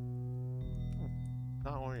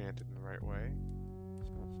 Not oriented in the right way.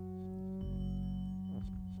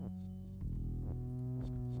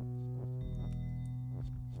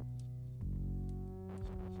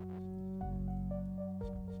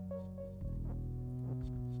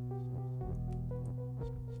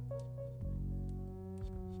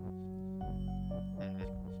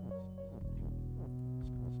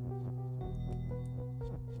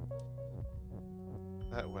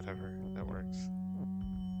 Whatever, that works.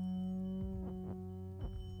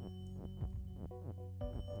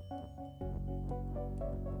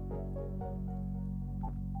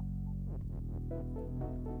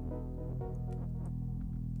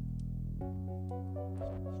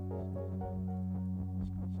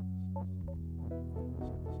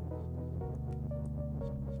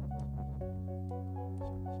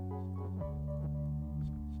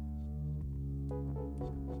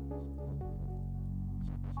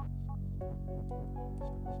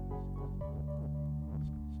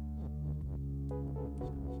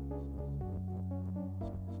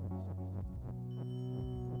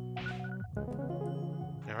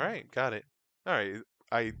 Alright, got it. Alright,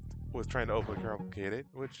 I was trying to overcomplicate it,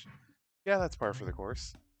 which, yeah, that's par for the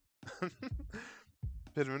course.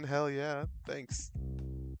 Pitman, hell yeah, thanks.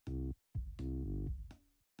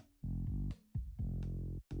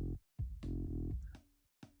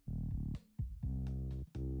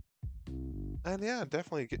 And yeah,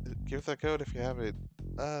 definitely give that code if you have it.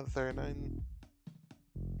 39.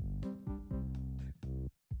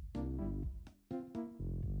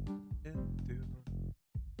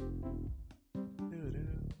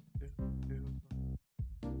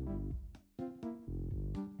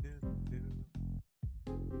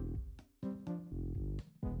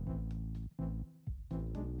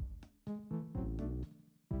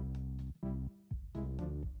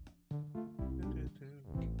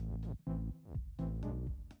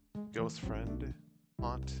 Ghost friend,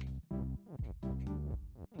 haunt.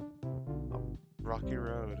 Oh, rocky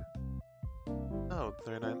road. Oh,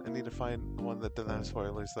 39. I need to find one that doesn't have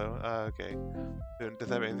spoilers though. Okay. Does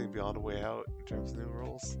that have anything beyond a way out in terms of new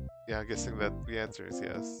rules? Yeah, I'm guessing that the answer is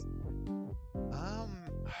yes.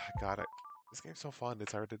 Got it. This game's so fun.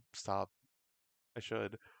 It's hard to stop. I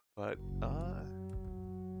should, but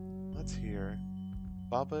let's hear.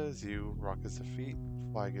 Baba is you, rock is defeat,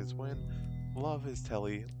 flag is win, love is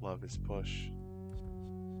telly, love is push.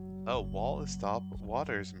 Oh, wall is stop,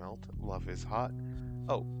 water is melt, love is hot.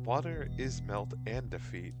 Oh, water is melt and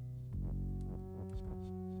defeat.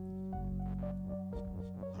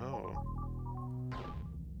 Oh.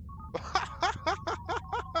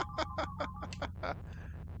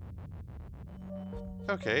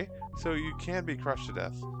 Okay, so you can be crushed to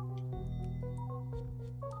death.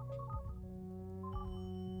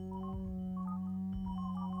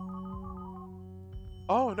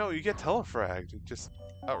 Oh no, you get telefragged, just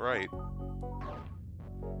outright.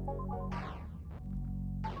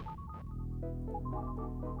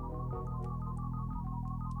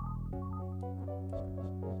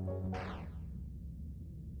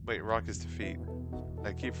 Wait, rock is defeat.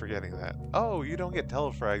 I keep forgetting that. Oh, you don't get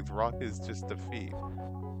telefragged, rock is just defeat.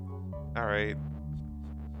 Alright.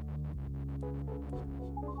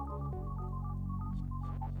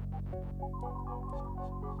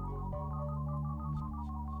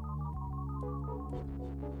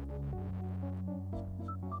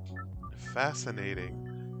 Fascinating.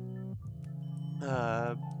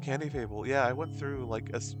 Candy Fable. Yeah, I went through like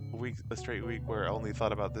a straight week where I only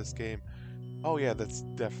thought about this game. Oh yeah, that's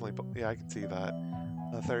definitely, yeah, I can see that.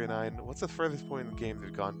 39. What's the furthest point in the game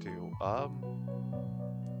they've gone to?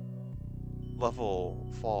 Level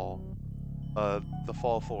fall. The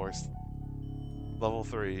Fall Forest. Level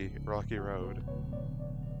 3, Rocky Road.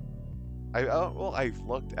 Well, I've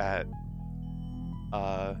looked at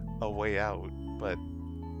A Way Out, but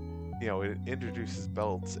you know, it introduces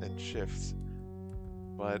belts and shifts.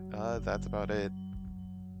 But that's about it.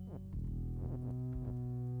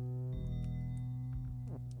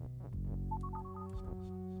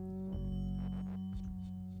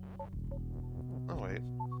 Oh wait.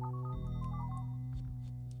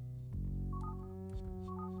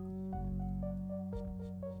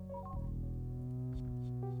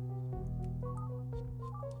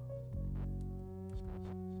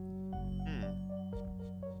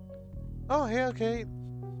 Oh, hey, okay.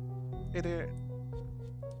 Hey there.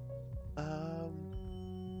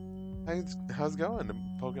 How's it going?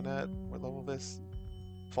 I'm poking at what level this?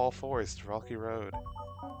 Fall Forest, Rocky Road.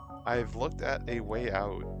 I've looked at A Way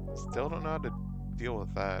Out. Still don't know how to deal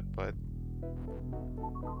with that, but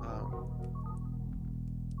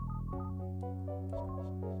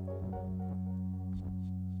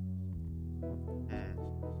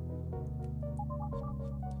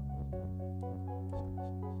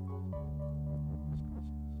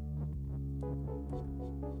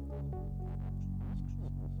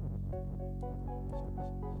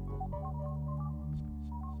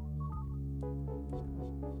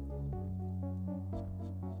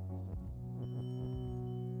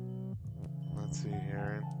let's see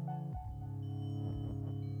here.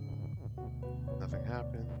 Nothing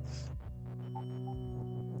happens.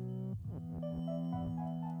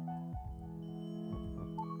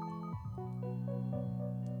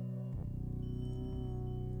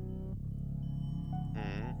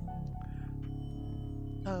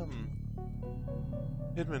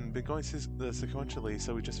 Hidman, been going sequentially,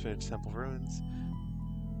 so we just finished Temple Ruins.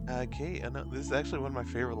 Kate, this is actually one of my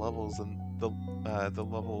favorite levels in the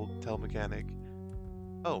level Telemechanic.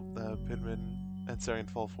 Oh, Pidman and starting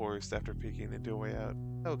to fall forest after peeking into a way out.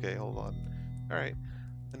 Okay, hold on. Alright.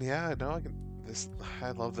 And yeah, no,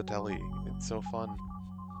 I love the telly. It's so fun.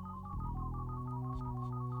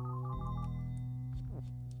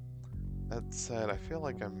 That said, I feel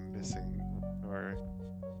like I'm missing, or...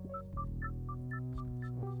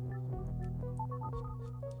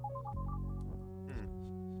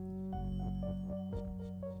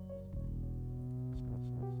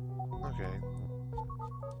 Okay.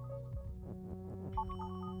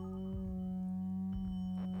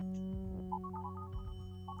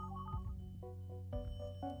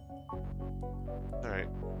 Alright.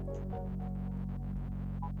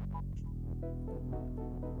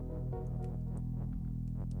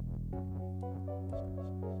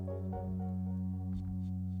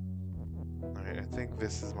 Alright, I think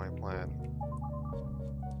this is my plan.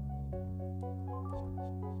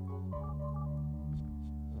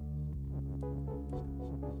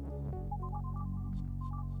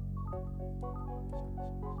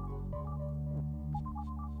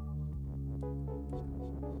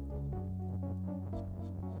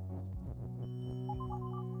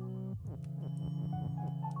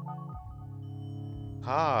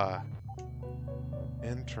 Ah,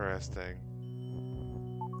 interesting.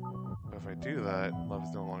 But if I do that, love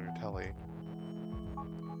is no longer telly.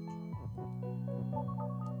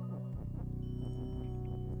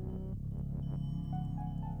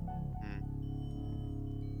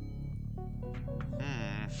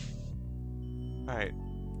 Alright.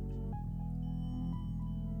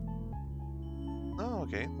 Oh,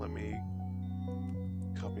 okay. Let me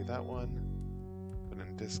copy that one. Put it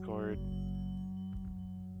in Discord.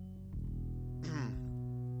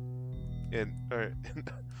 Alright.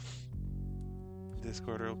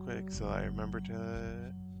 Discord real quick so I remember to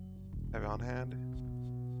have it on hand.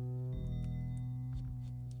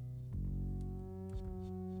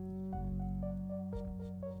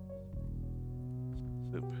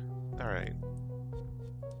 Oop. Alright.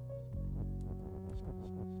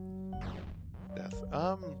 Death.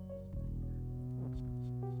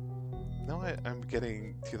 No, I'm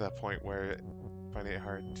getting to that point where I find it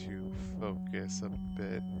hard to focus a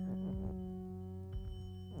bit.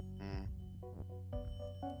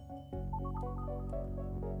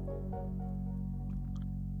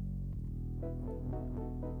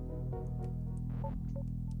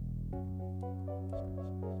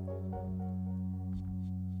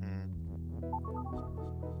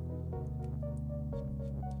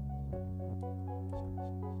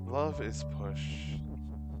 Love is push.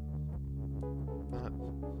 Not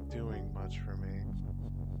doing much for me.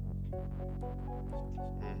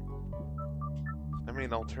 I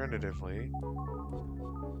mean, alternatively...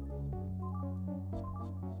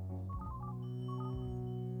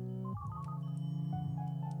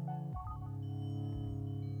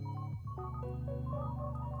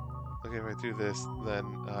 Okay, if I do this, then,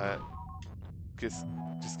 just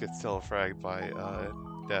gets telefragged by,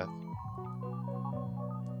 death.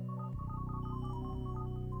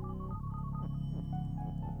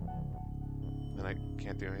 Then I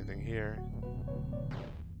can't do anything here.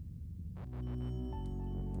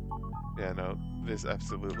 Yeah, no, this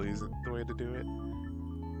absolutely isn't the way to do it.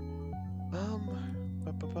 Oh,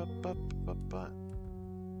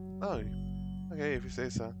 okay, if you say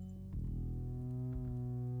so.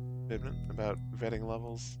 About vetting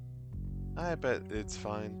levels. I bet it's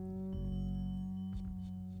fine.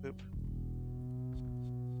 Oop.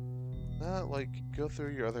 Like, go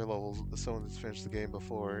through your other levels with someone that's finished the game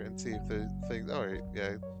before and see if the things. Alright,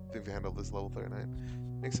 yeah, I think they handled this level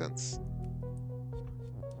 39. Makes sense.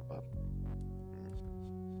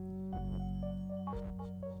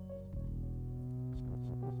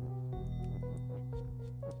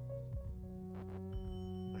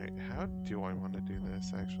 Alright, how do I want to do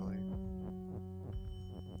this actually?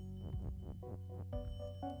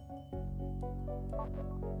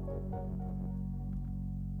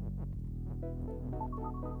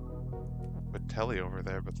 Put telly over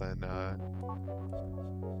there, but then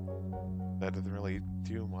that doesn't really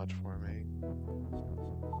do much for me.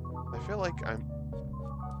 I feel like I'm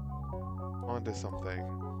onto something.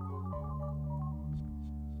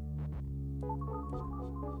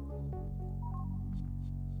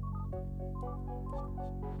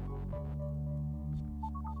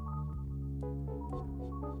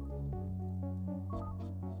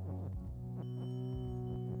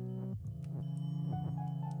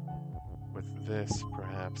 With this,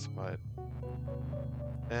 perhaps, but...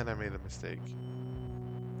 And I made a mistake.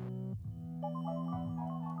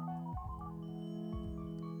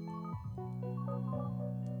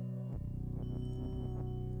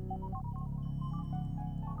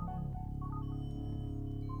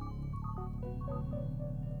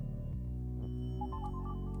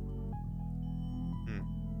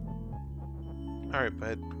 Alright,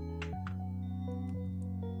 but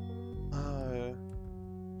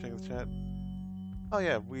check the chat. Oh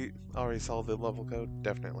yeah, we already saw the level code,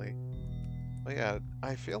 definitely. But yeah,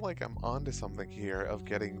 I feel like I'm onto something here of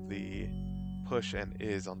getting the push and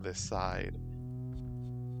is on this side.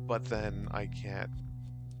 But then I can't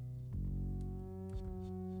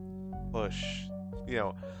push, you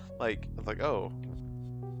know, like oh.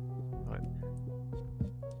 What?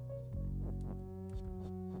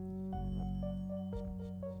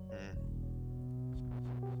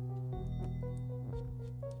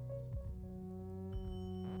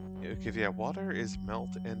 Okay, yeah, water is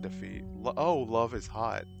melt and defeat. Oh, love is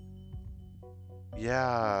hot.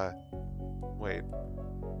 Yeah. Wait.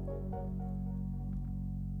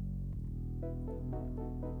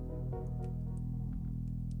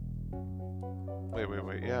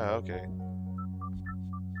 Wait. Yeah, okay.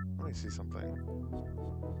 Let me see something.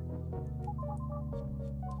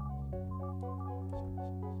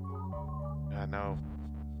 No.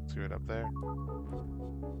 Screw it up there.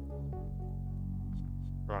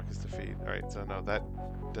 Rock is defeat. Alright, so no, that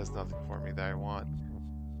does nothing for me that I want.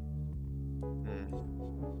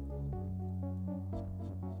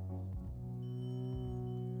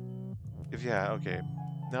 Yeah, okay.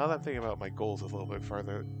 Now that I'm thinking about my goals a little bit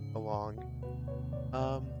farther along,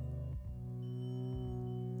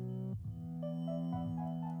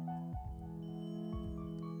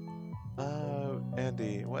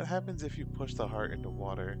 Andy, what happens if you push the heart into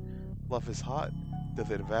water? Love is hot. Does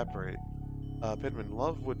it evaporate? Pitman,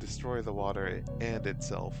 love would destroy the water and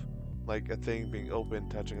itself, like a thing being open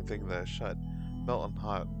touching a thing that is shut. Melt and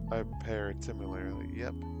hot, I paired similarly,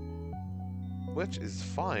 yep. Which is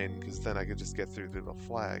fine, because then I could just get through to the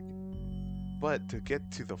flag. But to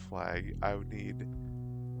get to the flag, I would need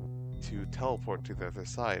to teleport to the other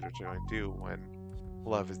side, which I'm going to do when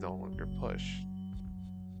love is no longer pushed.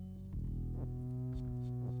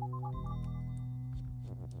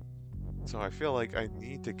 So I feel like I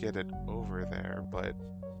need to get it over there, but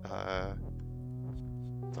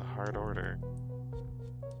it's a hard order.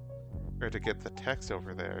 Or to get the text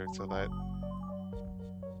over there so that...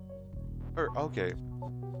 Or, okay.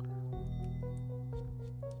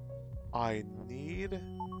 I need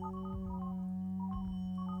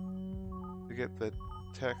to get the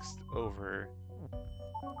text over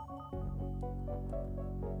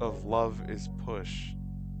of love is push.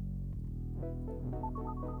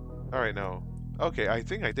 Alright, no. Okay, I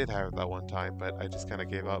think I did have it that one time, but I just kind of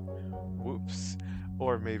gave up. Whoops.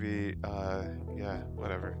 Or maybe, yeah,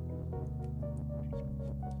 whatever.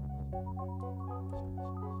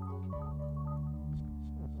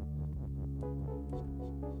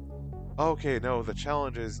 Okay, no, the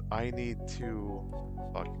challenge is I need to...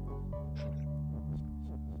 Fuck.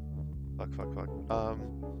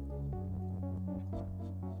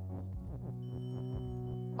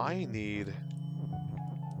 I need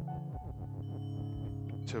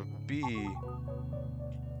to be...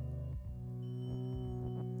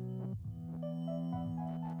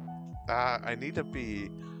 I need to be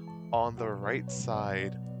on the right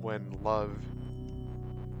side when love...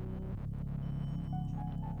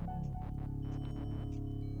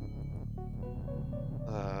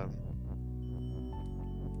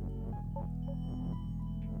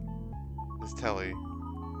 is Telly.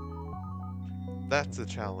 That's a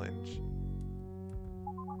challenge.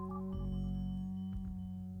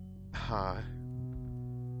 Huh.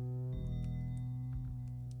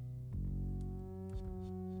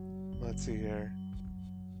 Let's see here.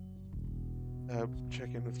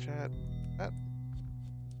 Check in with chat.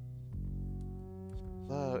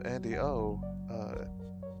 Andy,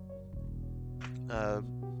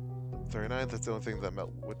 39, that's the only thing that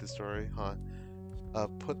melt would destroy, huh?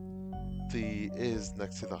 Put the is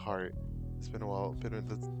next to the heart. It's been a while,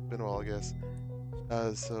 it's been a while, I guess.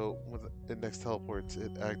 So when it next teleports,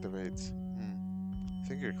 it activates. I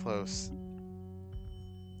think you're close.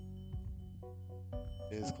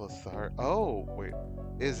 Is close to the heart. Oh, wait.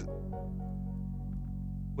 Is...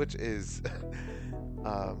 Which is...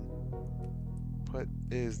 put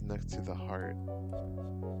is next to the heart.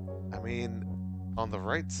 I mean, on the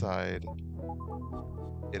right side,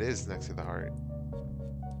 it is next to the heart.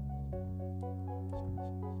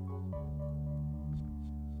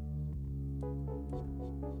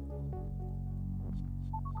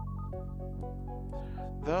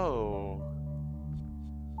 Though...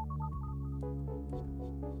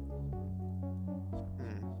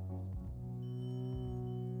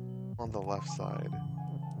 On the left side.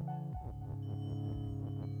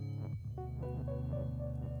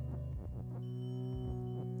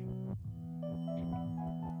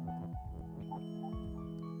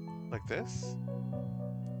 Like this?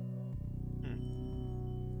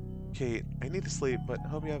 Kate, I need to sleep, but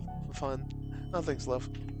hope you have fun. Oh, thanks, love.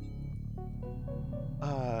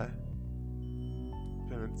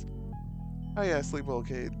 Penance. Oh yeah, sleep well,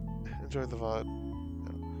 Kate. Enjoy the VOD.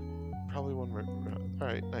 Probably one more.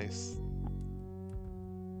 Alright, nice.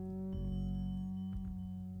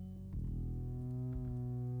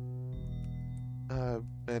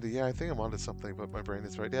 Mandy, yeah, I think I'm onto something, but my brain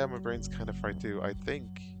is fried. Yeah, my brain's kind of fried too. I think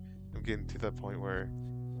I'm getting to that point where,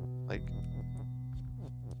 like,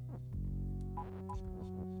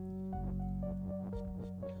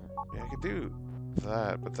 yeah, I could do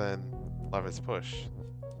that, but then Levis push.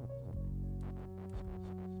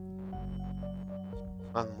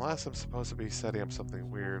 Unless I'm supposed to be setting up something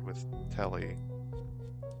weird with Telly.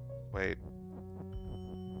 Wait.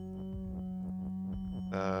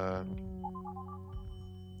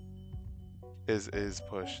 Is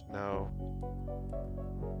push. No.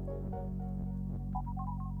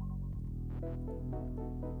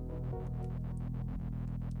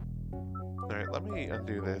 Alright, let me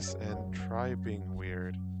undo this and try being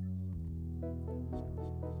weird.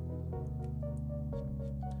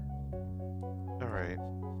 Alright.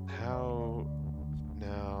 How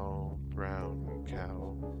now, brown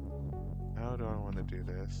cow? How do I want to do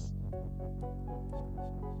this?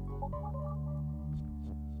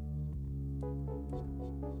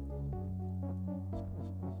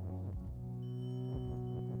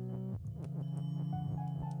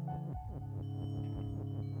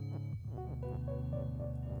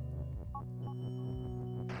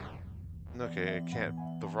 Okay, I can't.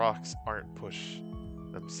 The rocks aren't push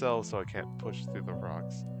themselves, so I can't push through the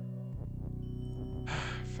rocks.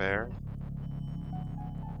 Fair.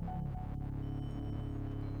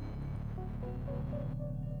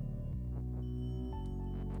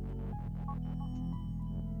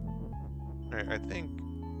 Alright, I think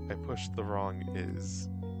I pushed the wrong is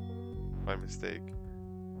by mistake.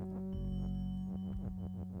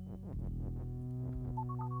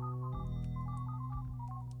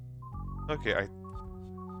 Okay,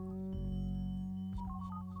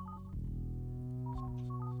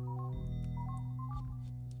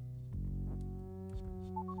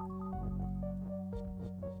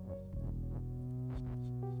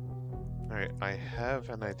 Alright, I have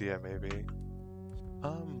an idea maybe.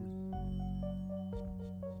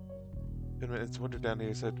 It's winter down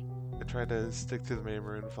here, so I try to stick to the main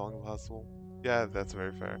route if long as possible. Yeah, that's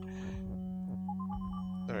very fair.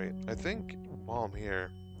 Alright, I think while I'm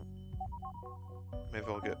here, maybe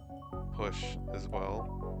I'll get push as well.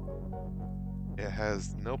 It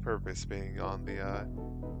has no purpose being on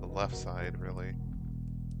the left side, really.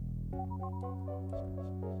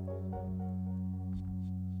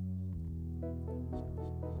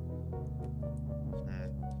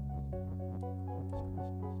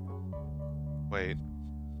 Wait.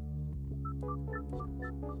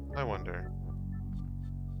 I wonder.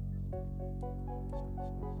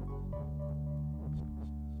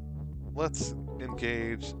 Let's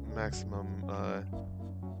engage maximum,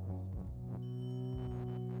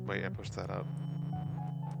 wait, I pushed that up.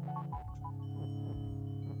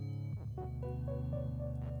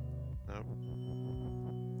 Nope.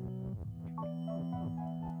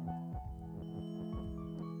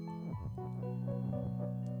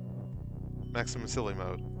 Maximum silly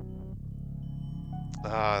mode.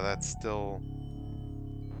 Ah, that's still...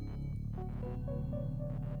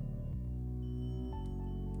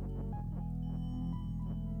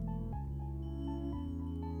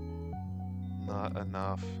 not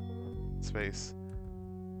enough space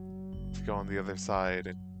to go on the other side.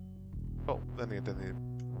 And, oh, then it didn't.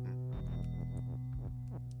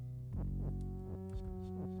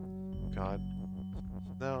 God.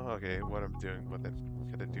 No, okay, what I'm doing with it.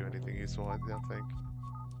 Can it do anything useful? I don't think.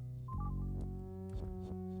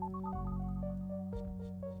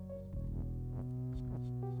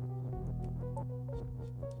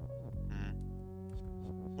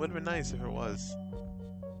 Would have been nice if it was.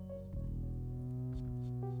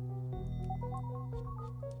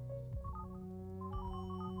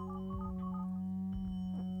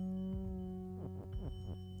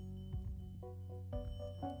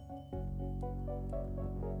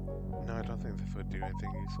 No, I don't think this would do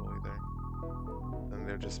anything useful either. Then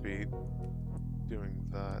they'll just be doing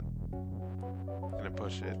that. Gonna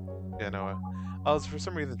push it. Yeah, no, I was for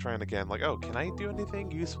some reason trying again, like, oh, can I do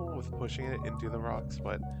anything useful with pushing it into the rocks?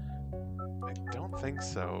 But I don't think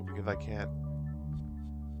so, because I can't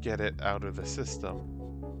get it out of the system.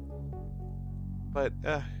 But,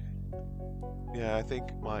 yeah, I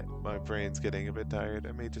think my brain's getting a bit tired.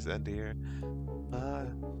 I may just end here.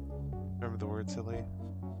 Remember the word silly?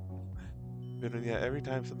 But yeah, every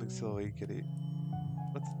time something's silly, Kitty.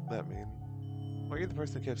 What's that mean? Were you the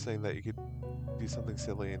person who kept saying that you could do something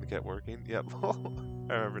silly and get working? Yep.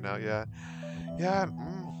 I remember now, yeah. Yeah,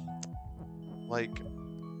 like,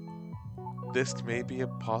 this may be a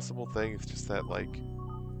possible thing, it's just that, like,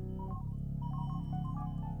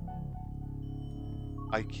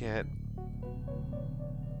 I can't...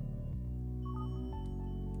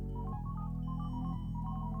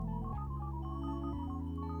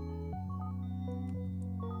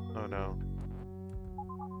 Oh no.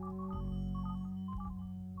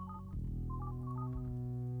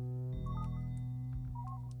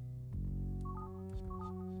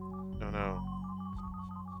 Oh no.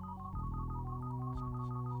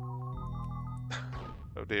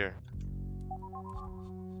 Oh dear.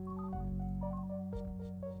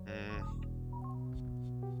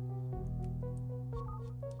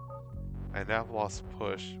 I now lost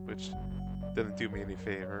push, which didn't do me any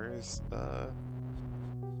favors. Let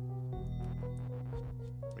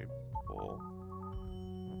me pull.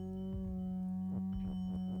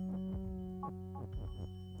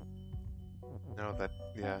 No,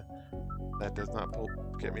 yeah, that does not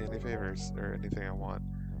get me any favors or anything I want.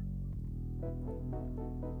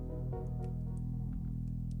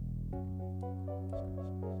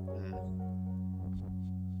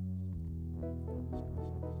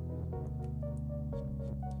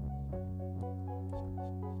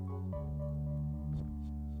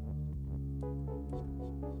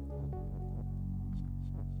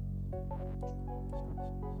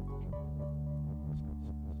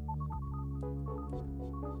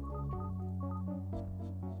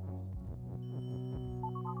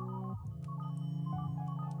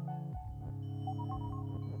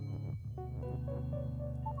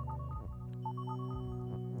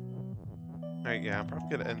 Alright, yeah, I'm probably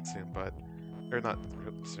gonna end soon, but... Or not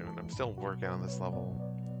soon, I'm still working on this level.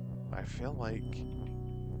 I feel like...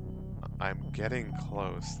 I'm getting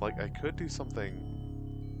close. Like, I could do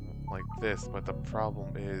something like this, but the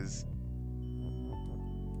problem is...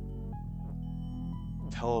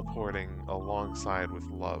 teleporting alongside with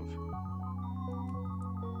love.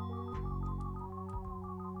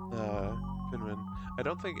 Pinman. I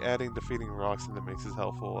don't think adding defeating rocks in the mix is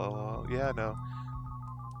helpful. Yeah, no.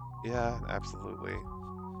 Yeah, absolutely.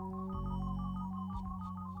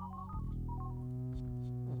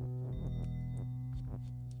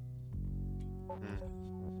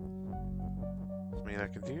 I mean, I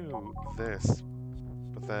can do this,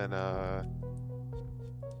 but then, I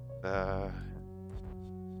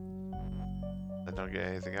don't get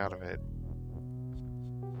anything out of it.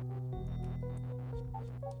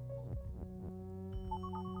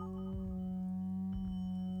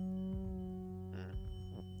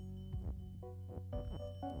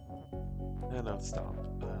 No, stop.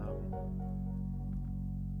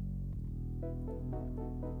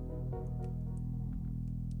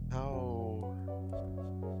 How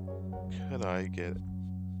could I get...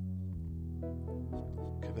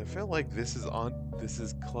 Cause I feel like this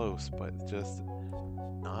is close, but just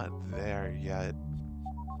not there yet.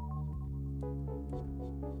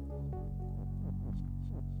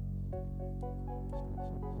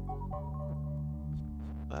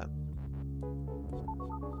 That.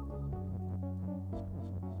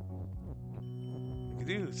 I could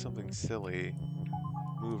do something silly.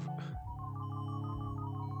 Move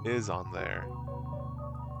is on there.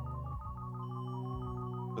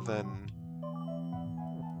 But then...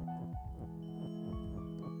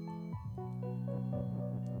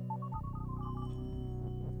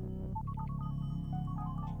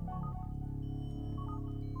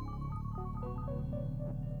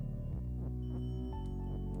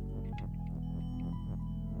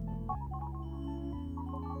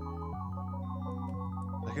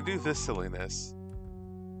 I can do this silliness.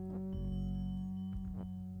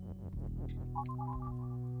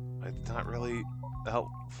 It's not really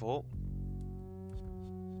helpful.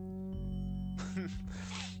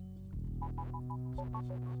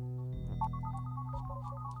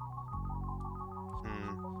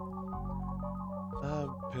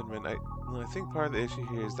 Pinman, I think part of the issue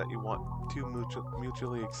here is that you want two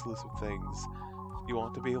mutually exclusive things. You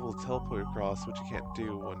want to be able to teleport across, which you can't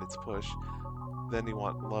do when it's push. Then you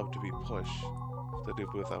want love to be push, to do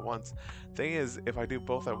both at once. Thing is, if I do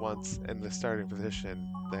both at once in the starting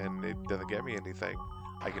position, then it doesn't get me anything.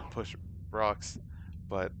 I can push rocks,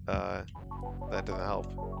 but that doesn't help.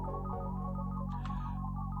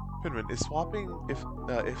 Pinman, is swapping, if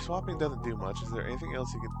swapping doesn't do much, is there anything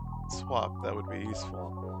else you can swap that would be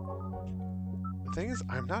useful? The thing is,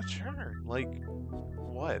 I'm not sure. Like,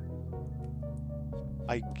 what?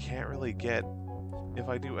 I can't really get... If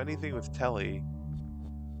I do anything with Telly,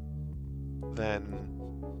 then,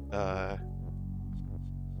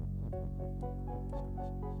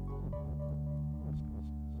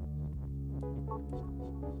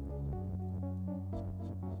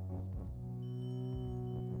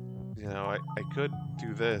 You know, I could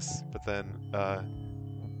do this, but then,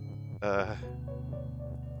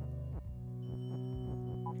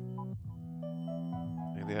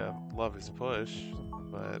 yeah, love is push,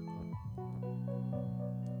 but,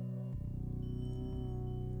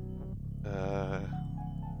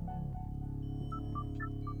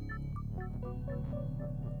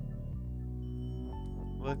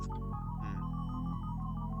 let's,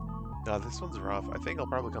 God, this one's rough. I think I'll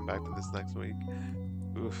probably come back to this next week.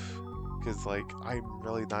 Oof. Because, like, I'm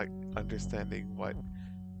really not understanding what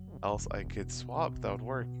else I could swap that would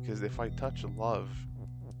work. Because if I touch love...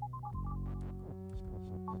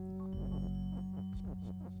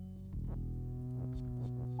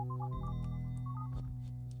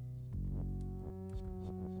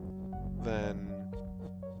 then...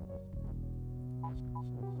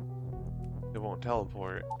 it won't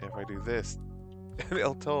teleport. If I do this,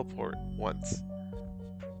 it'll teleport once.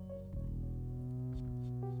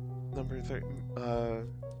 Number 3,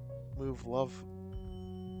 move love...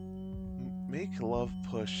 make love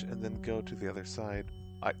push and then go to the other side.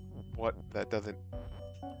 What? That doesn't...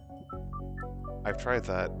 I've tried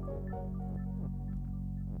that.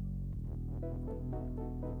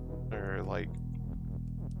 Or, like...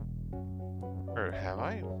 Or have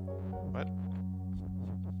I? What?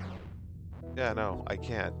 Yeah, no, I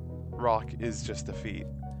can't. Rock is just defeat.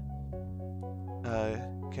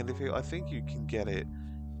 Can defeat? I think you can get it.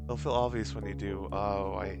 It'll feel obvious when you do.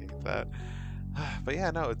 Oh, I hate that. But yeah,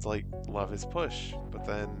 no, it's like love is push, but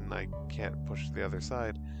then I can't push to the other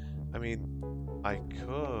side. I mean, I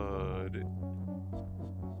could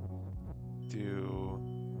do...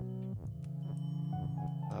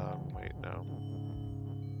 wait, no.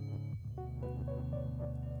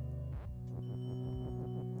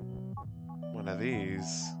 One of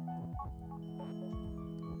these.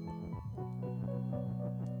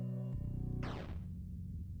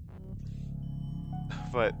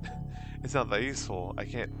 But it's not that useful. I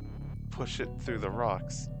can't push it through the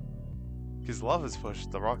rocks. Because love is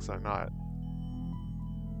pushed, the rocks are not.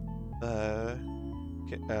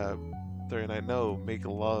 39, no, make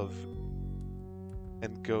love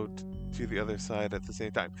and go to the other side at the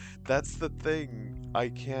same time. That's the thing. I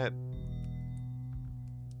can't...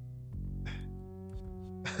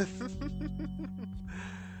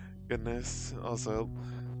 Goodness. Also,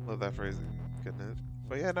 love that phrasing. Goodness.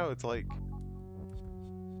 But yeah, no, it's like...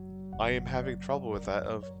 I am having trouble with that,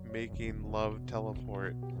 of making love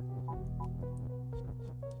teleport.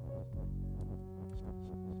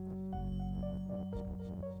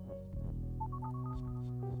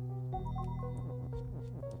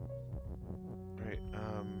 Right,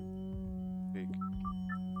 be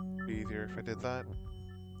easier if I did that.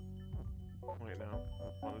 Wait, no.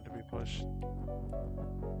 Wanted to be pushed.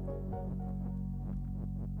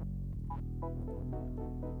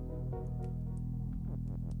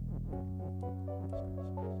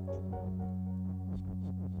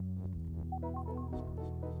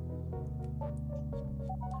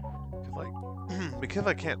 Because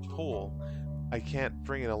I can't pull, I can't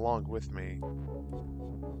bring it along with me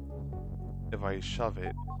if I shove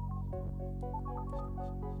it.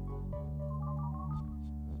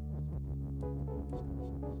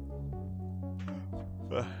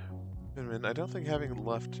 Wait a minute, I don't think having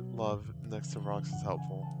left love next to rocks is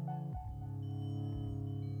helpful.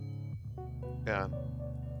 Yeah.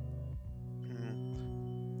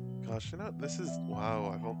 Gosh, you know, this is...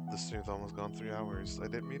 Wow, this stream's almost gone 3 hours. I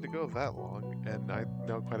didn't mean to go that long, and I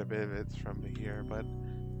know quite a bit of it's from here, but...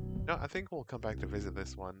 No, I think we'll come back to visit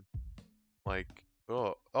this one. Like,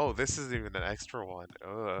 oh, this isn't even an extra one.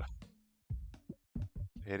 Ugh.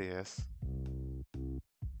 Hideous.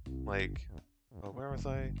 Like, oh, where was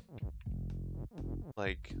I?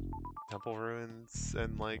 Like, temple ruins,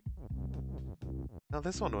 and like... No,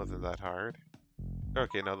 this one wasn't that hard.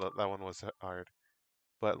 Okay, no, that one was hard.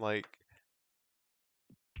 But like,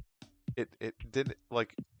 it didn't,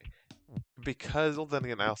 like, because, well, then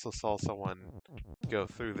again, I also saw someone go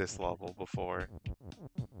through this level before,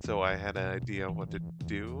 so I had an idea of what to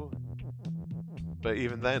do. But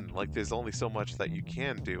even then, like, there's only so much that you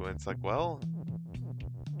can do, and it's like, well,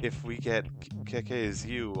 if we get KK's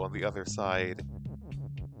on the other side,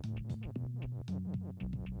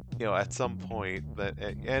 you know, at some point, that,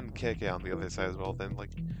 and KK on the other side as well, then,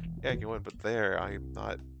 like, yeah, you win, but there, I'm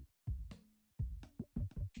not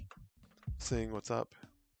seeing what's up.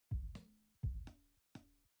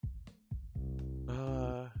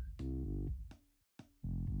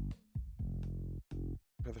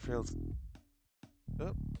 Weatherfield's...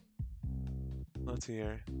 Oh. Let's see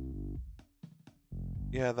here.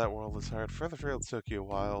 Yeah, that world is hard. Further Fields took you a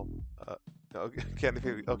while.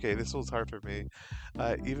 Okay, this was hard for me.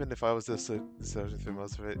 Even if I was just sojourning through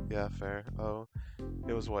most of it, yeah, fair. Oh,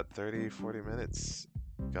 it was what, 30, 40 minutes?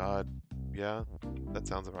 God, yeah, that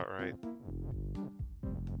sounds about right.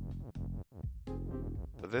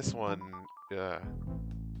 But this one, yeah,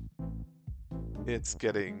 it's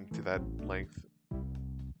getting to that length.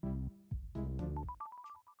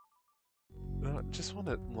 No, just want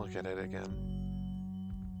to look at it again.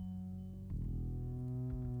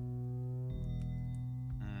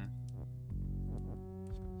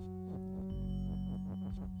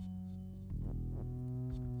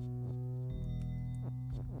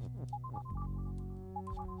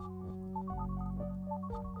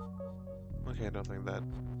 Okay, I don't think that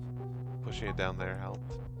pushing it down there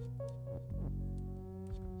helped.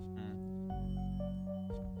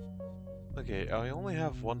 Okay, I only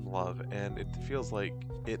have one love, and it feels like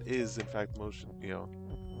it is, in fact, motion.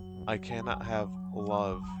 I cannot have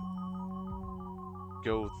love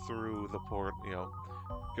go through the port,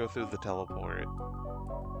 go through the teleport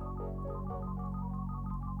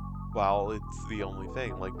while it's the only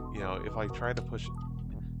thing. Like, if I try to push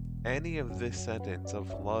any of this sentence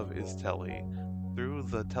of love is telly through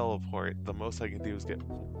the teleport, the most I can do is get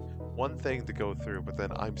one thing to go through, but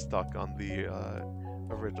then I'm stuck on the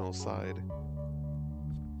original side.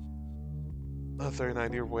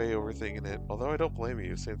 39, you're way overthinking it. Although I don't blame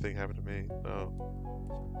you, same thing happened to me. Oh.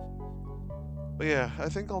 But yeah, I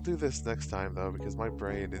think I'll do this next time though, because my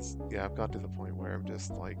brain is, I've got to the point where I'm just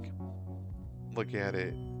like, looking at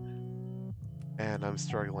it, and I'm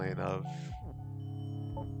struggling of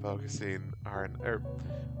focusing hard, or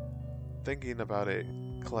thinking about it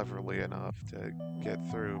cleverly enough to get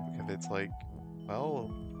through, because it's like,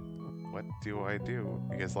 well, what do I do?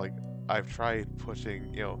 Because like, I've tried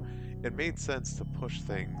pushing, it made sense to push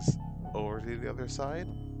things over to the other side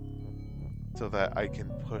so that I can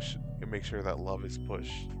push and make sure that love is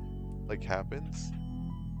pushed, like, happens.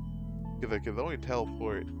 Because I can only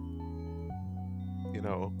teleport,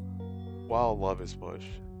 while love is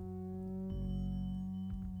pushed.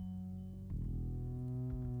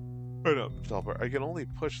 Or no, teleport. I can only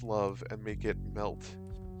push love and make it melt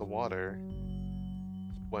the water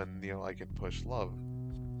when, I can push love.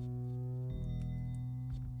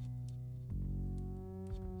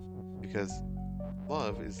 Because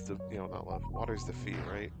love is the, not love, water's defeat,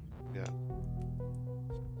 right? Yeah.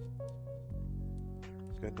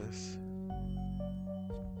 Goodness.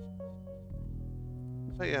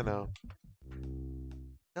 But yeah, no.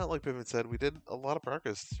 Not like Pippin said, we did a lot of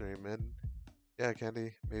progress stream, and yeah,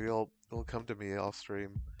 Candy, maybe it'll come to me off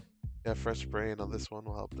stream. Yeah, fresh brain on this one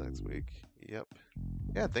will help next week. Yep.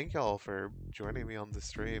 Yeah, thank y'all for joining me on the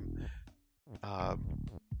stream.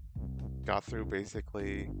 Got through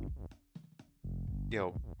basically,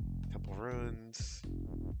 a couple runes.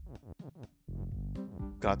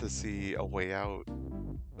 Got to see a way out,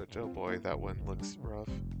 which, oh boy, that one looks rough.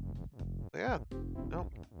 But yeah, no.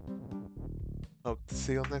 Hope to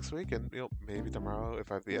see y'all next week, and maybe tomorrow,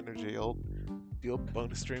 if I have the energy, I'll do a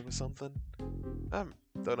bonus stream or something.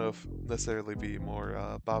 Don't know if necessarily be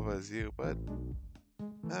more Baba as you, but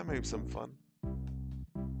maybe some fun.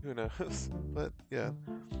 Who knows? But yeah.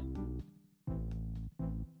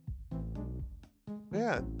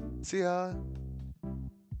 Yeah, see ya.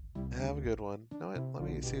 Have a good one. No, let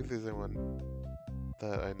me see if there's anyone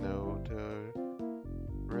that I know to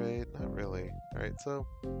raid. Not really. Alright, so,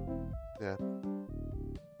 yeah.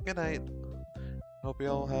 Good night. Hope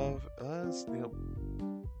y'all have a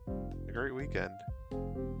great weekend.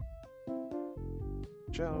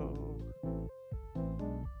 Ciao.